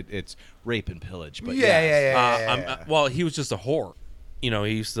think it's rape and pillage, but Yeah, yes. yeah. Well, he was just a whore. He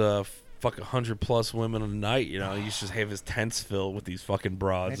used to fuck 100+ women a night. He used to just have his tents filled with these fucking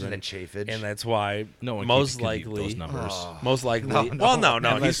broads. Imagine And, the chafage. and that's why No one most can keep likely, those numbers. Oh. most likely. No, Well, no.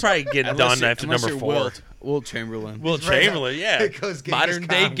 no, Unless- he's probably getting done after unless number you're 4. Wilt Chamberlain. Will He's right Chamberlain, yeah, It goes Genghis modern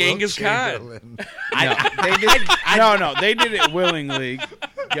day Khan, Genghis Wilt Khan. Chamberlain. They did, no, they did it willingly.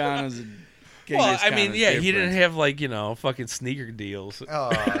 Ghana's Well, I mean, yeah, he didn't have. have fucking sneaker deals. Oh,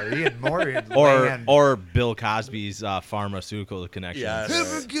 he had more land. Or Bill Cosby's pharmaceutical connections. Yes.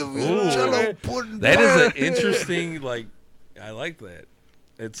 Never give me Ooh. a jello pudding. That is an back. interesting, I like that.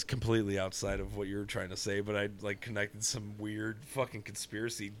 It's completely outside of what you were trying to say, but I connected some weird fucking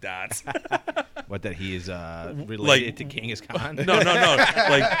conspiracy dots. What, that he is related to Genghis Khan? No.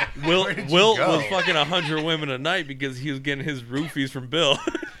 Like Wilt Where did you was go? fucking 100 women a night because he was getting his roofies from Bill.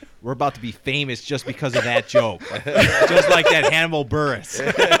 We're about to be famous just because of that joke. Just like that Hannibal Buress.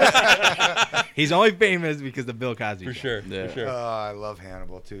 He's only famous because of Bill Cosby. For joke. sure. Yeah. For sure. Oh, I love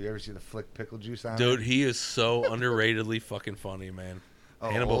Hannibal too. You ever see the flick pickle juice on Dude, it? he is so underratedly fucking funny, man. Oh,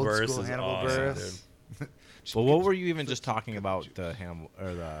 Hannibal old Buress school is Hannibal awesome, Buress. dude. Well, what were you even just talking about the Hannibal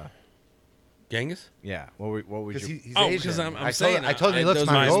or the? Genghis? Yeah. What was Because your? he's Oh, Asian. because I'm I saying I told him he looks those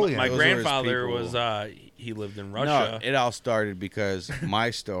my, Mongolian. my Those were his grandfather people. was he lived in No, Russia. it all started because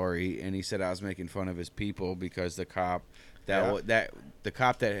my story, and he said I was making fun of his people because the cop the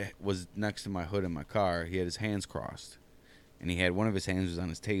cop that was next to my hood in my car, he had his hands crossed, and he had one of his hands was on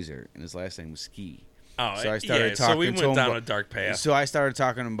his taser, and his last name was Ski. Oh, So I started yeah, talking so we to went him down about- a dark path. So I started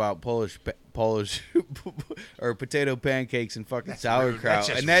talking about Polish or potato pancakes and fucking sauerkraut, That's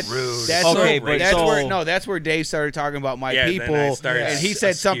just and that's rude. that's Okay, where, but that's so- where that's where Dave started talking about my Yeah, then people, I started and he s-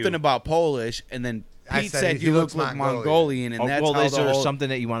 said askew. something about Polish, and then I Pete said said he you looks look Mongolian. Mongolian, and that's well, how is the there whole something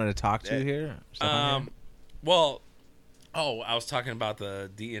that you wanted to talk to here? Well, I was talking about the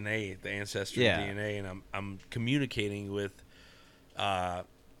DNA, the ancestry Yeah. DNA, and I'm communicating with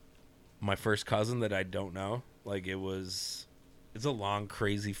my first cousin that I don't know. Like it was it's a long,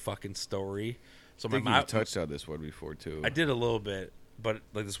 crazy fucking story. So I my think mom you touched on this one before too. I did a little bit, but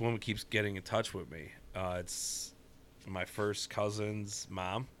like this woman keeps getting in touch with me. It's my first cousin's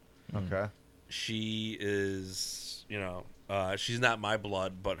mom. Okay. She is, she's not my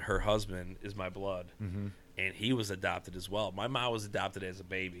blood, but her husband is my blood. Mm-hmm. And he was adopted as well. My mom was adopted as a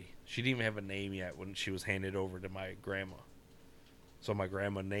baby. She didn't even have a name yet when she was handed over to my grandma. So my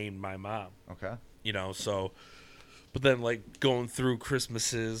grandma named my mom. Okay. But then like going through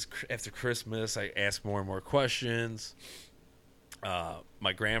Christmases after Christmas, I ask more and more questions. My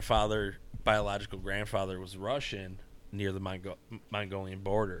biological grandfather was Russian near the Mongolian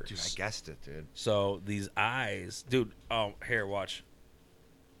border. Dude, I guessed it, dude. So these eyes, dude. Oh, here, watch.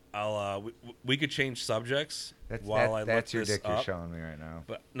 We could change subjects That's look your this dick you're up. showing me right now.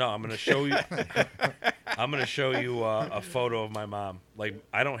 But no, I'm gonna show you. I'm gonna show you a photo of my mom. Like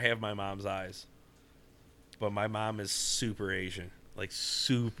I don't have my mom's eyes, but my mom is super Asian, like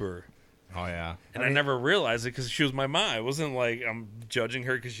super. Oh yeah. And I never realized it because she was my mom. It wasn't like I'm judging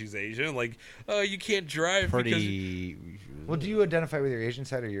her because she's Asian. Like, oh, you can't drive. Pretty. Well, do you identify with your Asian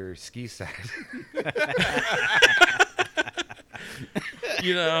side or your ski side?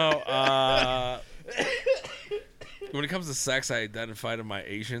 When it comes to sex, I identify to my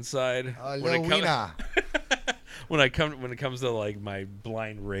Asian side. Lil Weena. When it comes to like my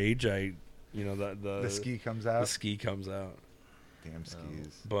blind rage, the ski comes out. The ski comes out. Damn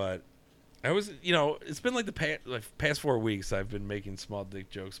skis. But I was, it's been like the past 4 weeks. I've been making small dick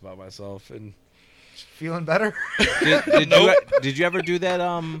jokes about myself, and Feeling better? Did you ever do that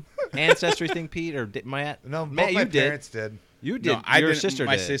ancestry thing, Pete, or Matt? No, both Matt, my you did. parents did. You did. No, I Your didn't. sister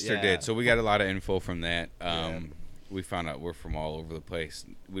My did. sister Yeah. did. So we got a lot of info from that. Yeah. We found out we're from all over the place.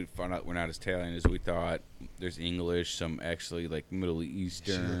 We found out we're not as Italian as we thought. There's English, some actually like Middle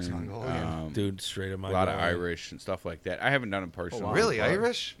Eastern, looks Mongolian. dude, straight up a my lot of Irish and stuff like that. I haven't done it personally. wow. Really? but-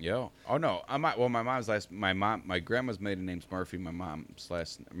 Irish? Yeah. Oh no. My grandma's maiden name's Murphy. My mom's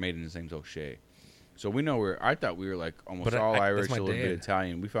maiden name's O'Shea. So we know I thought we were like almost But all that's Irish, a my little bit dad.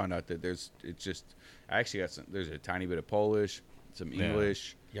 Italian. We found out that I actually got there's a tiny bit of Polish, some Yeah.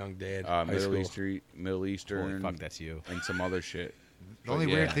 English, young dad. Middle Eastern, Holy fuck, that's you. and some other shit. The only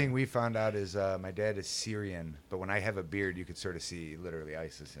But weird yeah. thing we found out is my dad is Syrian, but when I have a beard, you could sort of see literally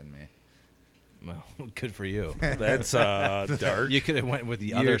ISIS in me. Well, good for you. That's dark. You could have went with the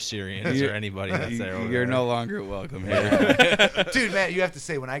You're- other Syrians or anybody that's there. over You're there. no longer welcome here. Dude, Matt, you have to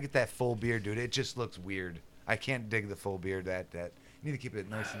say, when I get that full beard, dude, it just looks weird. I can't dig the full beard. That you need to keep it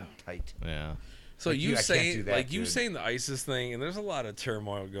nice and tight. Yeah. So Like, you I can't do that, dude. saying the ISIS thing, and there's a lot of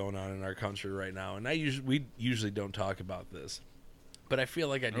turmoil going on in our country right now, and we usually don't talk about this, but I feel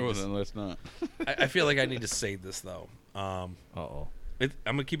like I need. Oh, then let's not. I feel like I need to say this though. Uh-oh. I'm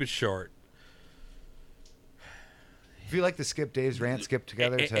gonna keep it short. If you like to skip Dave's rant, skip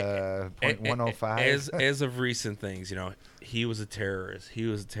together to point 105. As of recent things, he was a terrorist. He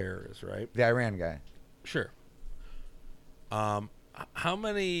was a terrorist, right? The Iran guy. Sure. How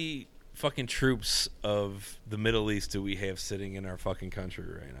many fucking troops of the Middle East do we have sitting in our fucking country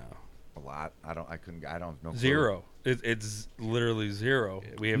right now? A lot. I don't know. Zero. It's literally zero.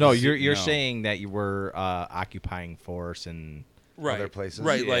 We have No, ze- you're no. saying that you were occupying force and right. other places.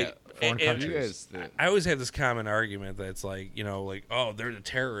 Right, Yeah. like Foreign and- countries. I always have this common argument that it's like, oh, they're the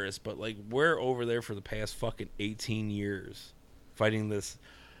terrorists, but like we're over there for the past fucking 18 years fighting this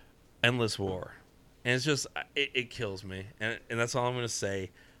endless war. And it's just it kills me. And that's all I'm going to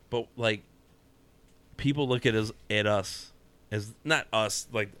say. But like people look at us as not us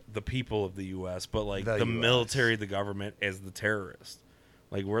like the people of the US, but like The the US. military, the government as the terrorists.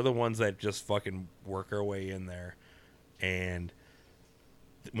 Like we're the ones that just fucking work our way in there, and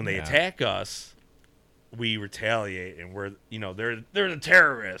when they Yeah. attack us, we retaliate, and we're they're the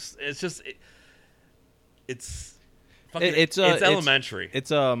terrorists. It's just it's fucking, It's elementary. it's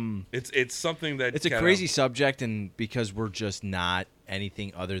It's something that it's a kinda- crazy subject, and because we're just not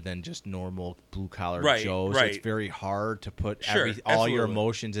anything other than just normal blue collar Right, Joes, right. it's very hard to put Sure, all your absolutely.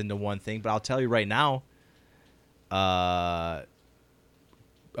 emotions into one thing. But I'll tell you right now,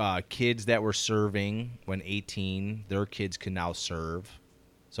 kids that were serving when 18, their kids can now serve.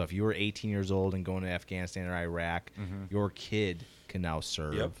 So if you were 18 years old and going to Afghanistan or Iraq, your kid can now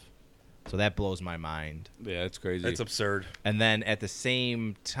serve. Yep. So that blows my mind. Yeah, it's crazy. That's absurd. And then at the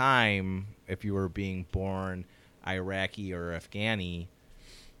same time, if you were being born Iraqi or Afghani,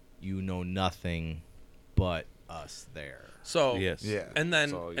 you know nothing but us there. So Yes. Yeah. and then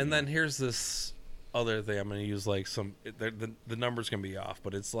That's all you and know. then here's this other thing. I'm going to use like the numbers can be off,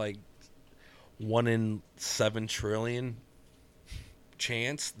 but it's like 1 in 7 trillion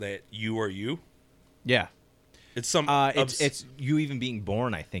chance that you are you. Yeah. It's some. It's you even being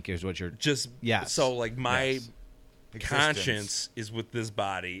born. I think is what you're. just Yes. So like my Yes. conscience is with this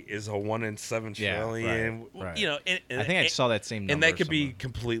body is a 1 in 7 Yeah, trillion. right. You know, I think I saw that same number. and that could be somewhere.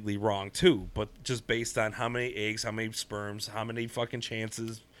 completely wrong too. But just based on how many eggs, how many sperms, how many fucking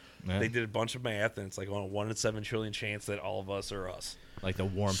chances. Yeah. They did a bunch of math, and it's like on a 1 in 7 trillion chance that all of us are us. like the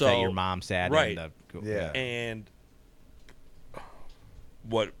warmth So, that your mom sat right. in. Yeah. And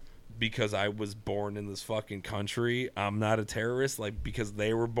what? Because I was born in this fucking country, I'm not a terrorist. Like because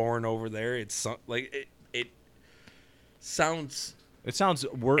they were born over there, it's like it sounds It sounds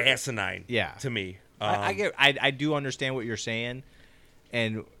worse. asinine. Yeah. to me. I do understand what you're saying,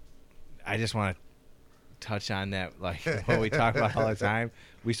 and I just want to touch on that. Like what we talk about all the time,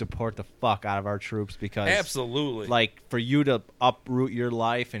 we support the fuck out of our troops because Absolutely. like for you to uproot your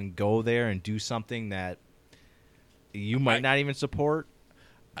life and go there and do something that you might not even support.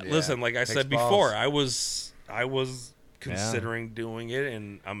 Listen, like I Takes said balls. before, I was considering doing it,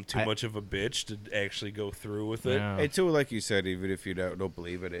 and I'm too much of a bitch to actually go through with it. Yeah. Hey, too, like you said, even if you don't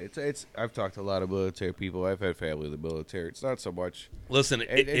believe it, it's. I've talked to a lot of military people. I've had family in the military. It's not so much. Listen,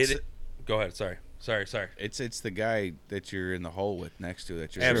 It's- go ahead. Sorry. It's the guy that you're in the hole with next to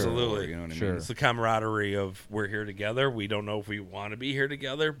that you're Absolutely. You know what I Sure. mean? It's the camaraderie of we're here together. We don't know if we want to be here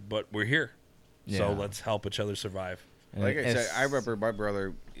together, but we're here. So Yeah. let's help each other survive. And Like I said, it's- I remember my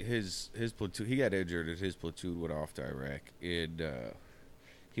brother, his platoon. He got injured, and his platoon went off to Iraq, and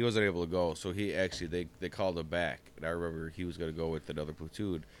he wasn't able to go. So he actually they called him back, and I remember he was going to go with another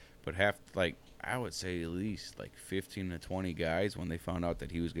platoon, but I would say at least like 15 to 20 guys when they found out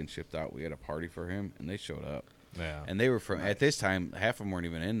that he was getting shipped out. We had a party for him, and they showed up, Yeah. and they were from at this time half of them weren't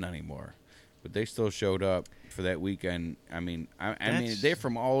even in anymore, but they still showed up for that weekend. I mean, they're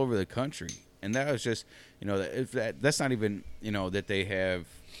from all over the country. And that was just, that's not even, that they have,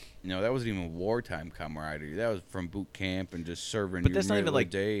 that wasn't even wartime camaraderie. That was from boot camp and just serving. But your that's not even middle of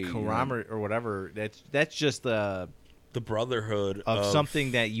like the day, camaraderie or whatever. That's just The brotherhood of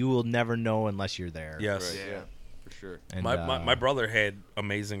something that you will never know unless you're there. Yes. Right, yeah, for sure. And, My brother had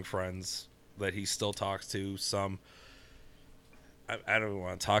amazing friends that he still talks to. Some I don't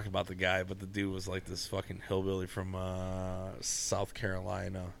want to talk about the guy, but the dude was like this fucking hillbilly from South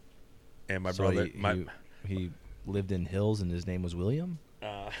Carolina. And my brother, he lived in Hills and his name was William.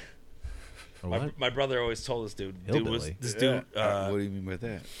 Or what? my brother always told this dude. Hillbilly. This Yeah. dude, What do you mean by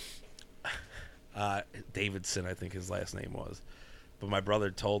that? Davidson, I think his last name was. But my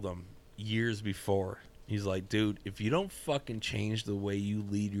brother told him years before. He's like, dude, if you don't fucking change the way you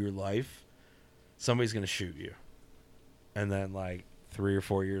lead your life, somebody's gonna shoot you. And then like 3 or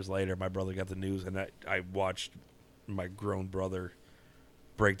 4 years later, my brother got the news, and I watched my grown brother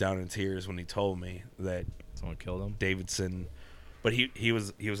break down in tears when he told me that Someone killed him. Davidson, but he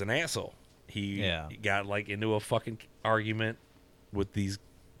was an asshole. He got like into a fucking argument with these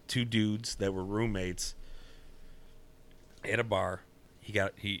two dudes that were roommates at a bar.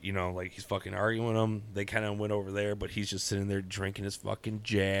 He's fucking arguing with them. They kind of went over there, but he's just sitting there drinking his fucking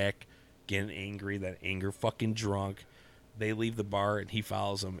Jack, getting angry. That anger fucking drunk. They leave the bar and he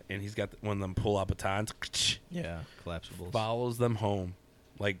follows them, and he's got one of them pull-out batons. Yeah, collapsibles. Follows them home,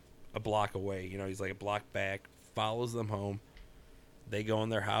 like a block away. He's like a block back. Follows them home. They go in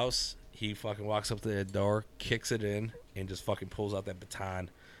their house. He fucking walks up to the door, kicks it in, and just fucking pulls out that baton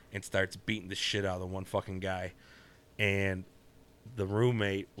and starts beating the shit out of the one fucking guy. And the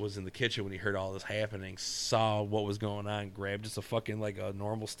roommate was in the kitchen when he heard all this happening, saw what was going on, grabbed just a fucking like a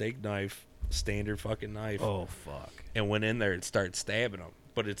normal steak knife, standard fucking knife. Oh fuck! And went in there and started stabbing him.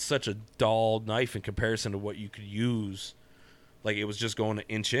 But it's such a dull knife in comparison to what you could use. Like, it was just going an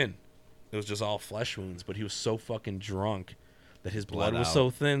inch in. It was just all flesh wounds. But he was so fucking drunk that his blood was so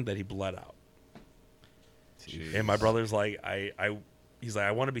thin that he bled out. Jeez. And my brother's like, he's like,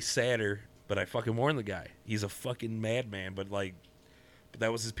 I want to be sadder, but I fucking warned the guy. He's a fucking madman, but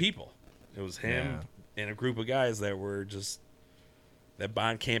that was his people. It was him and a group of guys that were just, that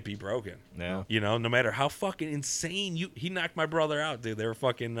bond can't be broken. Yeah. No matter how fucking insane he knocked my brother out, dude. They were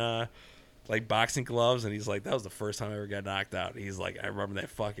fucking like boxing gloves, and he's like, that was the first time I ever got knocked out. He's like, I remember that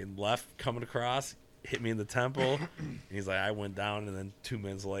fucking left coming across, hit me in the temple, and he's like, I went down, and then 2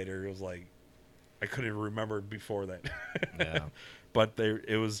 minutes later, it was like, I couldn't even remember before that. Yeah. But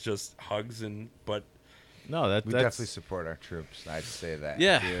it was just hugs but No, We that's definitely support our troops. I'd say that.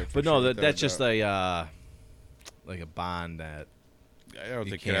 yeah. Yeah, for But no, sure, that's without a just doubt. like a bond that. I don't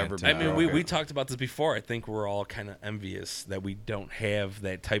You think it ever. can't, be I mean, broken. we talked about this before. I think we're all kind of envious that we don't have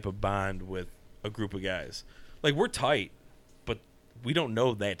that type of bond with a group of guys. Like, we're tight, but we don't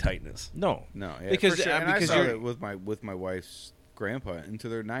know that tightness. No, No, yeah, Because, for sure. And because I saw you're- it with my wife's grandpa into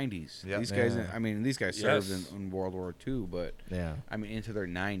their 90s. Yep. These guys, Yeah. I mean, these guys served Yes. in World War II, but Yeah. I mean, into their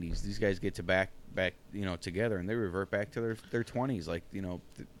 90s. These guys get to back, together, and they revert back to their 20s, like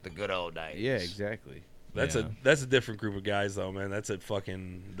The good old days. yeah, exactly. That's Yeah. a different group of guys though, man.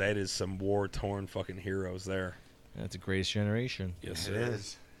 That is some war torn fucking heroes there. That's the greatest generation. Yes, It sir.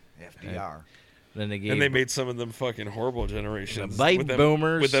 is. FDR. Then they gave And they made some of them fucking horrible generations. The baby with them,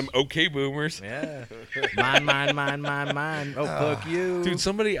 boomers. With them okay boomers. Yeah. mine. Oh, fuck you. Dude,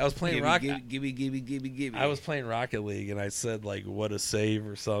 I was playing Gibby. I was playing Rocket League and I said like what a save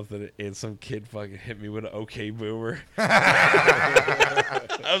or something and some kid fucking hit me with an okay boomer.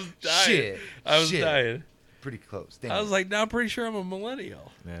 I was dying. Shit. I was Shit. dying. Pretty close. Damn. I was like, no, I'm pretty sure I'm a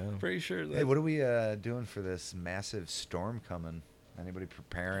millennial. Yeah. Pretty sure that hey, what are we doing for this massive storm coming? Anybody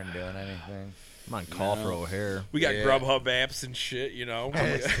preparing, doing anything? I'm on call for O'Hare. we got Yeah. Grubhub apps and shit, you know.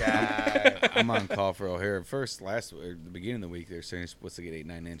 This guy. I'm on call for O'Hare. The beginning of the week, they're saying it's supposed to get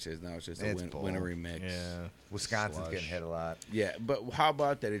 8-9 inches. Now it's just It's a bull. wintry mix. Yeah. Wisconsin's Slush. getting hit a lot. Yeah, but how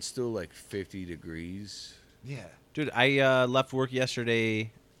about that? It's still like 50 degrees. Yeah. Dude, I left work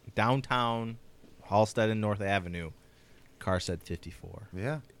yesterday downtown, Halstead and North Avenue. Car said 54.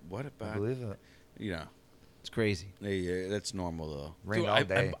 Yeah. What I about believe it. It's crazy. Yeah, that's normal though. Rained Dude, all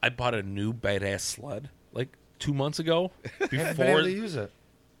day. I bought a new badass sled like 2 months ago. Haven't been able Before to use it.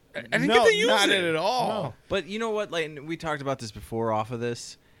 I didn't get to use not it at all. No. But you know what? Like we talked about this before off of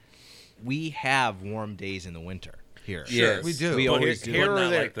this. We have warm days in the winter here. Sure. We do. We But always do. But not or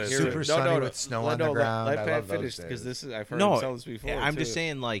there. like this. Here- Super sunny with snow on the ground. Let I Pat love those finish because days. I've heard No, him tell this before. I'm too. just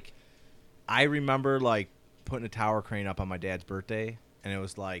saying. Like, I remember like putting a tower crane up on my dad's birthday, and it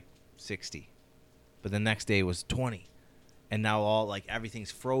was like 60, but the next day was 20, and now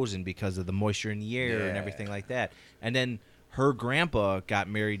everything's frozen because of the moisture in the air and Yeah. everything like that. And then her grandpa got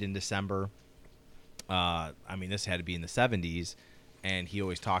married in December. I mean, this had to be in the 70s, and he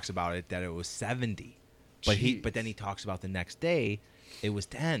always talks about it that it was 70, but then he talks about the next day it was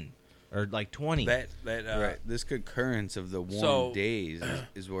 10 or like 20. Right. This concurrence of the warm so- days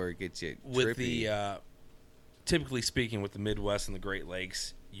is where it gets you with trippy. the typically speaking with the Midwest and the Great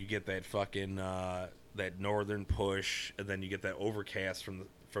Lakes, you get that fucking that northern push, and then you get that overcast from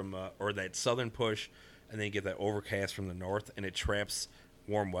or that southern push, and then you get that overcast from the north, and it traps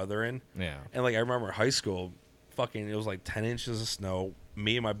warm weather in. Yeah. And like I remember in high school, fucking it was like 10 inches of snow.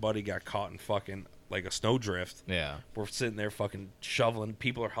 Me and my buddy got caught in fucking like a snowdrift. Yeah. We're sitting there fucking shoveling.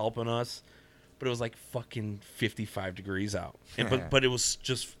 People are helping us. But it was like fucking 55 degrees out. And but it was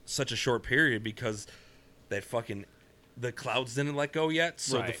just such a short period because that fucking the clouds didn't let go yet.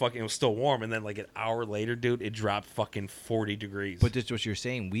 So the Right. fucking it was still warm. And then like an hour later, dude, it dropped fucking 40 degrees. But just what you're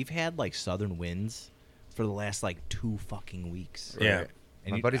saying, we've had like southern winds for the last like 2 fucking weeks. yeah. Right.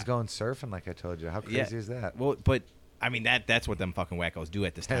 And My you- buddy's going surfing, like I told you. How crazy is that? Well, but I mean that's what them fucking wackos do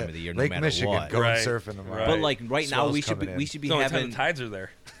at this time of the year, no Lake matter Michigan, what. going Right. surfing tomorrow. Right. But like right now, Swell's we should coming in. be It's the only time having the tides are there.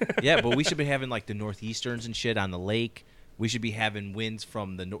 yeah, but we should be having like the northeasterns and shit on the lake. We should be having winds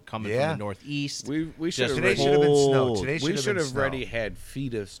from the coming Yeah. from the northeast. We should Just have Today should have been snow. cold. Today we should should have have been already snow. had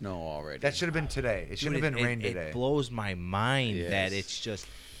feet of snow already. That should have been today. It should Dude, have been rain it today. blows my mind Yes. that it's just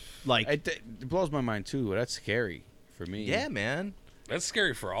like It blows my mind too. That's scary for me. yeah, man. That's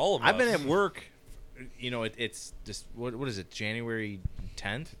scary for all of us. I've been at work. You know, it's just what is it? January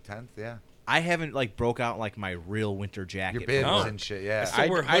 10th. 10th, yeah. I haven't like broke out like my real winter Your jacket. bibs No. and shit, yeah. I still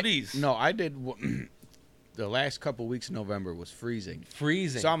wear hoodies. No, I did. The last couple weeks in November was freezing.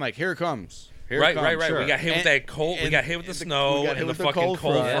 freezing. So I'm like, here it comes. Here right, it comes. right, right. Sure. We got hit with And- that cold. We and got hit with the we snow got hit and the with fucking cold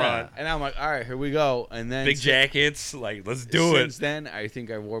front. Yeah. And I'm like, all right, here we go. And then Big jackets. Like, let's do Since it. then, I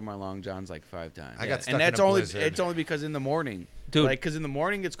think I wore my long johns like 5 times. I got stuck and that's in a only blizzard. it's only because in the morning, Dude. like because in the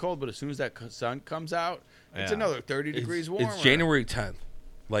morning it's cold, but as soon as that sun comes out, it's Yeah. another 30 degrees warmer. It's January 10th.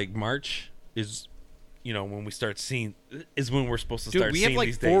 Like, March is, when we start seeing, is when we're supposed to Dude, start we seeing have like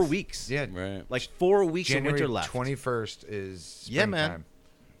these 4 days. weeks. Yeah. Right. Like 4 weeks January of winter left. 21st is Yeah, man. springtime.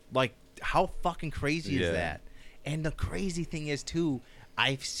 Like, how fucking crazy Yeah. is that? And the crazy thing is, too,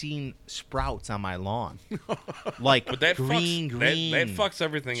 I've seen sprouts on my lawn. Like, But that green. That fucks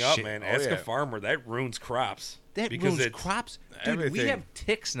everything up, Shit. man. Oh, Ask yeah. a farmer. That ruins crops. That because ruins it's crops. Dude, we everything. have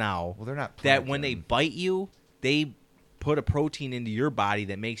ticks now Well, they're not that when they planting. bite you, they put a protein into your body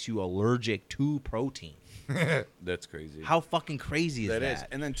that makes you allergic to protein. That's crazy. How fucking crazy is that? That is.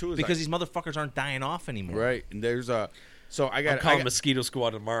 And then two is because these motherfuckers aren't dying off anymore. right. And there's a so I got I'm calling mosquito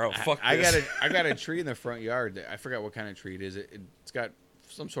squad tomorrow. Fuck I this. got a tree in the front yard. I forgot what kind of tree it is. It's got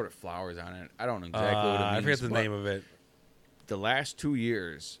some sort of flowers on it. I don't know exactly what it means. I forget the but name of it. The last 2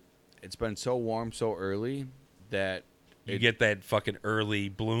 years, it's been so warm so early that You get that fucking early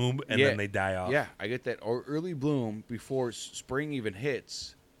bloom, and then they die off. Yeah, I get that early bloom before spring even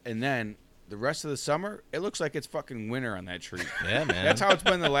hits, and then the rest of the summer, it looks like it's fucking winter on that tree. Yeah, man. That's how it's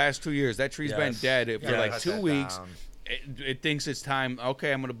been the last 2 years. That tree's been Yes. dead for Yeah, like cut 2 that weeks. down. It thinks it's time.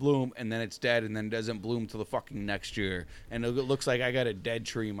 Okay, I'm gonna bloom, and then it's dead, and then doesn't bloom till the fucking next year. And it looks like I got a dead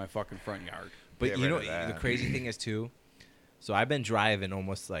tree in my fucking front yard. But Get you rid know of that. the crazy thing is too. So I've been driving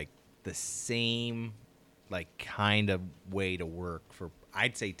almost like the same, like kind of way to work for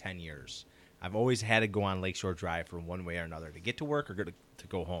I'd say 10 years. I've always had to go on Lakeshore Drive for one way or another to get to work or to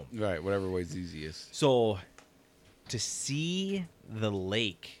go home. Right, whatever way's easiest. So to see the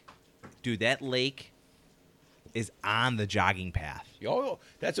lake, dude, that lake is on the jogging path. Oh,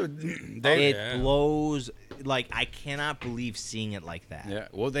 that's what It they. blows. Like I cannot believe seeing it like that. Yeah,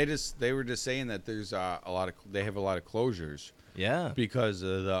 well, they were just saying that there's a lot of they have a lot of closures Yeah. because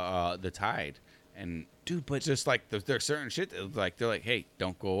of the tide, and Dude, but just like there's certain shit that, like they're like, hey,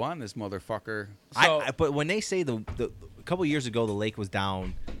 don't go on this motherfucker. but when they say the a couple years ago the lake was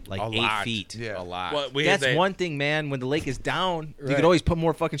down like A 8 lot. feet. Yeah. A lot. Well, we had That's that- one thing, man. When the lake is down, you Right. could always put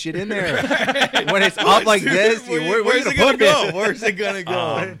more fucking shit in there. When it's up like this, where's where's it it gonna go? go? Where's it gonna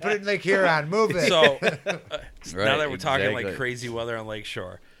go? Put it in Lake Huron. Move it. So Right, now that we're talking like exactly. crazy weather on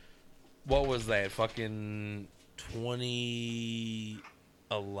Lakeshore, what was that? Fucking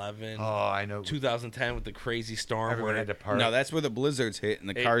 2011, oh, I know. 2010 with the crazy storm. Everyone Where had to park. No, that's where the blizzards hit and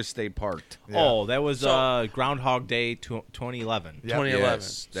the cars stayed parked. Yeah. Oh, that was So- Groundhog Day 2011. Yep. 2011.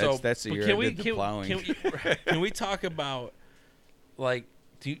 Yes, so that's the but year can I we, did the plowing. Can we talk about like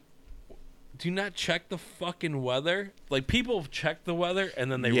do you not check the fucking weather? Like people check the weather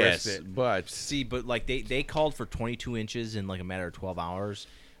and then they yes, risk it. but See, but like they called for 22 inches in like a matter of 12 hours.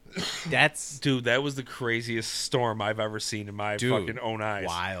 That's Dude, that was the craziest storm I've ever seen in my Dude, fucking own eyes.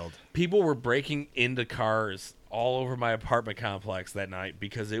 wild. People were breaking into cars all over my apartment complex that night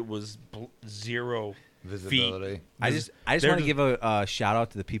because it was zero Visibility. feet. I just They're want to just- give a shout out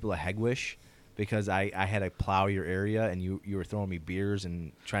to the people at Hegwish because I had to plow your area and you were throwing me beers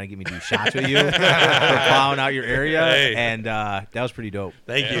and trying to get me to do shots with you for plowing out your area, Hey. and that was pretty dope.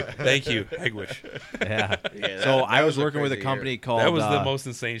 Thank you, Hegwish. Yeah. Yeah, So that I was was a working with a crazy company year. called. That was the most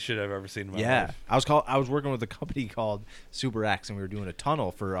insane shit I've ever seen in my Yeah, life. I was working with a company called Super X, and we were doing a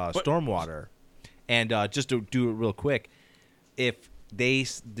tunnel for stormwater. And just to do it real quick, if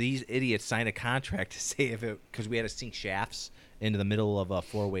these idiots signed a contract to say if it because we had to sink shafts into the middle of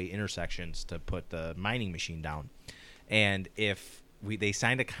four-way intersections to put the mining machine down, and if they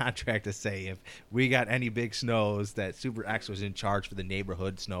signed a contract to say if we got any big snows that Super X was in charge for the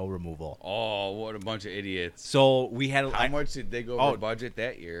neighborhood snow removal. oh, what a bunch of idiots! So we had How much did they go over budget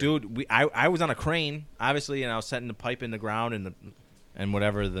that year, Dude, I was on a crane, obviously, and I was setting the pipe in the ground and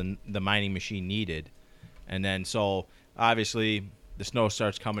whatever the mining machine needed. And then so obviously the snow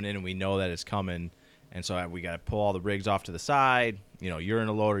starts coming in and we know that it's coming. And so we got to pull all the rigs off to the side. You know, you're in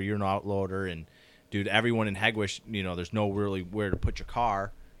a loader, you're an outloader. And, dude, everyone in Hegwish, you know, there's no really where to put your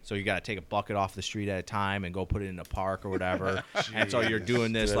car. So you got to take a bucket off the street at a time and go put it in a park or whatever. And so you're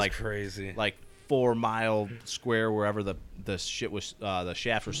doing this That's like crazy. like 4 mile square wherever the shit was the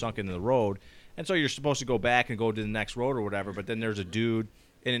shaft was sunk into the road, and so you're supposed to go back and go to the next road or whatever. But then there's a dude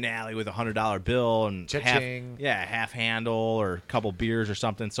in an alley with $100 bill and Cha-ching. half handle or a couple beers or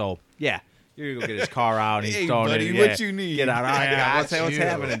something. So yeah, you're gonna go get his car out and he's Hey, throwing buddy, it. what Yeah, you need? Get out! I Yeah, what's got you.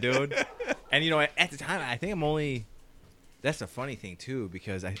 happening, dude? And you know, at the time, I think I'm only. That's the funny thing too,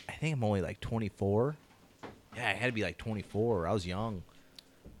 because I think I'm only like 24. Yeah, I had to be like 24. I was young.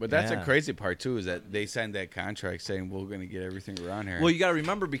 But that's Yeah. the crazy part too, is that they signed that contract saying we're going to get everything around here. Well, you got to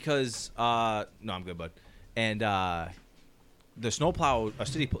remember because no, I'm good, bud. And the snowplow, a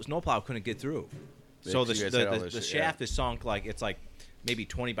city snowplow couldn't get through. Yeah, So 'cause you guys had all the this shit, shaft yeah. is sunk like it's like maybe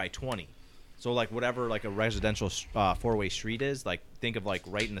 20 by 20. So like whatever like a residential four-way street is, like think of like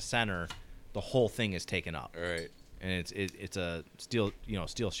right in the center, the whole thing is taken up. All right. And it's a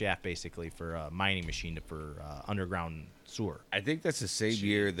steel shaft basically for a mining machine for underground sewer. I think that's the same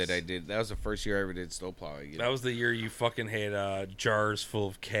year that I did. That was the first year I ever did snowplowing. That was the year you fucking had jars full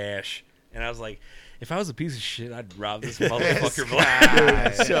of cash, and I was like, if I was a piece of shit, I'd rob this motherfucker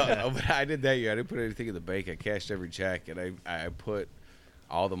blind. So but I did that year. I didn't put anything in the bank. I cashed every check, and I put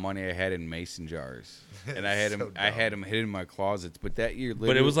all the money I had in mason jars, and I had So them. I had them hidden in my closets. But that year,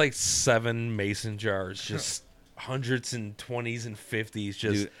 But it was like 7 mason jars, just hundreds and 20s and 50s,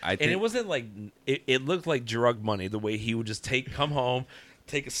 just. Dude, I and think- it wasn't like it looked like drug money the way he would just come home,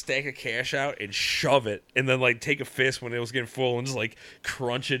 take a stack of cash out and shove it, and then like take a fist when it was getting full and just like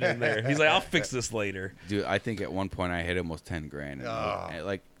crunch it in there. He's like, I'll fix this later. dude. I think at one point I hit almost 10 grand. Oh. And,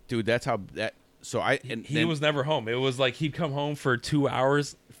 like, dude, that's how that. So I He was never home. It was like he'd come home for 2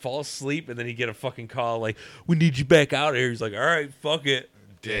 hours, fall asleep, and then he'd get a fucking call like, "We need you back out here." He's like, "All right, fuck it."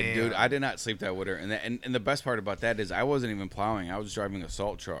 Yeah, dude, I did not sleep that winter, and the best part about that is I wasn't even plowing. I was driving a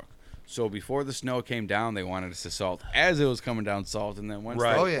salt truck. So before the snow came down, they wanted us to salt as it was coming down salt, and then once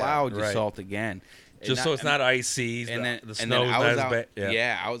Right. they Oh, yeah. plowed, you Right. salt again. And Just so it's not icy. And then the and snow's then I not was as out. bad.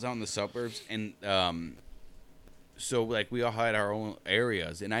 Yeah, I was out in the suburbs, and so like we all had our own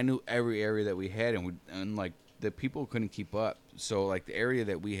areas, and I knew every area that we had, and like the people couldn't keep up. So like the area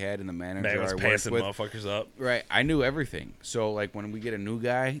that we had and the manager Man was I worked passing with, motherfuckers up. right? I knew everything. So like when we get a new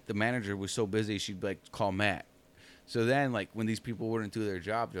guy, the manager was so busy she'd like call Matt. So then like when these people wouldn't do their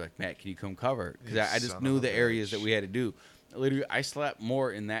job, they're like, Matt, can you come cover? Because I just Son knew of a the areas bitch. that we had to do. Literally, I slept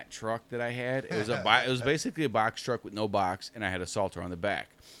more in that truck that I had. It was it was basically a box truck with no box, and I had a salter on the back.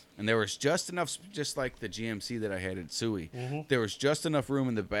 And there was just enough, just like the GMC that I had at Suey. There was just enough room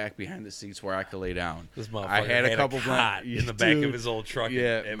in the back behind the seats where I could lay down. This motherfucker I had a couple cot in the back of his old truck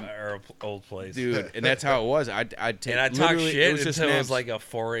Yeah. at our old place. Dude, and that's how it was. I'd take. And I'd talk literally, shit it was just until it was naps. like a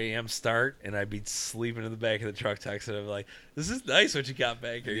 4 a.m. start, and I'd be sleeping in the back of the truck texting him like, "This is nice what you got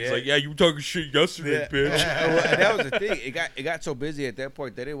back here." He's Yeah. like, "Yeah, you were talking shit yesterday, Yeah. bitch." Well, and that was the thing. It got so busy at that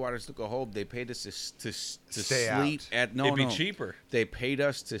point they didn't want us to go home. They paid us to Stay sleep out. at no It'd be no. cheaper. They paid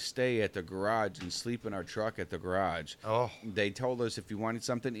us to stay at the garage and sleep in our truck at the garage. Oh. They told us if you wanted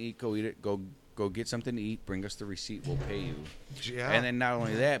something to eat, go eat it. Go get something to eat. Bring us the receipt. We'll pay you. Yeah. And then not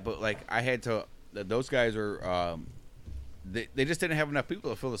only that, but like I had to. Those guys were. They just didn't have enough people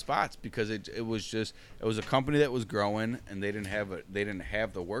to fill the spots because it was a company that was growing and they didn't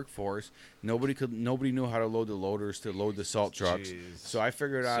have the workforce. Nobody knew how to load the loaders to load the salt trucks. Jeez. So I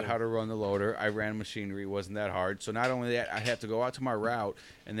figured out how to run the loader. I ran machinery. It wasn't that hard. So not only that, I had to go out to my route,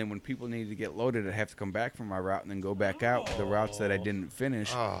 and then when people needed to get loaded, I'd have to come back from my route and then go back out to the routes that I didn't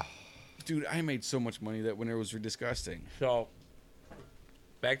finish. Oh. Dude, I made so much money that winter was disgusting. So,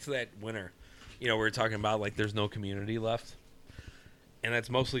 back to that winter. We were talking about like there's no community left, and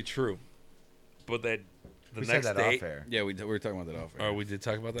that's mostly true. But the We next said that day, off air. Yeah, we were talking about that off air. oh, we did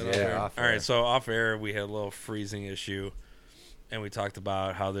talk about that Yeah, off air. off All air. right, so off air we had a little freezing issue, and we talked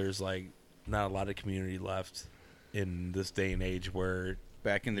about how there's like not a lot of community left in this day and age where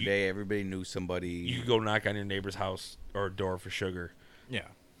Back in the day, everybody knew somebody. you could go knock on your neighbor's house or door for sugar. Yeah,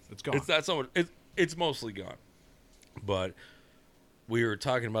 it's gone. It's not so much. It's mostly gone. But we were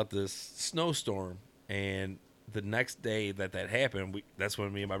talking about this snowstorm, and the next day that happened, that's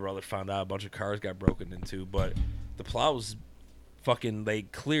when me and my brother found out a bunch of cars got broken into. But the plows, they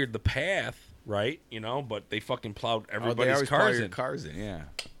cleared the path, right? But they fucking plowed they everybody's always plow cars your in. cars in, yeah.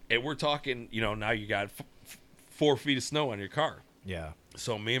 And we're talking, now you got 4 feet of snow on your car. yeah.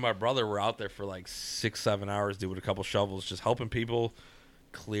 So me and my brother were out there for like 6-7 hours doing a couple shovels, just helping people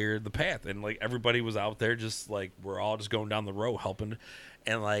clear the path. And like everybody was out there just like we're all just going down the road helping.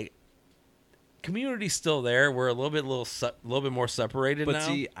 And like community's still there. We're a little bit more separated But now.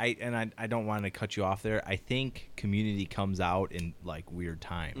 see, I don't want to cut you off there. I think community comes out in like weird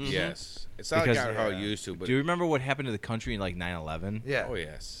times. Yes. It's not Because- like how it used to, but Do you remember what happened to the country in like 9/11? Yeah. oh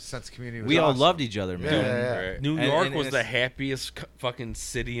yes. Sense of community was We all awesome. loved each other, man. Yeah. Right. New And- York and was the it's- happiest fucking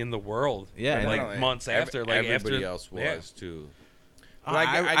city in the world. Yeah, And and like Not only- months after, like everybody after else was yeah. too. But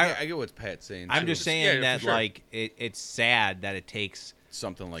I get what Pat's saying. I'm too. just saying Yeah, for that sure. like it's sad that it takes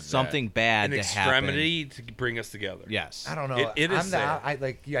something like something bad An to happen. extremity to bring us together. Yes. I don't know. It is I'm sad. I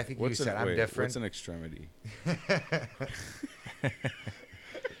think that. you said I'm different. What's an extremity?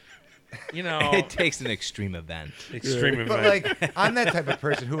 It takes an extreme event. Extreme But event. like, I'm that type of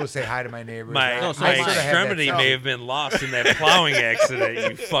person who will say hi to my neighbors. My, I No, so my am I. sorta have that extremity self- may have been lost in that plowing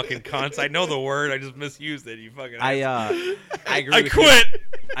accident, you fucking cunts. I know the word, I just misused it, you fucking I asshole. agree. I with quit! You.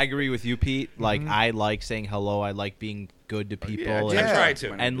 I agree with you, Pete. Like I like saying hello. I like being good to people. Yeah, and I try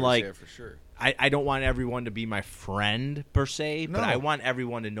to. And, like, yeah, for sure. I don't want everyone to be my friend per se, but No. I want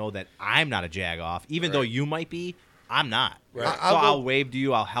everyone to know that I'm not a jagoff. Even though Right. you might be, I'm not. Right. So I'll wave to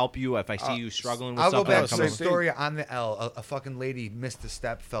you. I'll help you if I see you struggling with I'll go something. back I'll to come the over. same story on the L. A fucking lady missed a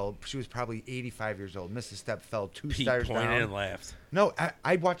step, fell. She was probably 85 years old. Missed a step, fell 2 Pete stairs pointed down. and laughed. No,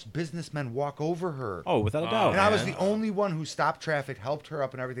 I watched businessmen walk over her. Oh, without a doubt. and I was man. the only one who stopped traffic, helped her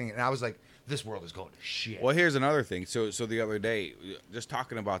up and everything. And I was like, this world is going to shit. Well, here's another thing. So the other day, just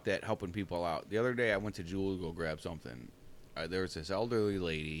talking about that, helping people out. The other day, I went to Jewel to go grab something. There was this elderly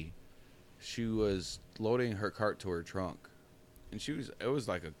lady. She was loading her cart to her trunk, and it was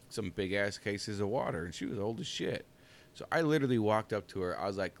like some big ass cases of water, and she was old as shit. So I literally walked up to her. I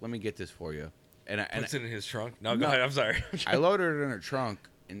was like, "Let me get this for you," and Puts it in his trunk. No, go No. ahead. I'm sorry. I loaded it in her trunk,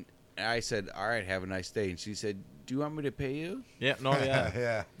 and I said, "All right, have a nice day." And she said, do you want me to pay you? Yeah, no, yeah,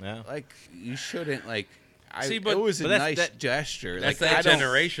 Yeah. yeah. Like, you shouldn't, like, See, it but- was a but that's- nice that- gesture. That's like, I that don't-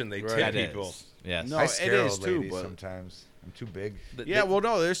 generation. They Right. tip That people. is. Yes. No, I it scare is old too, ladies but- sometimes. I'm too big. Yeah, well,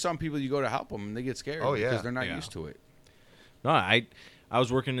 no, there's some people you go to help them and they get scared Oh, yeah. because they're not Yeah. used to it. No, I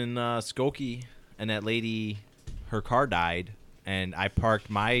was working in Skokie, and that lady, her car died, and I parked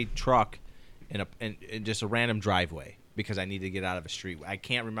my truck in just a random driveway because I needed to get out of a street. I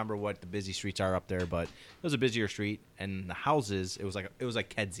can't remember what the busy streets are up there, but it was a busier street, and the houses, it was like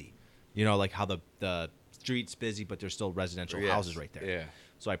Kedzie, you know, like how the street's busy, but there's still residential Yes. houses right there. Yeah.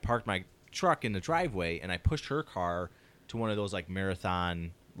 So I parked my truck in the driveway, and I pushed her car to one of those like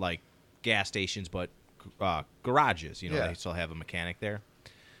marathon like gas stations, but garages. You know, Yeah. they still have a mechanic there.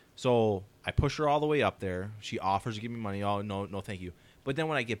 So I push her all the way up there. She offers to give me money. Oh, no, thank you. But then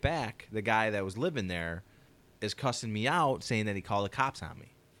when I get back, the guy that was living there is cussing me out, saying that he called the cops on me.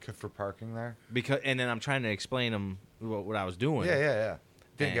 For parking there? And then I'm trying to explain him what I was doing. Yeah.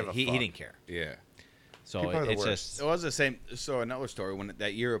 Didn't and give a he fuck. didn't care. Yeah. So People are the it's worst. just It was the same. So another story, when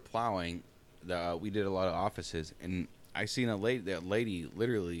that year of plowing, we did a lot of offices, and I seen that lady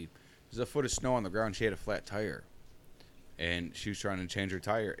literally, there's a foot of snow on the ground. She had a flat tire, and she was trying to change her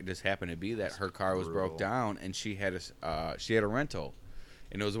tire. It just happened to be that her car was broke brutal. down, and she had a rental,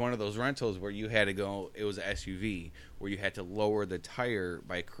 and it was one of those rentals where you had to go. It was an SUV where you had to lower the tire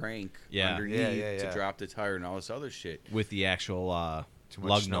by crank Yeah. underneath Yeah. to drop the tire and all this other shit. with the actual Too much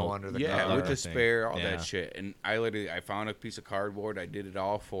lug snow nut. under the Yeah, car. with the thing. spare, all Yeah. that shit. And I found a piece of cardboard. I did it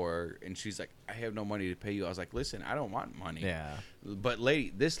all for her. And she's like, I have no money to pay you. I was like, listen, I don't want money. Yeah. But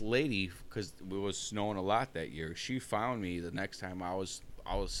this lady, because it was snowing a lot that year, she found me the next time I was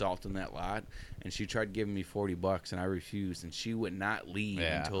salting that lot, and she tried giving me $40, and I refused, and she would not leave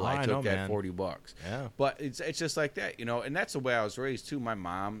Yeah. until Oh, I I took know, that man. $40. Yeah. But it's just like that, you know, and that's the way I was raised too. My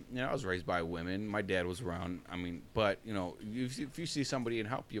mom, you know, I was raised by women. My dad was around. I mean, but you know, if you see somebody in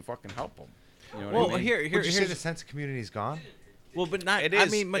help, you fucking help them. You know what Well, I mean? Would you say the here's sense of community's gone? well, but not. It is. I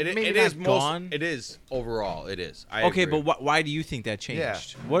mean, maybe it not is gone. It is overall. It is. I Okay, agree. but why do you think that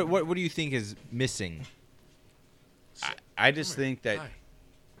changed? Yeah. What do you think is missing? I just think that Hi.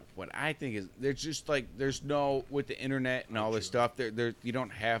 what I think is there's no, with the internet and all this stuff, there you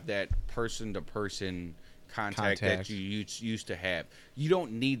don't have that person to person contact that Contact. you used to have. You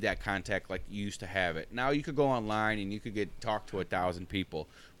don't need that contact like you used to have it. Now you could go online and you could talk to 1,000 people,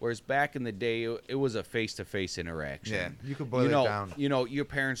 whereas back in the day it was a face-to-face interaction. Yeah, you could boil it down. You know, your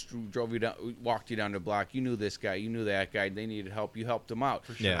parents drove you down, walked you down the block. You knew this guy, you knew that guy. They needed help. You helped them out.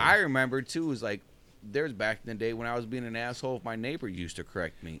 sure. Yeah. I remember too. Was like, there's back in the day when I was being an asshole, my neighbor used to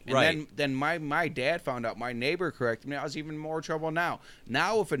correct me. And Right. then my dad found out my neighbor corrected me. I was even more trouble now.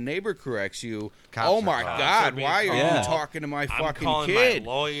 Now if a neighbor corrects you, Cops oh are my called. God, Cops are why being are called. you talking to my I'm fucking calling kid?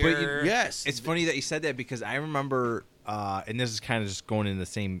 my lawyer. Yes. It's funny that you said that because I remember, and this is kind of just going into the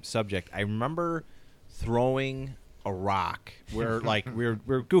same subject. I remember throwing a rock where like we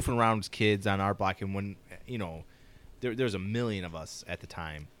were goofing around as kids on our block, and when you know there's a million of us at the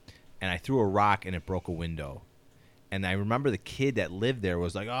time, and I threw a rock and it broke a window. And I remember the kid that lived there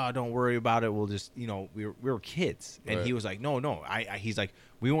was like, "Oh, don't worry about it. We'll just, you know, we were kids." And Right. he was like, "No. He's like,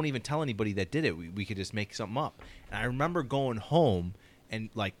 we won't even tell anybody that did it. We could just make something up." And I remember going home and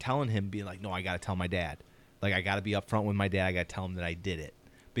like telling him, being like, "No, I got to tell my dad. Like, I got to be upfront with my dad. I got to tell him that I did it."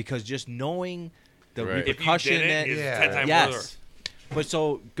 Because just knowing the Right. If you repercussion did it, that, it's Yeah. 10 times yes. worse. But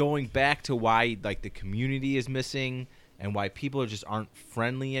so going back to why like the community is missing and why people just aren't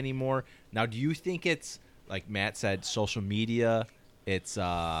friendly anymore. Now, do you think it's like Matt said, social media, it's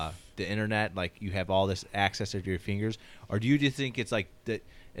the internet, like you have all this access at your fingers, or do you just think it's like that?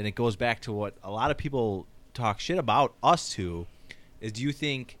 And it goes back to what a lot of people talk shit about us to, is do you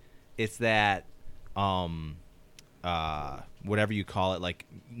think it's that whatever you call it, like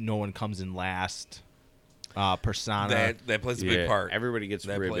no one comes in last persona? That plays a big part. Everybody gets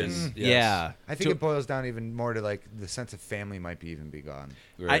That ribbons. plays- yes. Yeah, I think it boils down even more to like the sense of family might be even be gone.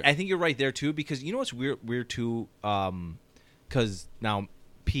 Right. I think you're right there too, because you know what's weird too, because now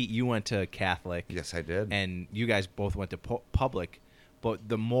Pete, you went to Catholic, Yes, I did. and you guys both went to public, but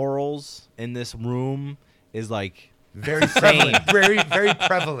the morals in this room is like, Very prevalent. very, very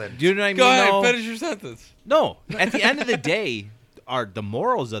prevalent. do you know what I mean? Go ahead, though? finish your sentence. No, at the end of the day, the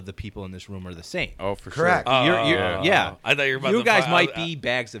morals of the people in this room are the same. Oh, for Correct. sure. Yeah. I thought you were about You to guys fi- might I- be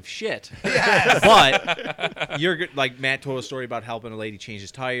bags of shit, but you're like Matt told a story about helping a lady change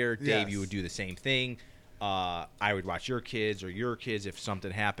his tire. Dave, Yes. you would do the same thing. I would watch your kids if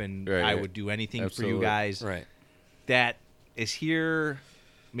something happened. Right, I right. would do anything for Absolutely. you guys. Right. That is here,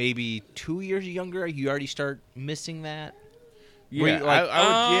 maybe 2 years younger. You already start missing that. Yeah, We, like,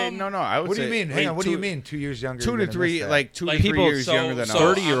 I would. No. I would. What do you say, mean? Hang hey, on. What do you 2 mean? 2 years younger? 2 you're to gonna 3, miss that? like 2 Like to 3 people- years younger than us.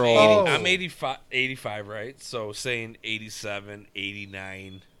 30-year-old. I'm 85, right? So saying 87,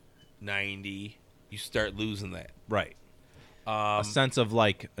 89, 90, you start losing that. Right. A sense of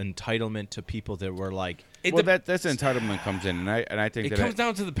like entitlement to people that were like, Well, that's entitlement comes in, and I think it that comes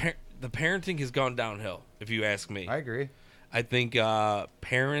down to the parenting has gone downhill. If you ask me, I agree. I think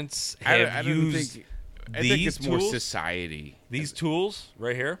parents I have don't used think. I think these it's more tools, society. these tools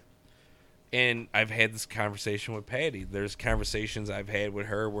right here. And I've had this conversation with Patty. There's conversations I've had with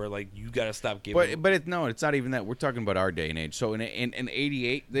her where like you got to stop giving. But it's not even that. We're talking about our day and age. So in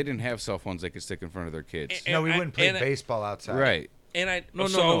 '88, they didn't have cell phones they could stick in front of their kids. And No, we wouldn't play and I- baseball outside. Right. And I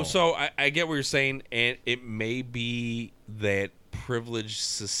No. So I get what you're saying, and it may be that privileged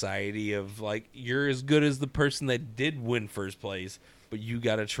society of like you're as good as the person that did win first place, but you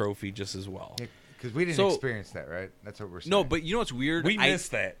got a trophy just as well. Because we didn't So- experience that, right? That's what we're saying. no, but you know what's weird? We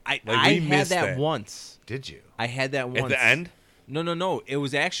missed that. I We had missed that that. once. Did you? I had that once At the end, No. It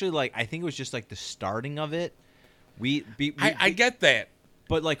was actually like I think it was just like the starting of it. I get that.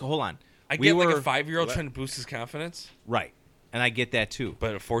 but like hold on. I We get like were- a 5-year-old trying to boost his confidence, Right, and I get that too.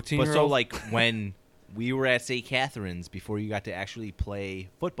 but a 14-year-old. But so like when we were at St. Catherine's before you got to actually play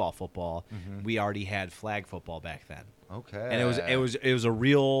football, we already had flag football back then, Okay. and it was a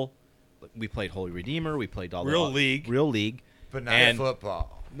real. We played Holy Redeemer. We played all Real the league. real league, but not and-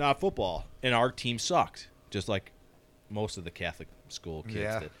 football. not football. And our team sucked, just like most of the Catholic school kids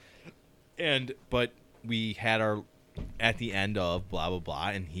Yeah. did. But we had our at the end of blah blah blah,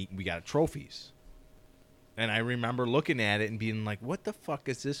 and we got trophies. And I remember looking at it and being like, "What the fuck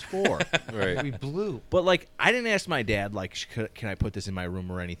is this for?" Right. We blew. But like, I didn't ask my dad like, "Can I put this in my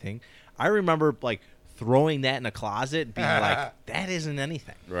room or anything?" I remember like throwing that in a closet, and being like, "That isn't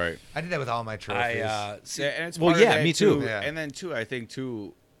anything." Right. I did that with all my trophies. See, Yeah, and it's Well, part of yeah, that, me too. Yeah. And then too, I think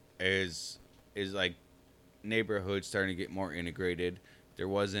too, is like neighborhoods starting to get more integrated. There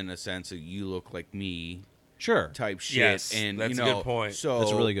wasn't a sense of you look like me Sure. type shit. Yes, and that's you a know, good point. So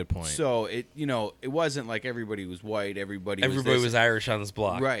That's a really good point. So it it wasn't like everybody was white. Everybody everybody this. was Irish on this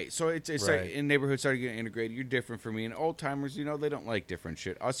block. Right, so it's Right. like in neighborhoods started getting integrated. You're different from me, and old timers, they don't like different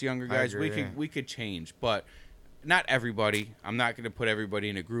shit. Us younger guys, agree, yeah. we could change, but not everybody. I'm not going to put everybody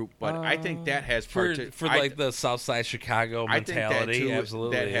in a group, but I think that has part to For like the South Side Chicago I think that mentality, too,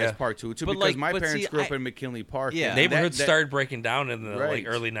 absolutely. that yeah. has part to it too. But, Because like, my but parents see, grew up I- in McKinley Park. Yeah. and Neighborhoods that- started breaking down in the Right. like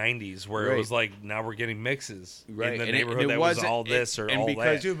early '90s, where it Right. was like now we're getting mixes Right, in the and neighborhood it that was wasn't- all this or and all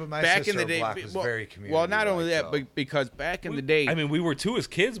because that. Dude, but my back sister in the day, block was well, very community. well, not only that, but because back in the day, I mean, we were too as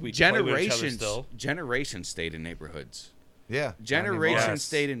kids. We played with each other still. generations stayed in neighborhoods. yeah, Generations Yes.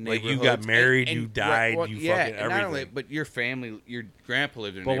 stayed in Like, neighborhoods. you got married, and- you and- died, well, you yeah, fucking and not only, everything. but your family, your grandpa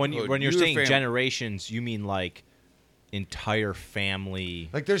lived in a But neighborhood. when you're your saying family- generations, you mean like entire family.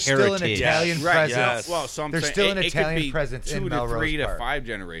 Like, there's still an heritage. Italian Right, presence. yes. Well, so I'm There's saying still an it could Italian be presence 2 in to Melrose 3 to Park. 5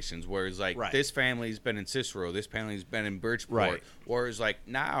 generations, whereas like Right. this family's been in Cicero, this family's been in Bridgeport, Right. whereas like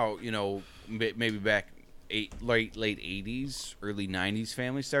now, maybe back late 80s, early 90s,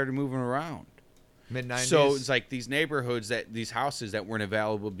 families started moving around. Mid-90s. So it's like these neighborhoods these houses that weren't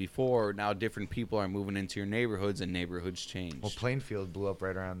available before, now different people are moving into your neighborhoods and neighborhoods change. well, Plainfield blew up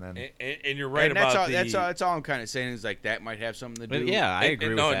right around then. And you're right and that's about all, the. that's all I'm kind of saying is like that might have something to But do. yeah, I and- agree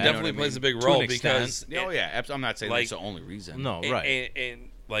and with no, that. it definitely You know what I plays a mean? big To an role extent. because Oh yeah, I'm not saying like- that's the only reason. No, right. And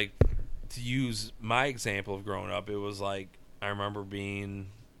like to use my example of growing up, it was like I remember being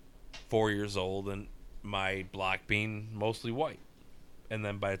 4 years old and my block being mostly white, and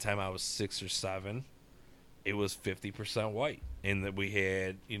then by the time I was 6 or 7, it was 50% white, and that we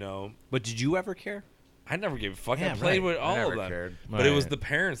had But did you ever care? I never gave a fuck. Yeah, I played right. with I all never of them, cared. but it was Right. the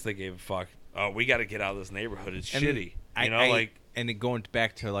parents that gave a fuck. Oh, we got to get out of this neighborhood. It's And shitty. like, and it going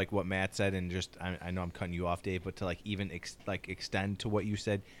back to like what Matt said, and just I know I'm cutting you off, Dave, but to like even extend to what you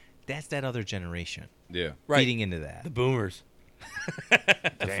said, that's that other generation Yeah. Right. feeding into that. the boomers.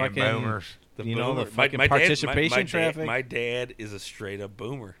 The Damn fucking boomers. The you know, the boomer. fucking dad- participation traffic. My dad is a straight up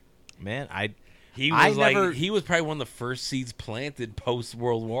boomer. Man, He I was like never- he was probably one of the first seeds planted post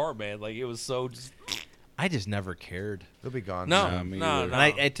World War, man. Like it was so just I just never cared. They'll be gone. no, Nah, me no, either. no.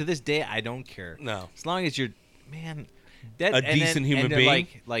 And I to this day I don't care. No. As long as you're man that A and then- decent human and then, being,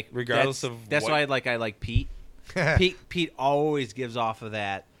 like regardless that's, of that's what- why I like Pete. Pete always gives off of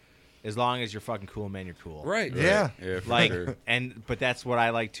that. As long as you're fucking cool, man, you're cool. Right. Yeah. Yeah, for Like sure. but that's what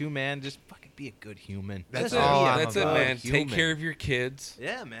I like too, man. Just fucking be a good human. That's Just all be a I'm That's it, about. good man. Take human. care of your kids.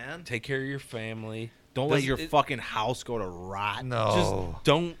 Yeah, man. Take care of your family. Don't let Does your it- fucking house go to rot. No. Just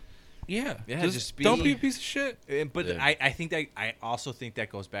don't. Yeah. Yeah, just be- don't be a piece of shit. But Yeah. I think that I also think that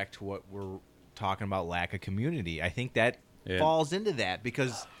goes back to what we're talking about, lack of community. I think that Yeah. falls into that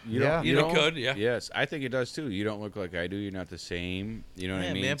because Yeah. You know, could, yeah. Yes, I think it does too. You don't look like I do. You're not the same. You know what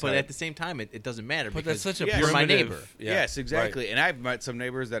I mean? man, but Type. at the same time, it doesn't matter But because that's such a Yeah, you're my primitive- neighbor. Yeah, Yes, exactly. right. And I've met some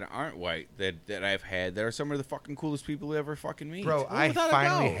neighbors that aren't white that I've had that are some of the fucking coolest people you ever fucking meet. Bro, I without a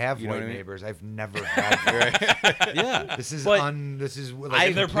finally doubt. have You know white what I mean? neighbors. I've never had them. Yeah, This is But this is like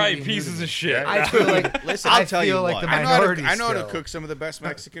I- They're probably completely new to pieces me. of shit. I feel like Listen, I I'll tell feel you like what. the I minority. know how to still. cook some of the best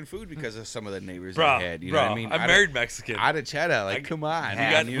Mexican food because of some of the neighbors Bro, I had. You know what I mean? I'm married Mexican. Out of cheddar, like I- come on, You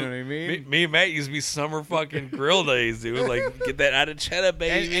man, got- you know what I mean? Me and Matt used to be summer fucking grill days, dude. Like, get that out of cheddar,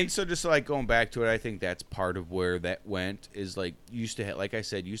 baby. And so just like going back to it, I think that's part of where that went is like used to have, like I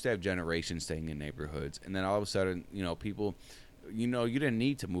said, used to have generations staying in neighborhoods, and then all of a sudden, people, you didn't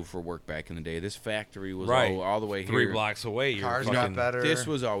need to move for work back in the day. This factory was Right. all the way 3 here. blocks away. You're Cars fucking, got better. This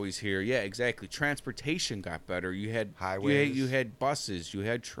was always here. Yeah, exactly. Transportation got better. You had Highways. You had buses. You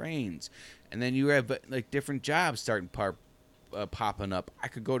had trains, and then you have like different jobs starting popping up. I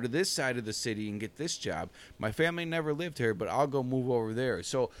could go to this side of the city and get this job. My family never lived here, but I'll go move over there.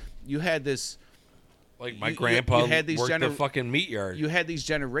 So you had this. Like, my you grandpa had these worked the fucking meat yard. You had these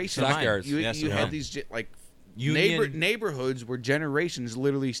generations. Stockyards. You, Yes, you yeah. had these like Union- neighborhoods where generations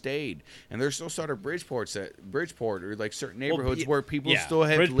literally stayed, and there's still sort of Bridgeport or like certain neighborhoods where people still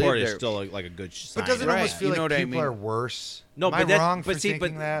have Bridgeport lived is there. still like a good sign. But doesn't it Right. almost feel You know like what I people mean? are worse? No, Am but I that, wrong but for see,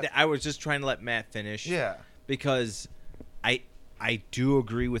 thinking but that? I was just trying to let Matt finish. Yeah. Because I do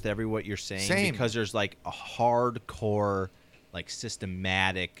agree with what you're saying. Same. Because there's like a hardcore, like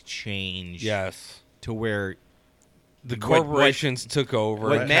systematic change. Yes. To where The What- corporations took over.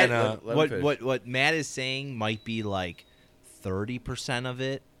 what and Matt kinda- let him finish. what Matt is saying might be like 30% of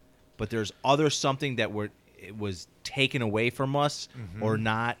it, but there's other something that it was taken away from us or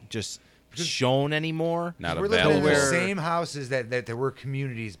not just shown anymore. Not We're living in available. the Delaware- same houses that there were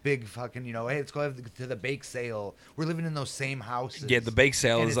communities, big fucking, hey, let's go to the bake sale. We're living in those same houses. Yeah, the bake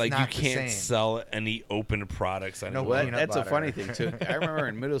sale And is it's like you not the can't same. sell any open products anymore. Well, peanut that's a butter. funny thing too. I remember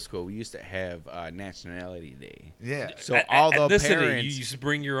in middle school we used to have Nationality Day. Yeah. So At- all the ethnicity, parents, you used to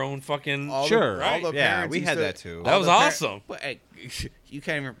bring your own fucking. all Sure, the, all the yeah, parents we used had to- that too. all That was the par- awesome. But hey, you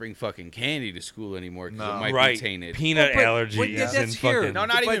can't even bring fucking candy to school anymore because No. it might Right, be tainted. peanut But- allergies but that's and here. fucking. No,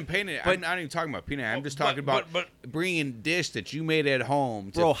 not But- even painted. but- I'm not even talking about peanut. I'm just but- talking about but- bringing dish that you made at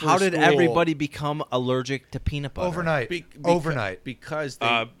home. To Bro, for how did school everybody become allergic to peanut butter? Overnight. Beca- Overnight. because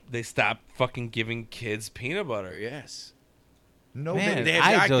they They stopped fucking giving kids peanut butter. yes. No Man, big.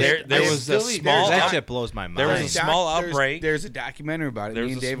 I doc- just- There they was a still eat- small. That out- shit blows my mind. There was a small outbreak. There's a documentary about it. There Me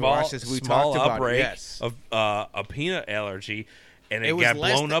was and a David small, watched this. We small talked about outbreak it. Yes. of a peanut allergy, and it was got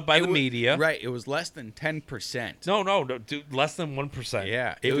less blown than- up by it the was- media. Right. It was less than 10%. No, dude, less than 1%.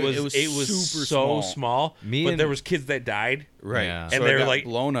 Yeah, it was super so small. small. Me but and- there was kids that died. Right. Yeah. So And it they're got like-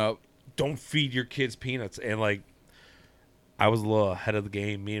 blown up. Don't feed your kids peanuts. And like, I was a little ahead of the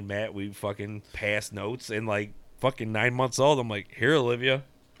game. Me and Matt, we fucking passed notes, and like fucking 9 months old, I'm like, here, Olivia,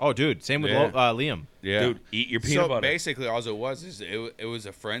 Oh, dude, same with Yeah. Liam. Yeah. dude, eat your peanut So butter. basically, all it was is it was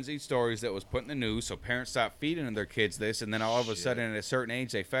a frenzied stories that was put in the news. So parents stopped feeding their kids this, and then all of a sudden, at a certain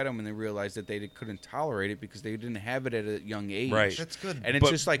age, they fed them, and they realized that they couldn't tolerate it because they didn't have it at a young age. Right. That's good. And it's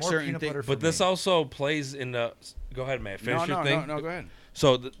But just like more certain peanut things. butter for But this me. also plays into. Go ahead, Matt. Finish your thing. No, go ahead.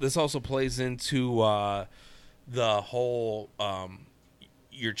 So this also plays into the whole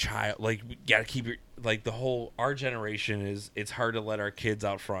your child, like, you gotta keep your, like, the whole, our generation is, it's hard to let our kids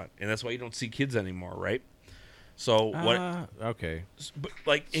out front, and that's why you don't see kids anymore, right? So what, Okay. but,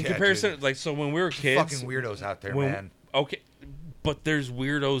 like, in Yeah, comparison, dude. like, so when we were kids, Fucking weirdos out there, when- man. okay, but there's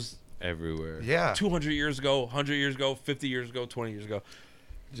weirdos Everywhere. Yeah. 200 years ago, 100 years ago, 50 years ago, 20 years ago.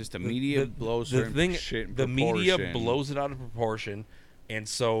 Just the media blows certain shit in the media proportion. blows it out of proportion, and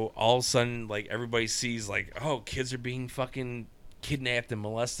so all of a sudden, like, everybody sees, like, oh, kids are being fucking kidnapped and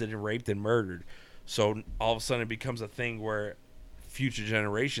molested and raped and murdered. So all of a sudden it becomes a thing where future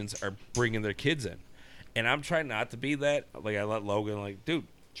generations are bringing their kids in, and I'm trying not to be that. Like, I let Logan, like, dude,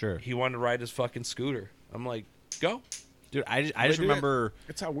 Sure. he wanted to ride his fucking scooter. I'm like, go. Dude, I just They do it. remember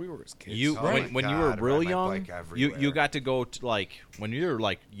That's how we were as kids. you Oh my when you were God, real ride my young, bike you everywhere. got to go to, like, when you were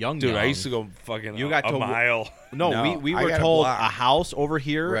like young. Dude, I young, used to go fucking You a got to- mile. No, No, we I were got a told block. a house over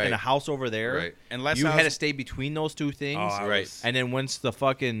here Right. and a house over there. Right. Unless you I had to was- stay between those two things. Oh, I Right. was- And then once the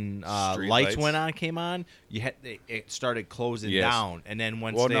fucking Street lights lights. went on, came on, you had it started closing Yes. down. And then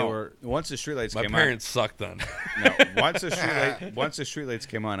once Well, they no. were, Once the streetlights My came parents sucked then. on. No. Once the streetlights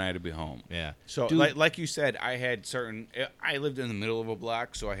came on, I had to be home. yeah. So, Dude. like you said, I had certain. I lived in the middle of a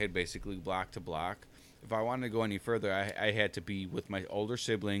block, so I had basically block to block. if I wanted to go any further, I had to be with my older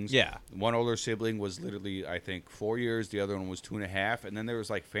siblings. Yeah. One older sibling was literally, I think, 4 years. The other one was 2.5. And then there was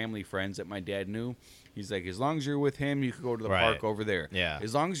like family friends that my dad knew. He's like, as long as you're with him, you could go to the Right. park over there. Yeah.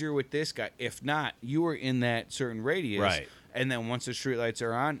 As long as you're with this guy. If not, you were in that certain radius. Right. And then once the streetlights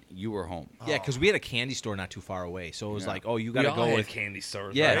are on, you were home. Yeah, because we had a candy store not too far away, so it was Yeah. like, oh, you We got to all go had with candy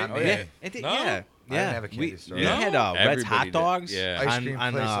stores, yeah, right? Not yeah, me. it did- No? yeah, I didn't have a candy store. We No? had Red's Everybody hot did. dogs Yeah. Ice on, cream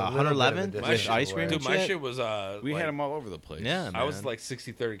on place, a little bit of a 111 distance with ice away. cream Dude, and my shit. shit was We like, had them all over the place. Yeah, I was man. like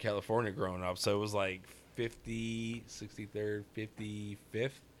 63rd in California growing up, so it was like 63rd,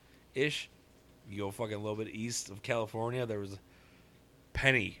 55th ish. You go fucking a little bit east of California, there was a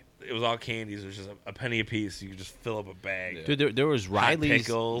penny. It was all candies. It was just a penny a piece. You could just fill up a bag. Yeah. Dude, there was Riley's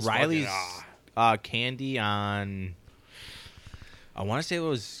pickles, Riley's fucking, candy on. I want to say it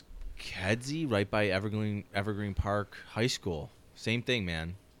was Kedzie, right by Evergreen Park High School. Same thing,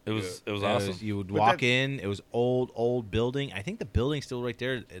 man. It was It awesome. you would But walk that- in. It was old building. I think the building's still right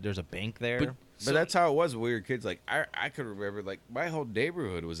there. There's a bank there. But that's how it was when we were kids. Like, I could remember, like, my whole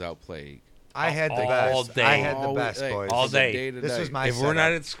neighborhood was out playing. I had the All best. day. I had the Always- best, like, boys. all from the day. to This day. was my If we're setup.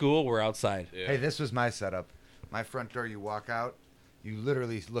 not at school, we're outside. Yeah. Hey, this was my setup. My front door, you walk out, you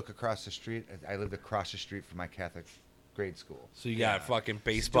literally look across the street. I lived across the street from my Catholic grade school. So you got fucking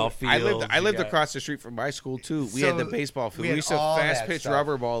baseball fields. I you lived got- across the street from my school too. We had the So, baseball field. we We, had used to all fast that pitch stuff.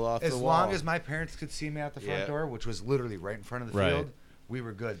 rubber ball off As the long wall. as my parents could see me out the front Yeah. door, which was literally right in front of the Right. field, we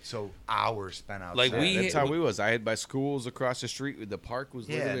were good. So hours spent outside. Like, we- That's how we was. I had my schools across the street. The park was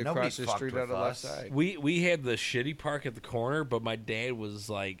Yeah, literally nobody across the fucked street with on the left us. side. We had the shitty park at the corner, but my dad was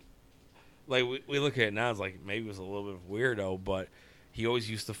like we look at it now, it's like maybe it was a little bit of a weirdo, but he always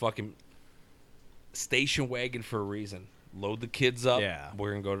used to fucking station wagon for a reason. Load the kids up. Yeah.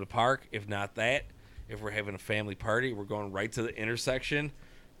 We're gonna go to the park. If not that, if we're having a family party, we're going right to the intersection.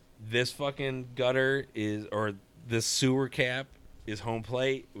 This fucking gutter is, or this sewer cap is home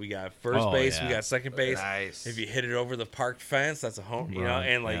plate. We got first Oh, base. yeah. We got second base. Nice. If you hit it over the park fence, that's a home. You know, Right,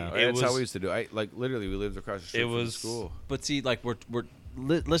 and like yeah. it That's was. how we used to do. I like literally we lived across the street from the was- school. But see, like we're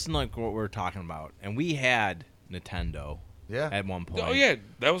listen like what we're talking about, and we had Nintendo Yeah. at one point. Oh yeah,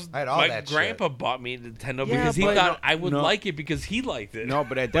 that was I had all my that grandpa bought me Nintendo Yeah, because he but- thought I would no. like it because he liked it. No,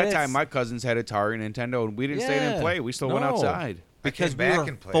 but at But that it's- time, my cousins had Atari and Nintendo, and we didn't stay and Yeah. play. We still went No. outside. because came we back were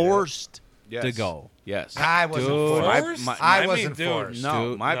and played forced to Yes. go. Yes. I wasn't Dude. forced. Forced? I mean, wasn't dude, forced. No,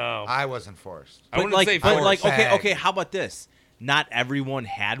 Dude, my no. I wasn't forced. I wouldn't say but forced. like okay, Bag. okay. How about this? Not everyone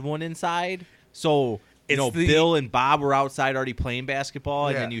had one inside, so. You It's know, the- Bill and Bob were outside already playing basketball,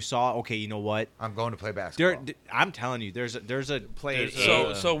 and Yeah. then you saw, okay, you know what? I'm going to play basketball. I'm telling you, there's a Played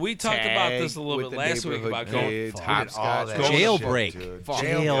So we talked about tag this a little with bit the last week neighborhood about going kids, We did hopscotch, that going- shit, Jailbreak. dude. Fuck.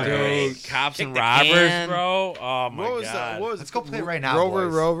 Jailbreak. Dude, cops Kick and the robbers, can. bro. Oh my What was god. that? What was Let's go play right now, Rover,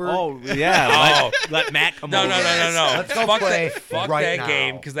 boys. Rover. Oh yeah, Oh. let Matt come No, over. no, no, no, no. Let's go fuck play that, fuck right that now.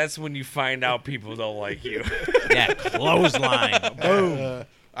 game because that's when you find out people don't like you. Yeah, clothesline. Boom.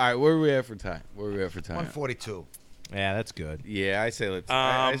 All right, where are we at for time? Where are we at for time? 142. Yeah, that's good. Yeah, I say let's.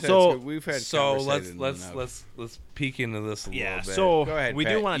 I say so- it's good. We've had So conversations let's enough. let's peek into this a Yeah. little bit. So Go ahead, we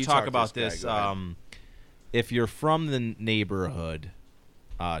Pat. do want You to talk talk about this this. guy. Go ahead. If you're from the neighborhood,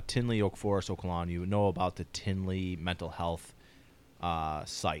 Tinley, Oak Forest, Oaklawn, you know about the Tinley mental health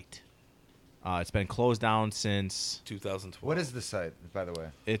site. It's been closed down since 2012. What is the site, by the way?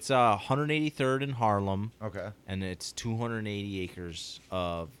 it's 183rd in Harlem, Okay. and it's 280 acres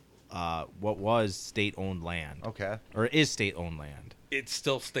of what was state-owned land, Okay. or is state-owned land. It's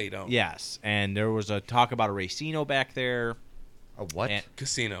still state owned. Yes, and there was a talk about a racino back there, A what? and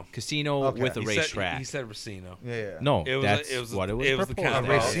Casino. casino Okay. with a He racetrack. Said, he said Racino. yeah, yeah. No, It was that's it was what it was. It was the proposed kind A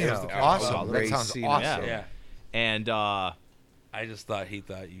of as. it was racino. the kind of- Awesome. That sounds Racino. awesome. Yeah. And I just thought he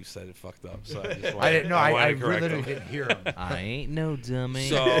thought you said it fucked up. So I just wanted, I didn't know. I wanted to correct literally him. didn't hear him. I ain't no dummy.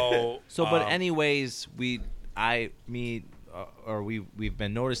 So But anyways, we've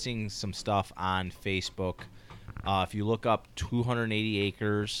been noticing some stuff on Facebook. If you look up 280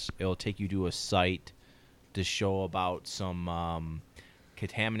 acres, it'll take you to a site to show about some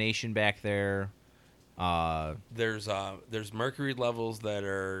contamination back there. there's mercury levels that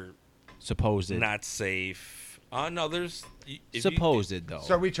are Supposed. not safe. No, there's if Supposed though.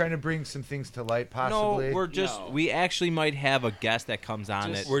 So are we trying to bring some things to light, possibly? No, we're just No. we actually might have a guest that comes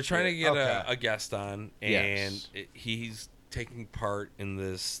on it. We're trying to get Okay. a guest on, and Yes. he's taking part in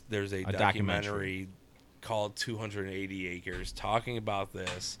this. There's a A documentary called 280 Acres talking about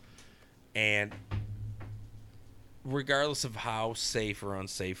this, and regardless of how safe or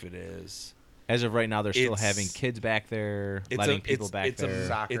unsafe it is, As of right now, they're still It's- having kids back there, it's letting a people it's, back it's there. a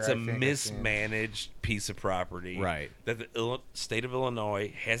Soccer, it's I a think I've seen. mismanaged piece of property, Right. That the state of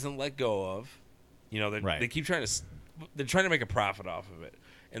Illinois hasn't let go of, You know, Right. they keep trying to they're trying to make a profit off of it.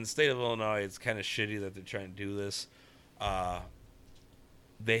 In the state of Illinois, it's kind of shitty that they're trying to do this.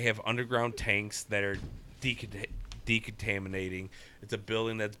 They have underground tanks that are decontaminating. It's a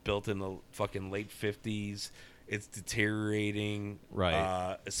building that's built in the fucking late 50s. It's deteriorating.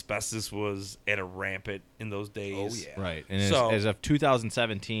 Right. Asbestos was at a rampant in those days. Right. And So- as of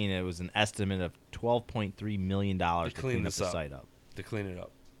 2017, it was an estimate of $12.3 million to To clean clean up this the up. site up. To clean it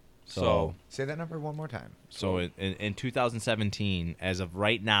up. So, Say that number one more time. so in 2017, as of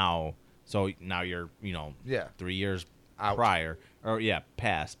right now, so now you're, Yeah. 3 years Out. prior, or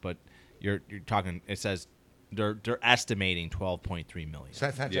past, but you're talking. It says they're estimating 12.3 million. So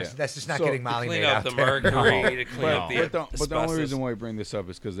that's not Yeah. just that's just not So, getting to Molly clean made up out the there. mercury, to clean No. up the But the only asbestos. reason why I bring this up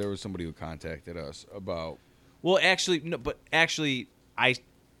is because there was somebody who contacted us about. Well, actually, no, but actually, I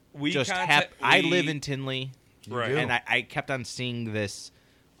We just contact- I we- live in Tinley, Right. do? and I kept on seeing this.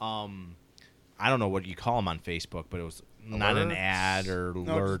 I don't know what you call them on Facebook, but it was not an Alerts? ad or No,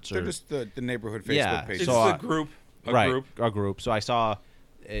 alerts they're or just the neighborhood Facebook Yeah, page. It's So, a group. A right group. a group. So I saw,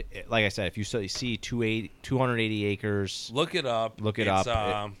 like I said, if you see 280 acres, Look it up. look it It's,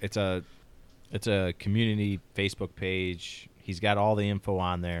 up. It's a community Facebook page. He's got all the info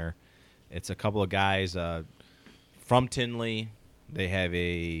on there. It's a couple of guys from Tinley. They have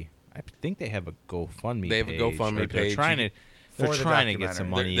I think they have a GoFundMe. They have a page, GoFundMe or They're page. trying to. They're For the trying to get some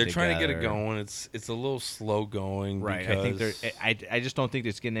documentary. money. They're trying to get it together. going. It's a little slow going. Right. Because I think I just don't think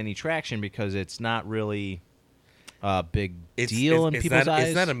it's getting any traction because it's not really a big deal in people's eyes.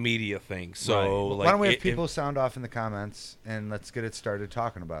 It's not a media thing. So Right. like, Why don't we have people sound off in the comments and let's get it started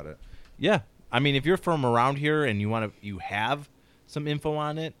talking about it? Yeah, I mean, if you're from around here and you have some info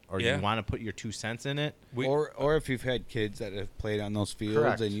on it, or Yeah. you want to put your 2 cents in it, or if you've had kids that have played on those fields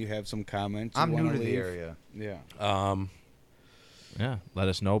Correct. and you have some comments. you I'm new wanna to the leave, area. Yeah. yeah, let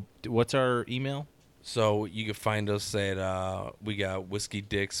us know. What's our email? So you can find us at we got Whiskey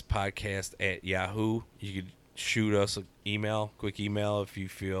Dicks Podcast at Yahoo. You could shoot us an quick email if you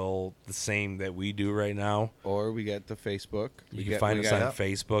feel the same that we do right now. Or we got the Facebook. You can find us on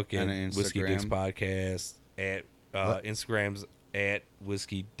Facebook and and Whiskey Dicks Instagram. Podcast at What? Instagram's at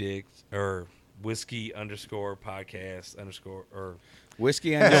Whiskey Dicks or Whiskey _ podcast _ or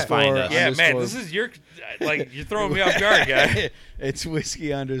Whiskey find underscore. us. yeah, man, underscore- this is your like you're throwing me off guard, guy. It's whiskey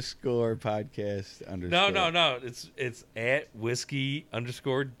 _ podcast underscore. No. It's at Whiskey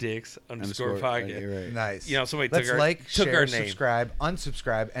 _ Dicks _ podcast. You're right. Nice. You know, somebody Let's took our like, took share, our name. subscribe,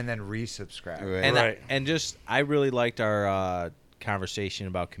 unsubscribe, and then resubscribe. Right. And Right. and just I really liked our conversation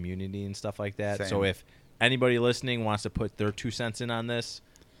about community and stuff like that. Same. So if anybody listening wants to put their 2 cents in on this,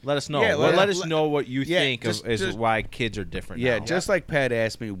 let us know. Yeah, let us know what you yeah, think just- is just- why kids are different. Yeah, now. just like Pat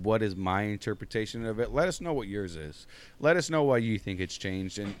asked me, what is my interpretation of it? Let us know what yours is. Let us know why you think it's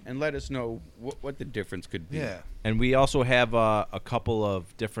changed, and let us know what the difference could be. Yeah. And we also have a couple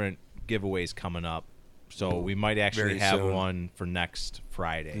of different giveaways coming up. So we might actually Very have soon. one for next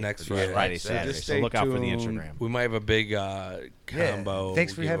Friday. Next Or Friday. Friday, So Saturday. just So stay look out for the tuned. Instagram. We might have a big combo. Yeah.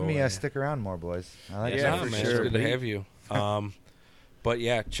 Thanks for having me giveaway. stick around more, boys. I like Yeah, that. for man, sure. it's good to Pete. have you. But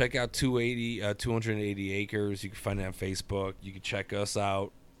yeah, check out 280 acres. You can find it on Facebook. You can check us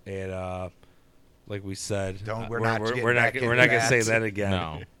out at like we said. We're not getting we're not back into gonna say that. that again.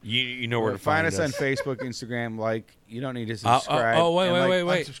 No. You know where to Find find us on Facebook, Instagram. Like, you don't need to Oh, subscribe. wait, and, wait, like,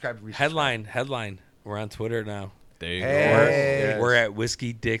 wait. Unsubscribe, resubscribe. Headline. We're on Twitter now. There you Hey. go. We're at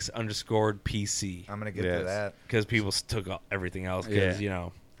Whiskey Dicks _ PC I'm gonna get Yes. to that. because people took everything else. Because Yeah.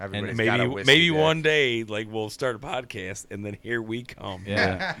 Everybody's And got a maybe whiskey dick. one day like we'll start a podcast and then here we come.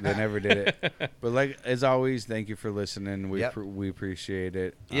 Yeah. They never did it. But like as always, thank you for listening. We Yep. we appreciate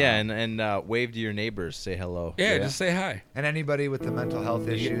it. Yeah, and wave to your neighbors. Say hello. Yeah, Yeah. just say hi. And anybody with the mental health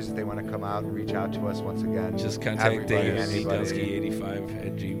issues, if they want to come out and reach out to us once again, Just contact everybody, Dave anybody. Delsky85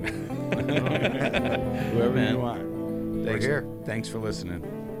 at gmail. Whoever Man. you want. We're here. Thanks for listening.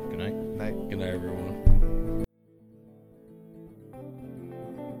 Good night. Night. Good night, everyone.